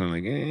 I'm just kind of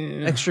like,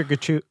 Extra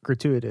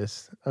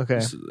gratuitous.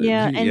 Okay.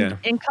 Yeah,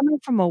 and coming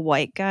from a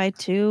white guy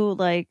too,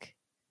 like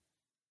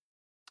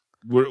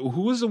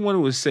Who was the one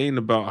who was saying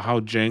about how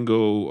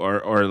Django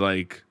or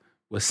like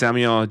was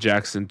Samuel L.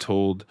 Jackson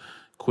told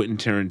Quentin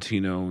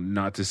Tarantino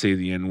not to say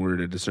the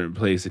N-word at a certain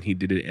place, and he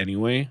did it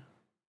anyway?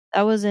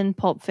 that was in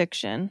Pulp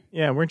Fiction.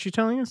 Yeah, weren't you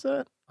telling us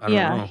that? I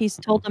don't know. He's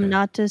told him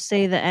not to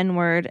say the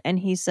N-word, and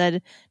he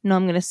said, "No,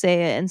 I'm going to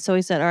say it." And so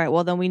he said, "All right,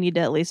 well then we need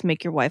to at least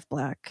make your wife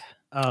black."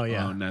 Oh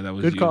yeah. Oh, no, that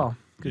was Good you. call.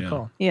 Good Yeah.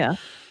 call. Yeah.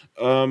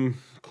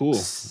 Cool.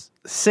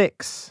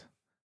 6,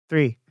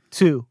 3,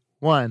 2,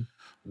 1.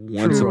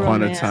 Once True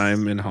upon Romance. a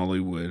time in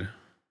Hollywood.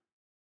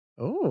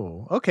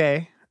 Oh,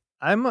 okay.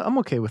 I'm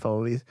okay with all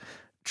of these.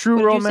 True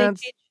What did you say,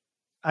 Romance. Gage?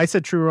 I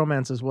said True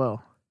Romance as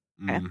well.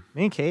 Okay.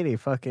 Me and Katie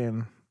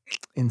fucking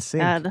in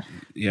sync. God.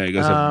 Yeah, you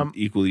guys have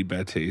equally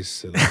bad taste.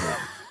 So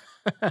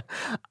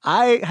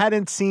I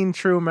hadn't seen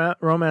True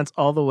Romance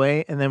all the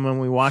way, and then when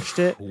we watched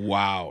it,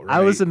 wow, I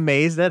was right?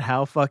 amazed at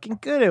how fucking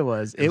good it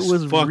was. It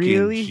was fucking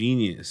really,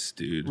 genius,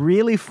 dude.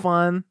 really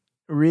fun,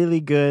 really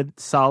good,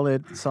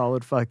 solid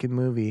fucking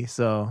movie.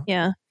 So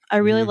Yeah. I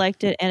really Mhm.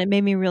 liked it, and it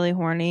made me really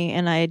horny,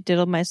 and I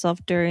diddled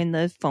myself during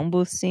the phone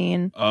booth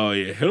scene. Oh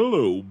yeah,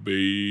 hello,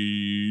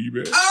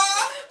 baby.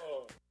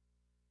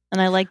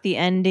 And I like the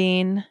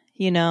ending,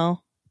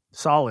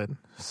 solid,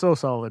 so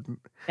solid.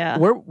 Yeah.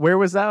 Where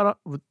was that?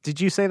 Did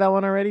you say that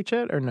one already,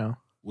 Chet, or no?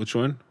 Which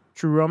one?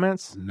 True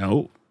Romance.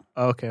 No.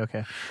 Oh, okay.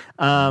 That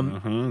go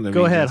means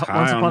ahead. it's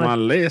high on my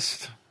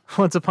list.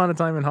 Once Upon a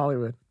Time in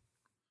Hollywood.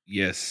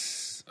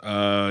 Yes.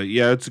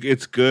 Yeah,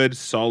 it's good,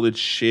 solid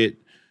shit.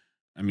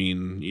 I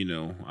mean,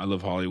 I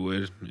love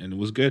Hollywood, and it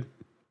was good.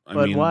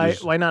 But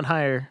why not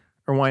higher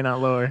or why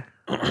not lower?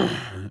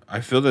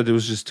 I feel that it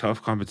was just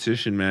tough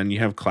competition, man. You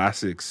have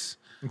classics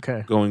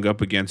Okay. going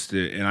up against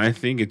it, and I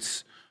think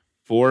it's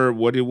for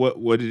what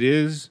it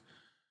is.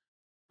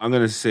 I'm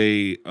gonna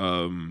say,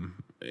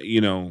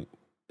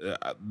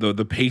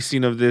 the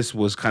pacing of this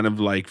was kind of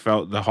like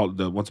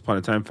the Once Upon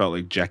a Time felt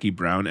like Jackie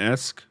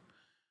Brown-esque,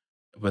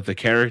 but the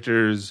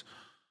characters,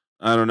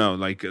 I don't know,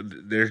 like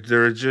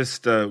they're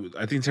just.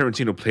 I think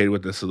Tarantino played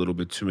with this a little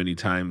bit too many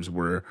times,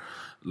 where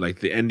like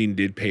the ending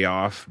did pay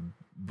off,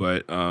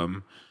 but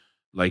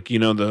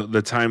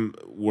the time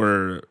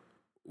where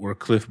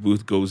Cliff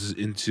Booth goes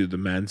into the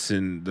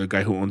Manson, the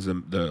guy who owns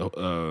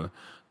the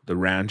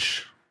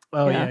ranch.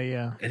 Oh Yeah.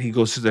 yeah. And he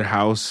goes to their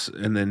house,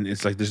 and then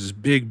it's like there's this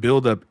big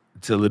buildup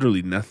to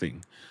literally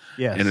nothing.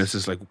 Yes. And it's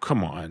just like,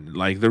 come on.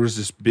 Like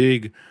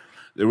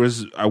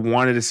I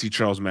wanted to see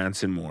Charles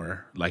Manson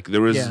more. Like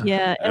there was, Yeah.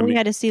 Yeah, and we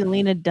had to see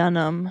Lena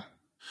Dunham.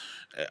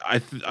 I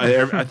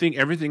think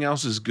everything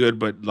else is good,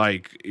 but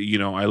I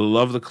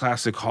love the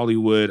classic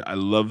Hollywood. I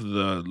love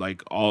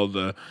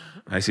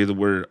I say the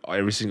word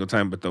every single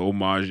time, but the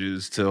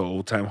homages to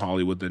old time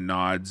Hollywood, the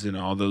nods and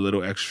all the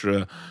little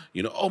extra,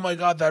 oh my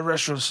God, that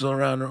restaurant's still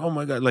around, or oh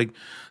my God, like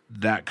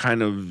that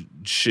kind of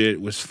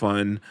shit was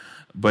fun.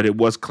 But it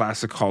was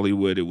classic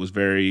Hollywood. It was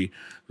very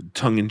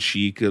tongue in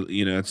cheek,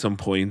 at some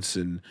points,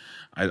 and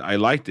I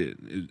liked it,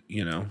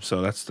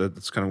 So that's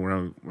kind of where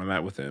I'm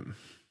at with it.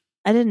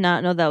 I did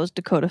not know that was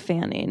Dakota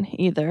Fanning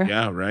either.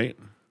 Yeah, right.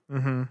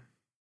 Mm-hmm.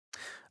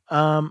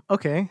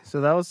 Okay,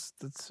 so that's.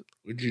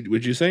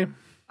 Would you say?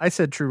 I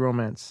said True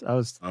Romance. I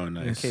was.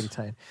 Nice. Katie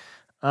tied.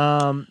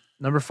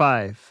 Number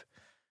 5.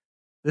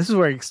 This is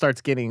where it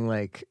starts getting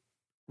like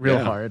real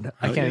Yeah. hard.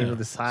 I Oh, can't yeah. even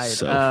decide.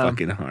 So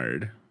fucking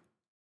hard.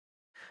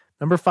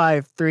 Number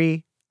 5.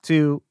 3,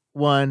 2,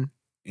 1.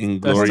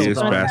 Inglorious Once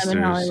Upon a Time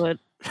in Bastards. Hollywood.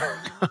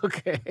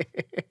 Okay.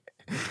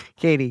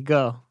 Katie,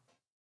 go.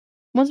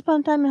 Once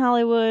Upon a Time in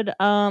Hollywood.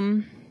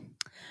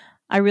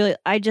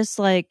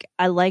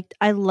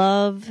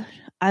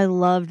 I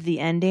loved the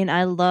ending.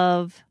 I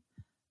love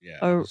Yeah,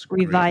 it was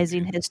great,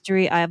 revising dude.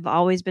 history. I've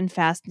always been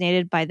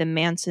fascinated by the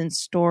Manson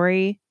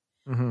story.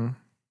 Mm-hmm.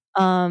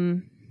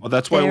 Well,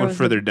 that's why I there went was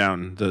further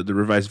down. The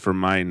revised for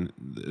mine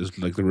is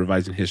like the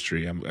revising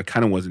history. I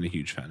kind of wasn't a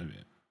huge fan of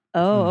it.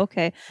 Oh, Hmm.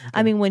 okay.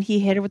 I mean, when he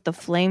hit her with the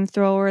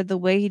flamethrower, the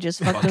way he just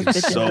fucked those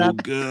Fucking bitches so up,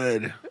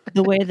 good.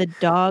 the way the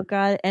dog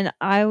got it. And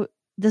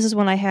this is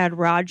when I had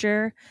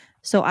Roger.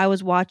 So I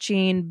was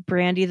watching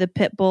Brandy the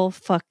pit bull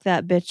fuck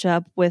that bitch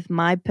up with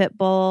my pit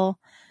bull.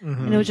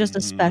 Mm-hmm. And it was just a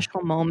Mhm.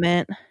 special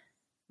moment.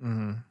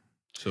 Mm-hmm.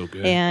 So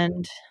good.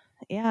 And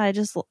yeah, I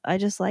just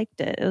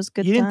liked it. It was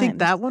good. You didn't think times.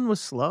 that one was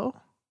slow?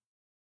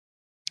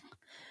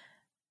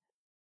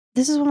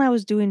 This is when I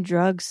was doing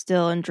drugs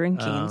still and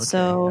drinking. Oh, okay.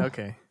 So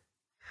Okay.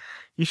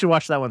 You should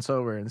watch that one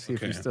sober and see if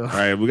Okay. you still. All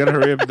right, we gotta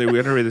hurry up. We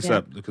gotta hurry this Yeah.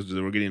 up because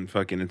we're getting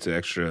fucking into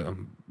extra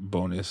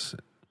bonus.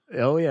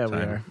 Oh yeah, we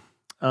Time.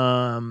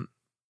 are.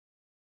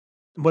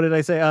 What did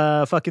I say?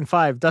 Fucking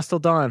 5. Dust Till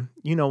Dawn.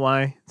 You know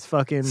why? It's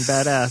fucking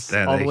badass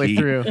That all the way heat.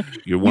 through.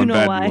 You're one know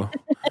bad. why.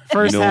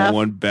 First half.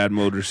 one bad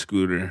motor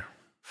scooter.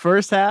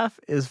 First half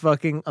is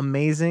fucking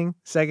amazing.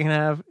 Second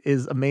half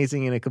is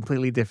amazing in a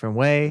completely different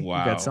way. Wow.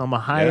 You got Selma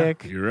Yeah,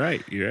 Hayek, you're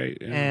right. You're right.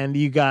 Yeah. and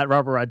you got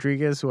Robert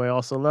Rodriguez, who I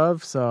also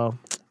love. So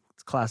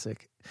it's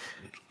classic.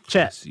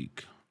 Chet,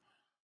 Classic.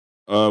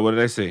 What did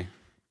I say?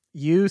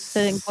 you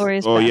said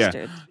Inglorious Oh, yeah.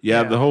 Bastard.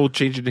 Yeah, Yeah. the whole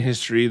change in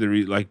history.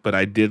 But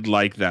I did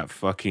like that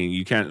fucking.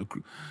 You can't.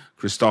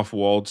 Christoph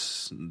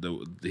Waltz.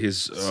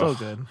 His so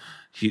good.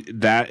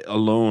 That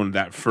alone,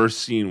 that first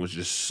scene was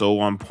just so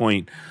on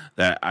point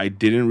that I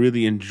didn't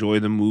really enjoy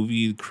the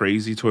movie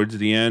crazy towards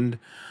the end.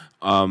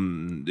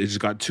 It just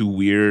got too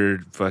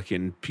weird.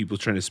 Fucking people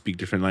trying to speak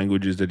different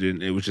languages that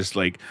didn't. It was just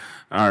like,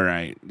 all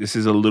right, this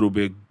is a little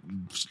bit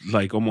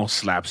like almost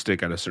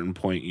slapstick at a certain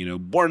point. You know,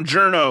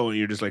 Buongiorno, and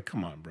you're just like,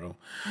 come on, bro.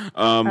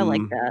 I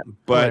like that.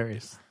 But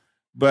Hilarious.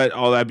 but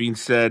all that being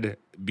said,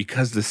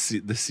 because the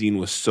scene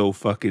was so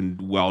fucking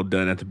well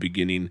done at the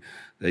beginning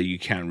that you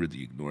can't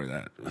really ignore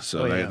that.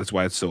 So Oh, yeah. that's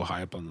why it's so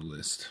high up on the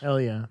list. Hell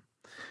yeah.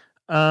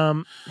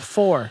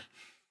 4,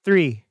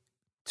 3,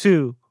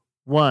 2,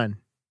 1.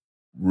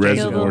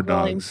 Reservoir Kill Bill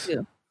Volume Dogs.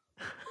 2.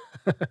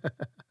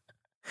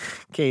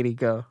 Katie,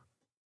 go.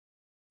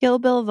 Kill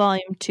Bill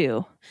Volume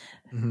 2.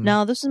 Mhm.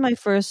 Now, this is my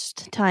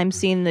first time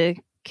seeing the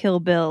Kill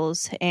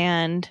Bills,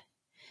 and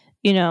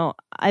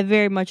I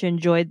very much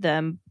enjoyed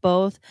them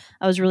both.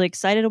 I was really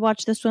excited to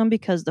watch this one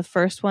because the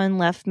first one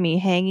left me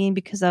hanging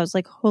because I was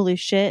like, holy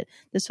shit,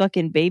 this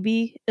fucking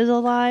baby is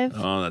alive.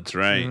 Oh, that's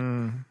right.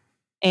 Mm.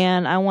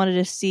 And I wanted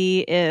to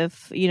see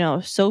if,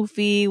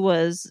 Sophie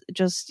was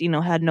just,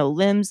 had no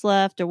limbs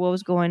left or what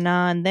was going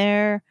on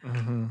there.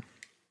 Mhm.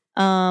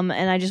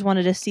 And I just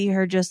wanted to see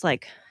her just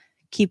like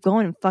keep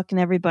going and fucking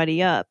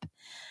everybody up.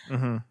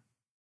 Mhm.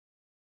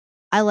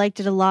 I liked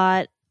it a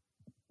lot.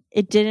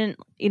 It didn't,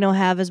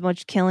 have as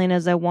much killing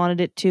as I wanted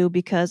it to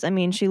because,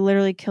 she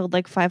literally killed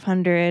like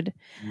 500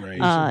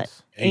 Right.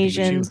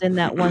 Asians in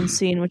that one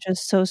scene, which was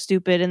so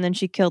stupid. And then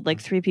she killed like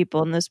 3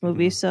 people in this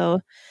movie.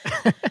 So,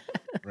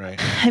 Right.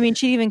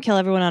 she'd even kill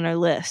everyone on her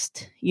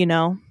list,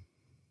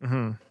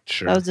 Mhm.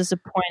 Sure. That was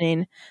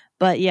disappointing.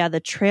 But yeah,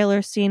 the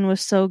trailer scene was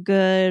so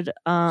good.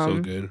 So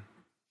good.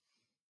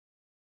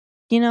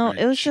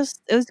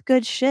 It was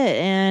good shit.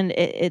 And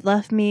it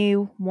left me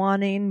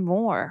wanting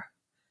more.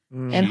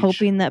 Mm. And Sheesh.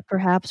 hoping that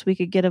perhaps we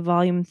could get a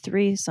volume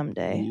 3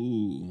 someday.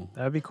 Ooh.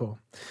 That'd be cool.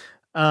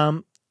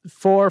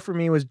 4 for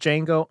me was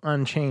Django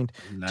Unchained.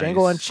 Nice.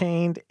 Django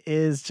Unchained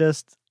is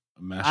just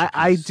A masterpiece.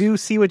 I do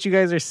see what you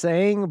guys are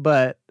saying,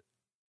 but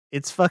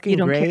it's fucking You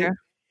don't great. care?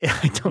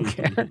 I don't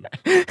care.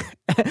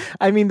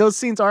 I mean, those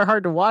scenes are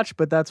hard to watch,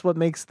 but that's what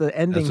makes the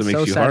ending what so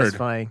makes you hard.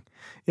 satisfying.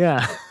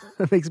 Yeah,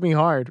 it makes me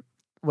hard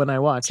when I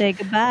watch. Say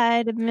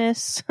goodbye to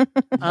Miss.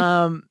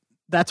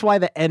 That's why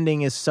the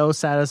ending is so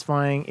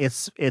satisfying.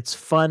 It's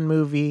fun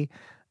movie,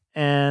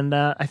 and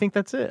I think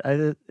that's it.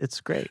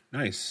 It's great.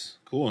 Nice.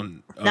 Cool.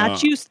 And,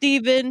 Not you,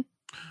 Steven.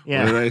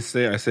 Yeah. What did I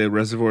say? I say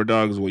Reservoir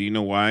Dogs. Well, you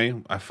know why?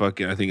 I think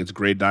it's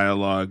great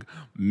dialogue,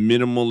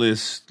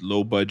 minimalist,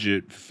 low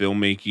budget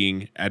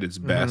filmmaking at its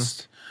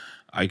best.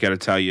 I gotta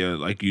tell you,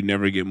 like, you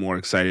never get more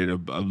excited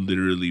of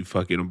literally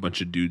fucking a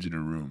bunch of dudes in a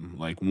room,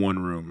 like one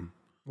room.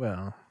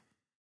 Well,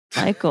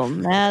 Michael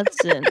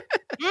Madsen.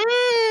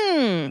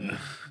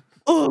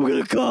 Oh, I'm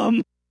gonna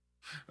come.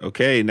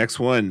 Okay, next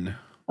one.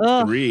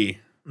 Oh, 3.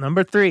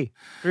 number 3.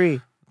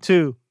 3,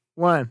 2,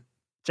 1.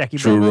 Jackie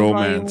True Brown.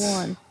 Romance.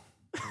 Volume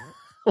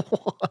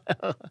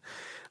 1.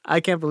 I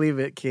can't believe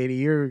it, Katie.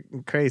 You're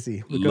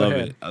crazy. But go Love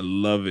ahead. it. I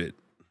love it.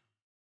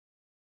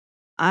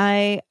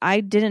 I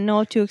didn't know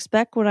what to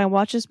expect when I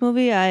watched this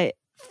movie. I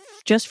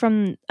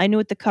knew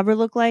what the cover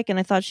looked like, and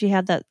I thought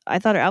I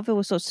thought her outfit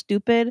was so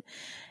stupid,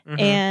 Mhm.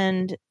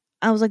 and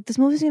I was like, this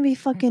movie's gonna be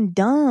fucking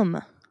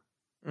dumb.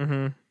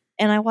 Mhm.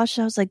 And I watched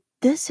it, I was like,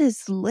 this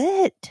is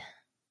lit.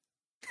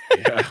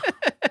 Yeah.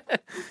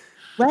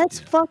 Let's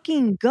Yeah.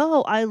 fucking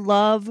go. I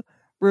love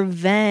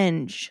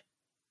revenge.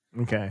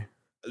 Okay.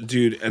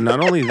 dude. And not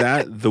only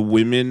that, the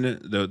women,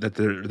 that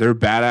they're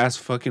badass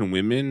fucking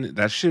women.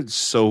 That shit's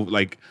so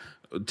like.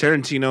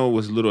 Tarantino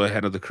was a little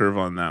ahead of the curve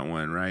on that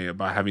one, right?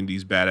 About having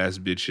these badass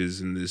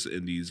bitches in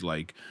these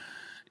like,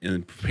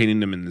 and painting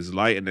them in this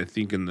light. And I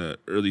think in the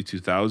early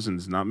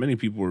 2000s, not many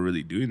people were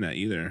really doing that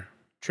either.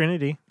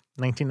 Trinity,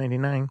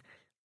 1999.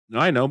 No,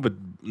 I know, but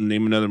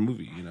name another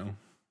movie. The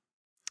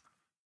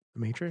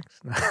Matrix.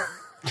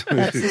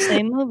 That's the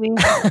same movie.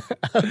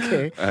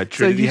 Okay.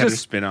 Trinity you had a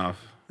just- spin-off.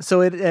 So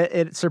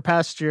it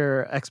surpassed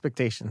your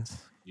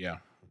expectations. Yeah,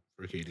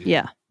 for Katie.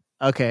 Yeah.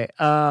 Okay.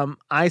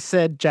 I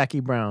said Jackie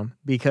Brown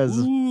because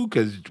Ooh,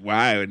 because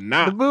why would the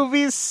not?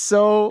 movie's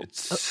so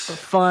It's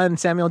fun.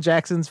 Samuel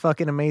Jackson's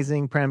fucking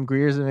amazing. Pam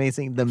Grier's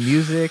amazing. The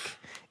music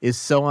is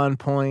so on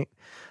point.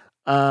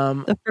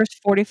 The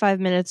first 45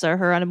 minutes are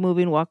her on a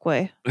moving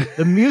walkway.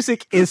 The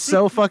music is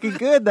so fucking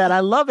good that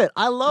I love it.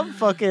 I love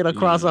fucking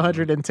Across Yeah.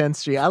 110th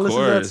Street. I listen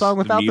to that song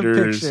without the,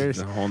 meters, pictures.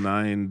 the whole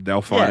nine,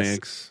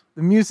 Delphonics.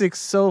 The music's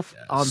so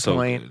on so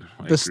point. good. I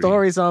The agree.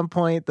 story's on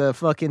point. The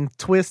fucking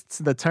twists,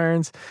 the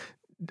turns.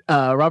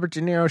 Robert De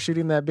Niro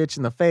shooting that bitch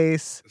in the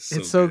face. So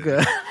It's so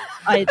good.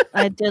 good.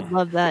 I did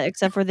love that,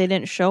 except for they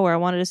didn't show her. I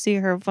wanted to see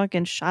her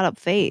fucking shot up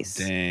face.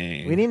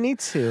 Dang. We didn't need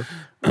to.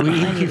 I He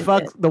needed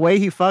fucks the way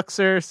he fucks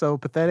her so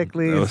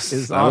pathetically That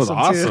is that was awesome,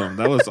 awesome.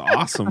 That was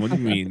awesome. What do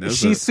you mean? That was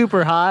She's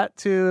super hot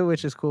too,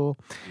 which is cool.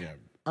 yeah,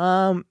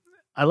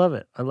 I love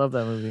it. I love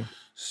that movie.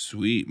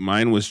 sweet.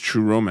 Mine was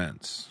True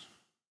Romance.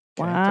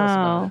 Okay, tell us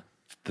about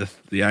Wow.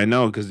 Yeah, I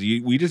know because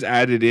we just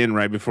added in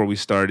right before we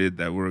started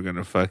that we're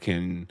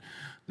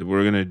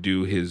gonna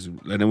do his,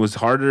 and it was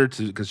harder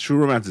to because True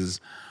Romance is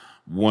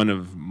one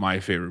of my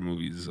favorite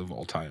movies of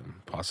all time,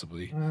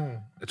 possibly.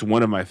 It's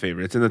one of my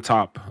favorite. It's in the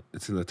top.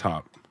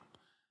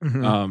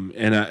 Mhm.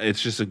 And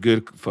it's just a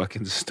good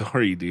fucking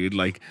story, dude.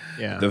 Like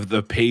Yeah.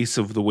 the pace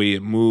of the way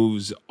it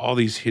moves, all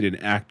these hidden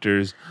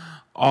actors,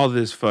 all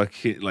this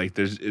fucking like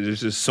there's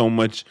just so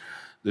much.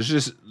 There's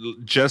just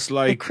The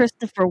like,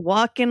 Christopher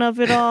Walken of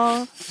it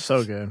all.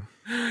 So good.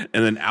 and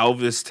then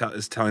Elvis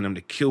is telling him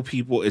to kill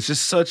people. It's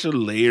just such a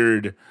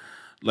layered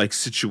like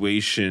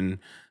situation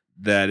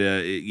that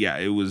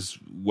it was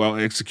well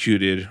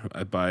executed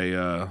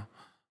by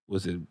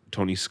was it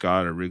Tony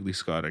Scott or Wrigley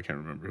Scott? I can't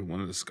remember, one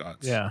of the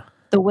Scotts. Yeah.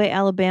 The way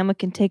Alabama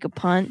can take a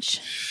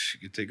punch. She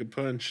could take a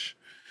punch.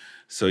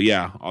 So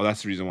yeah,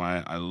 that's the reason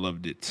why I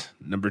loved it.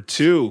 Number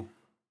 2.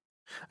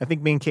 I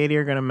think me and Katie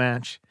are gonna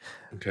match.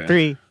 Okay.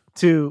 3,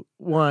 2,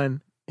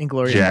 1.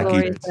 Inglorious Jackie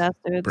Glorious Bastards.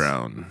 Bastards.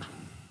 Brown.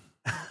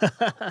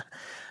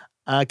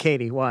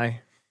 Katie,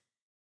 why?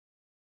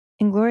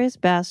 Inglorious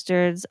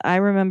Bastards. I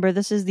remember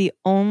this is the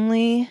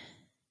only.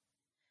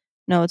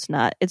 No, it's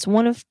not. It's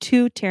one of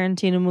 2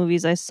 Tarantino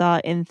movies I saw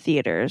in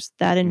theaters.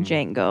 That and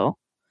Django.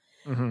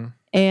 Mm-hmm.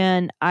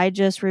 And I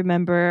just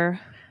remember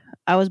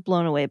I was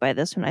blown away by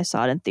this when I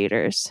saw it in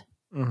theaters.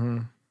 Mm-hmm.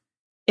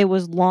 It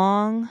was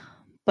long,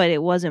 but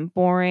it wasn't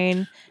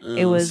boring.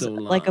 It was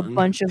like a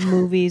bunch of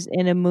movies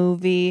in a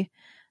movie.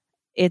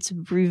 It's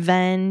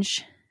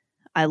revenge.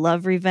 I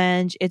love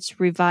revenge. It's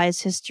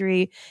revised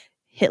history.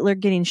 Hitler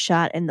getting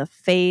shot in the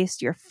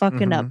face. You're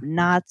fucking up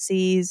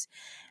Nazis.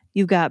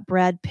 You got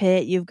Brad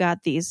Pitt. You've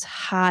got these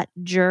hot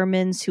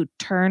Germans who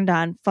turned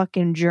on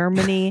fucking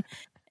Germany.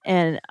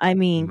 And I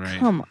mean, Right.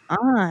 come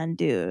on,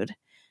 dude.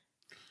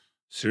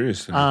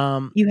 Seriously.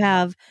 You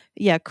have,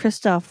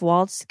 Christoph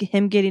Waltz,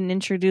 him getting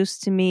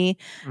introduced to me.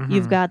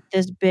 You've got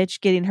this bitch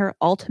getting her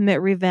ultimate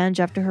revenge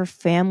after her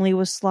family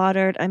was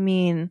slaughtered. I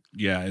mean,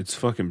 yeah, it's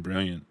fucking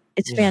brilliant.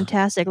 it's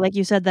fantastic. Like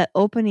you said, that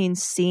opening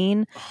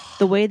scene,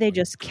 the way they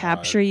just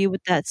capture you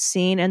with that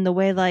scene, and the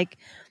way, like,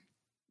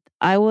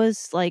 I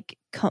was like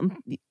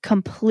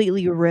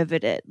completely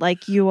riveted.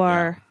 Like you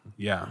are.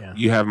 Yeah.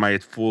 You have my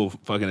full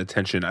fucking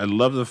attention. I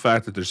love the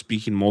fact that they're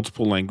speaking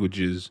multiple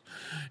languages,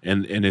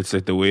 and it's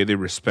like the way they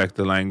respect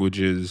the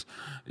languages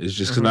is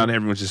just because not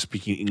everyone's just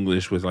speaking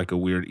English with like a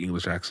weird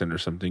English accent or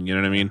something. You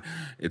know what I mean?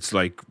 It's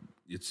like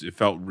it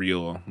felt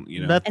real.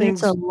 You know, And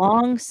it's a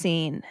long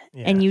scene,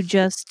 and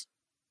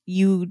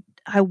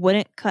I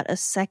wouldn't cut a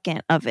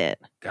second of it.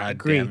 God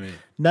Agreed. damn it.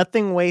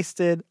 Nothing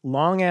wasted.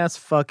 Long ass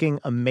fucking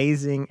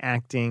amazing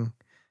acting.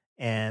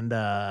 And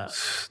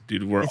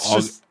Dude, we're it's all.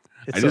 just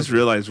it's I so just good.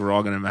 realized we're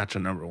all gonna match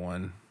on number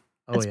 1.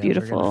 Oh, That's yeah,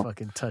 beautiful. We're gonna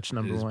fucking touch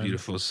number It is 1.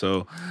 beautiful.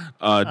 So,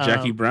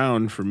 Jackie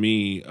Brown for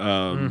me.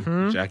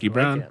 Jackie Like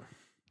Brown, it.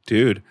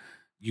 dude.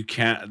 You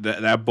can't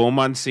that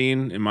Beaumont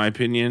scene, in my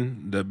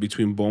opinion,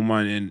 between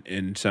Beaumont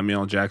and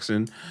Samuel L.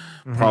 Jackson,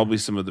 probably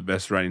some of the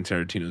best writing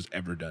Tarantino's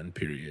ever done.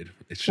 Period.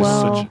 It's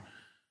just such.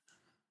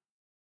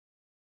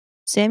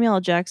 Samuel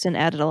L. Jackson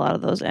added a lot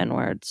of those N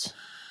words.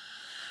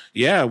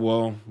 Yeah,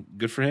 well,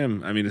 good for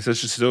him. I mean, it's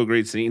just still a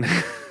great scene.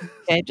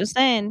 Okay, just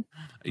saying.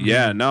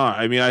 Yeah, no,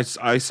 I mean, I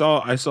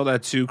saw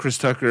that too. Chris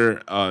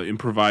Tucker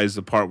improvised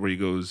the part where he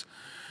goes,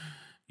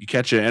 "You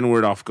catch an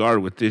N-word off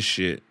guard with this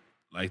shit."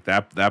 Like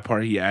that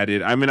part he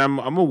added. I mean,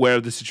 I'm aware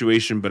of the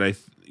situation, but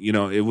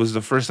it was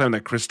the first time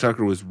that Chris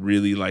Tucker was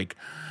really like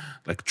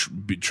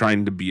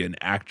trying to be an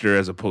actor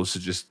as opposed to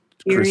just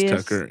Chris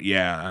Serious. Tucker.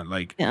 Yeah,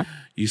 like Yeah.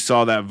 you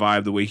saw that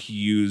vibe, the way he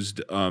used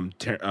De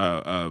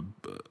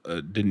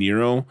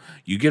Niro.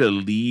 You get a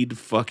lead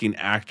fucking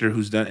actor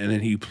who's done, and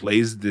then he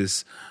plays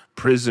this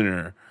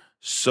prisoner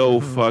so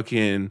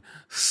fucking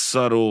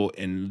subtle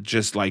and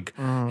just like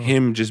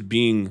him just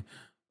being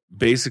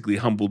basically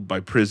humbled by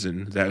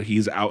prison, that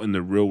he's out in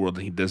the real world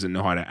and he doesn't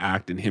know how to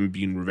act, and him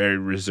being very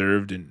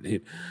reserved,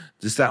 and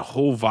just that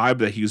whole vibe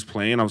that he was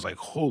playing. I was like,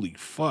 holy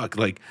fuck,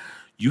 like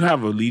you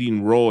have a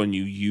leading role and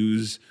you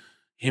use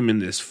him in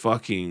this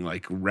fucking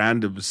like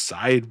random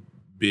side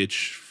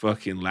bitch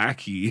fucking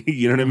lackey.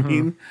 You know what I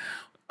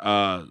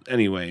mean?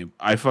 Anyway,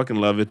 I fucking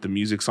love it. The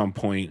music's on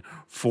point.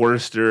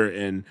 Forrester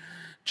and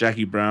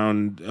Jackie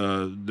Brown,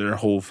 their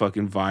whole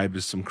fucking vibe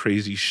is some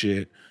crazy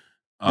shit.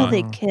 Oh,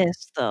 they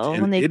kissed though.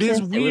 and When they it is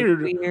kissed,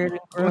 weird. it was weird and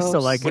I gross.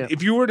 still like But it.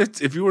 if you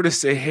were to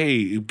say,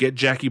 hey, get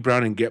Jackie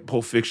Brown and get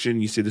Pulp Fiction,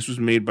 you say this was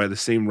made by the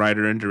same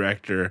writer and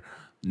director.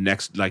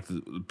 Next, like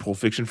Pulp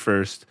Fiction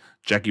first,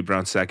 Jackie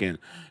Brown second.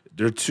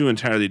 They're two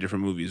entirely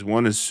different movies.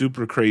 One is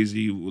super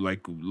crazy,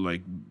 like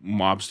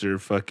mobster,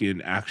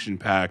 fucking action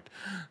packed.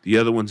 The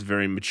other one's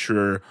very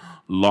mature,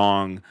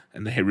 long,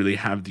 and they really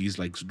have these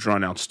like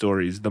drawn out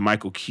stories. The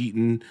Michael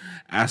Keaton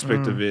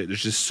aspect of it,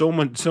 there's just so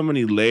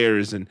many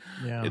layers, and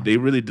Yeah. they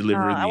really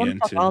deliver in I the want to end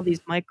fuck too. all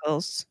these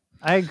Michaels.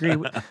 I agree.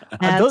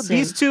 Madsen,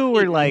 These two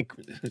were like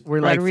fucking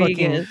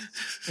Rodriguez.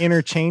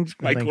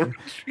 interchangeable. Michael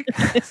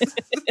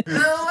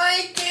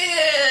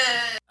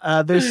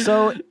They're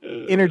so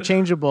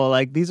interchangeable.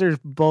 Like these are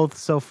both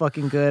so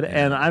fucking good,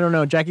 and I don't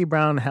know. Jackie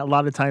Brown a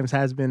lot of times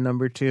has been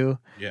number 2,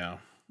 yeah.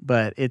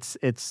 but it's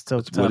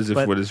so tough. What is it?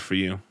 But, What is for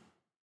you?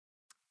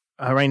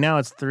 right now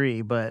it's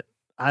 3, but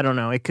I don't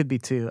know. It could be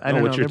 2. I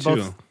don't what's know. your They're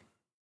two? both.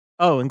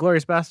 Oh,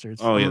 Inglourious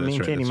Bastards. Oh yeah, me that's and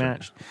right. Katie that's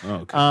matched.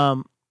 Right. Oh,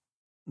 okay.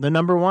 The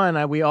number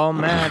 1 we all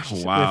matched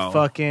Wow. with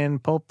fucking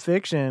Pulp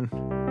Fiction.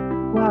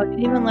 Wow, you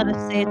didn't even let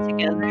us say it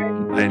together.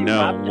 You I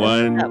know. robbed us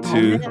 1, that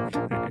 2.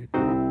 moment.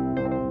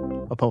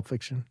 A Pulp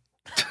Fiction.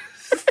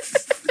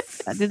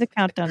 I did the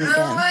countdown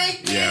again.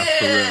 Yeah,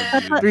 for real.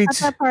 Cut, Dude. that, Three, cut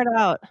that part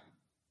out.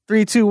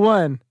 3, 2,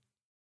 1.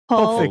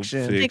 Pulp Pulp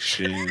Fiction.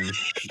 Fiction.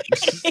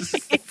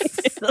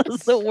 That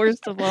was the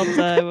worst of all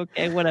time.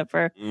 Okay,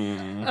 whatever.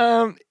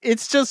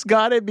 It's just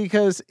got it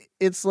because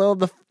it's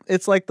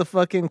like the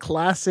fucking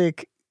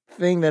classic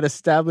thing that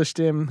established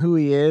him who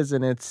he is,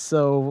 and it's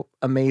so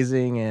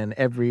amazing, and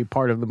every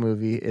part of the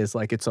movie is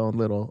like its own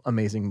little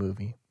amazing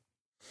movie.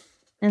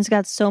 And it's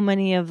got so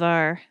many of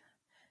our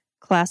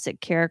classic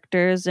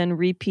characters and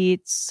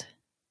repeats.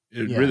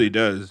 It Yeah. really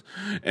does.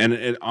 And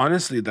it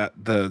honestly, that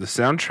the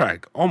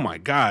soundtrack, oh my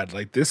God,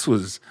 like this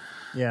was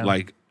Yeah.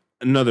 like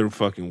another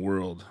fucking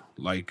world.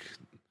 Like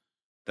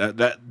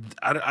that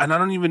I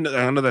don't even know.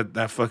 I know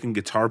that fucking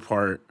guitar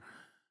part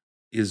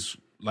is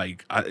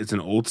like it's an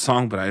old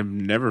song, but I've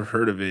never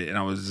heard of it, and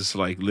I was just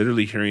like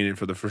literally hearing it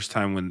for the first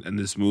time in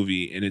this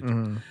movie,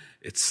 and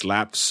it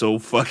slapped so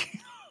fucking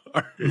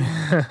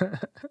hard.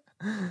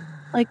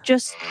 Like,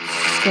 just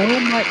so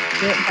much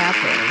shit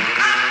happened.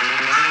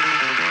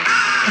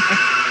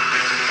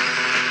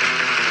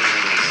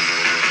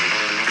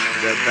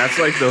 That's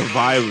like the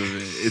vibe of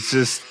it. It's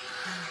just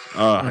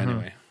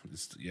anyway.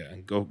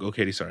 Go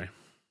Katie, sorry.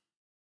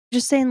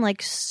 Just saying,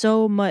 like,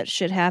 so much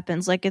shit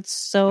happens. Like, it's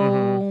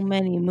so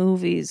many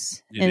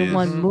movies It in is.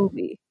 one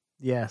movie.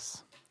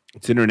 Yes.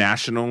 It's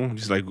international.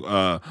 Just like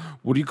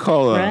what do you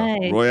call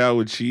Right. Royale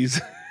with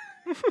cheese?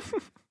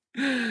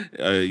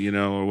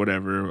 Or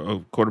whatever, a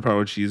quarter pounder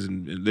with cheese,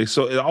 and they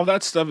so all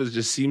that stuff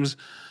just seems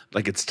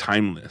like it's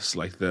timeless.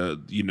 Like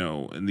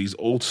and these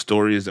old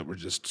stories that were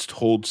just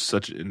told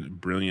such in a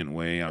brilliant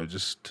way. I was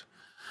just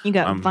You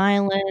got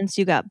violence,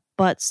 you got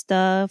butt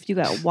stuff, you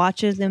got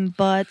watches and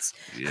butts,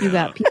 you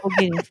got people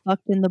getting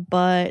fucked in the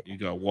butt. You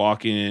got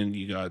Walken,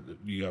 you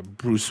got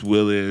Bruce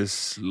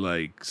Willis,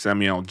 like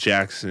Samuel L.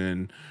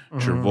 Jackson,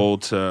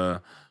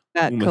 Travolta,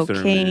 You got Uma cocaine,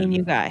 Thurman.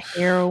 you got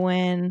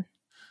heroin,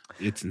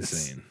 It's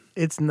insane.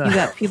 It's you not.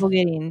 got people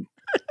getting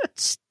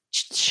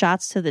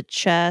shots to the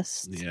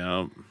chest.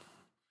 Yeah.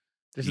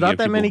 There's You not get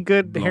that many people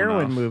good blown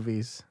heroin off.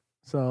 movies,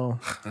 so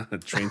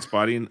Train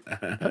Spotting.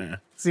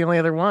 it's the only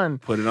other one.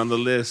 Put it on the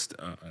list.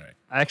 All right.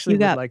 I actually You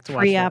would got like to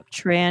watch that. pre-op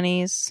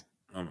trannies.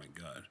 Oh my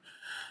god.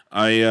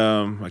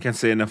 I can't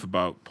say enough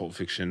about Pulp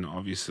Fiction.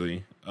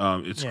 Obviously,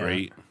 it's Yeah.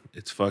 great.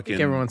 It's I fucking.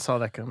 think everyone saw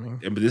that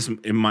coming. Yeah, but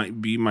it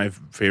might be my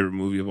favorite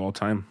movie of all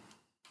time.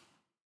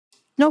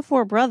 No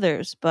Four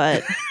Brothers,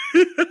 but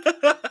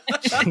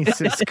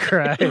Jesus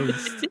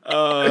Christ.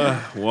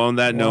 Well, on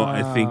that note,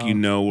 I think Wow. you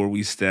know where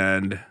we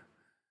stand,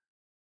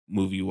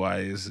 movie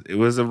wise. It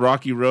was a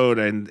rocky road,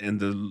 and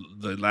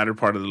the latter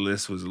part of the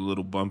list was a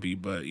little bumpy,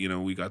 but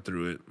we got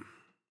through it.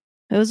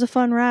 it was a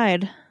fun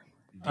ride.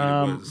 Indeed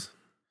it was.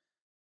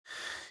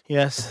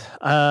 Yes,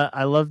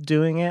 I love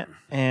doing it,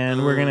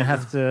 and we're gonna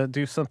have to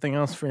do something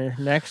else for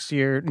next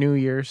year, New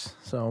Year's.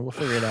 So we'll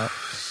figure it out.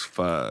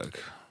 Fuck.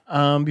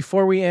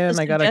 Before we end,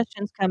 The I gotta.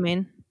 suggestions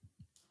coming.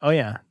 Oh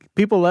yeah,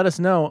 people, let us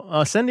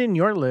know. Send in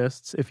your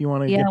lists if you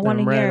want to Yeah, I get wanna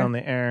them read hear. on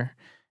the air.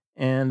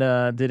 And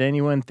did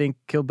anyone think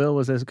Kill Bill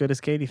was as good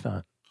as Katie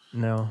thought?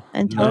 No.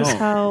 And tell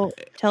No.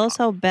 us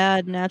how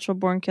bad Natural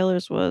Born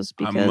Killers was,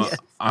 because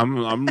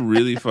I'm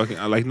really fucking.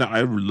 I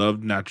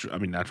loved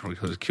Natural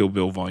Killers, Kill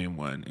Bill Volume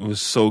 1. It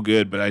was so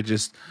good, but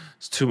it's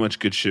too much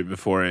good shit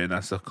before it, and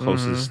that's the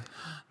closest.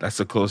 That's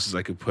the closest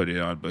I could put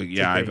it on. But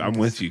yeah, I'm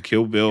with you.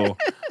 Kill Bill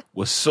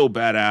was so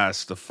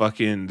badass.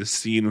 The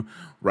scene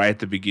right at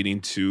the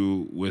beginning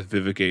too with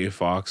Vivica A.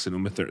 Fox and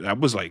Uma Thurman, that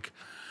was like,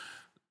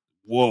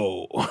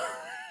 whoa.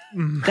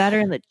 got her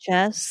in the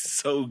chest.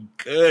 So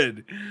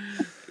good.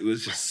 It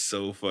was just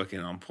so fucking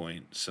on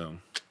point. So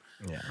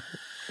Yeah.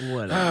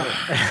 Whatever.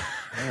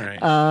 all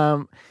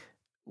right.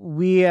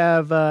 We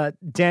have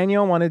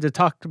Daniel wanted to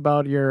talk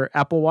about your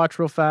Apple Watch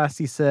real fast.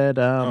 He said,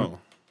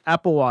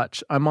 Apple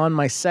Watch, I'm on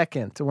my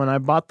second. When I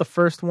bought the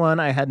first one,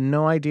 I had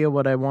no idea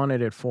what I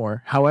wanted it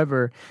for.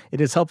 However, it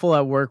is helpful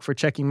at work for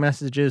checking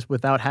messages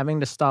without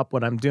having to stop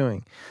what I'm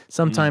doing.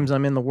 Sometimes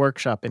I'm in the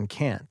workshop and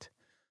can't.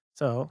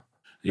 So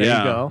there you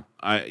go.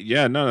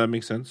 No, that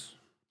makes sense.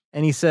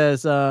 And he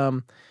says,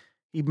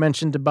 he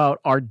mentioned about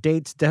our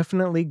dates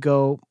definitely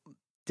go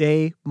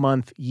day,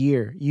 month,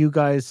 year. You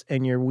guys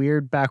and your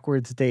weird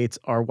backwards dates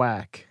are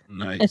whack.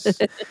 Nice.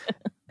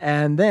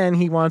 And then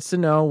he wants to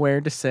know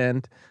where to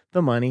send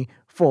the money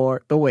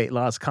for the weight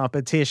loss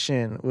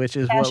competition, which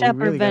is Cash what App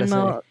we really or gotta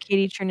Venmo,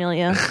 Katie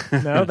Ternelia.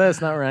 No,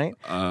 that's not right.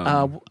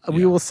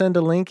 We will send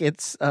a link.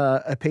 It's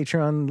a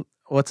Patreon.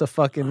 It's a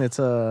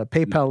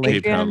PayPal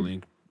link. PayPal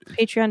link.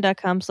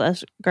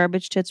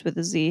 Patreon.com/garbage tits with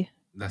a Z.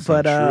 That's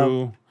But, not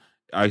true.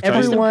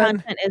 Custom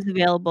content is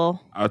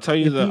available. I'll tell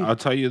you the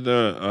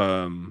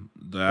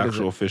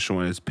actual official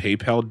one is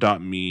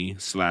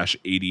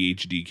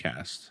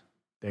paypal.me/ADHDcast.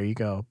 There you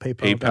go.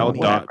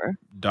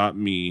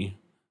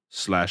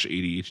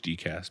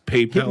 PayPal.me/ADHDcast.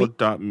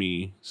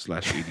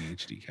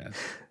 PayPal.me/ADHDcast.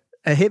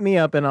 Hit me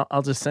up and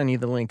I'll just send you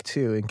the link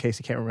too in case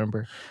you can't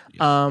remember.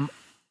 Yes.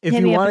 If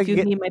Hit you me up want if to you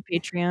get, need my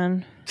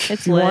Patreon. It's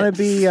if you want to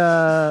be,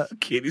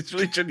 Katie's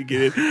really trying to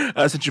get it.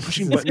 Since you're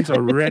pushing buttons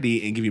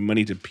already and giving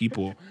money to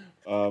people.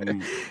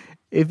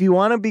 if you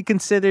want to be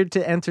considered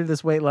to enter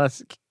this weight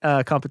loss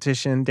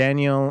competition,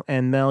 Daniel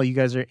and Mel, you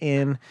guys are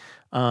in.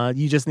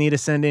 You just need to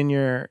send in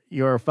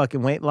your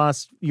fucking weight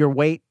loss, your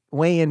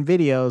weigh-in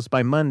videos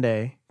by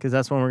Monday, because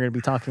that's when we're going to be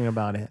talking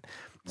about it.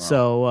 Wow.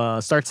 So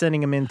start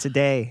sending them in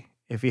today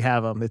if you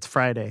have them. It's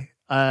Friday.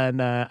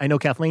 And I know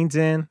Kathleen's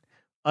in.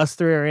 Us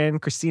three are in.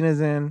 Christina's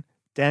in.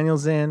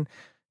 Daniel's in.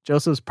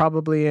 Joseph's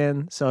probably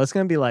in. So it's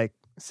going to be like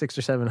 $600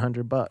 or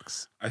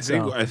 $700. I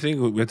think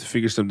we have to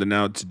figure something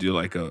out to do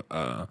like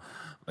a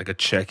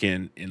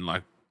check-in in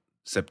like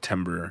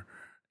September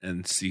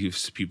and see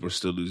if people are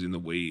still losing the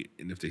weight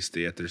and if they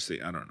stay at their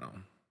state. I don't know.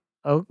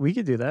 Oh, we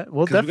could do that.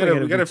 We'll definitely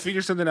we got to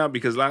figure something out,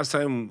 because last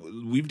time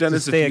we've done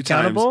this a few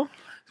accountable?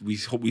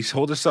 times. We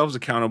hold ourselves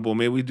accountable.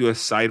 Maybe we do a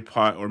side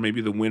pot, or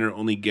maybe the winner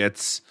only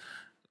gets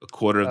a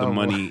quarter of the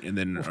money, and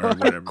then or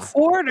whatever.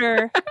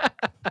 Quarter.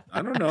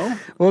 I don't know.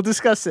 We'll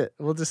discuss it.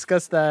 We'll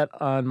discuss that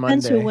on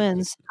Monday. Depends who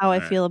wins. How I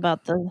feel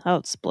about how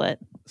it's split.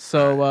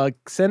 So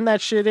send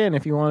that shit in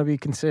if you want to be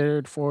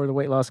considered for the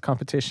weight loss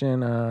competition.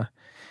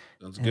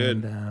 Sounds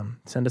good. And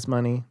send us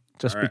money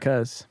just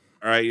because.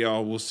 All right,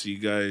 y'all. We'll see you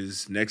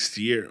guys next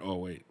year. Oh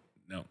wait,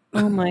 no.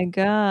 Oh my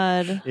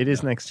God. It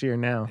is next year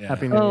now. Yeah.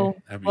 Happy New Year.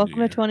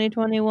 Welcome to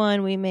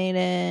 2021. We made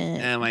it.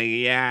 Oh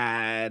my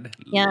God.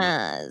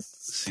 Yes.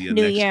 See you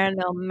New next year,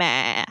 no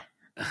meh.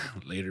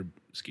 later,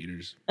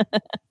 skaters.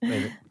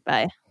 Later.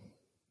 Bye.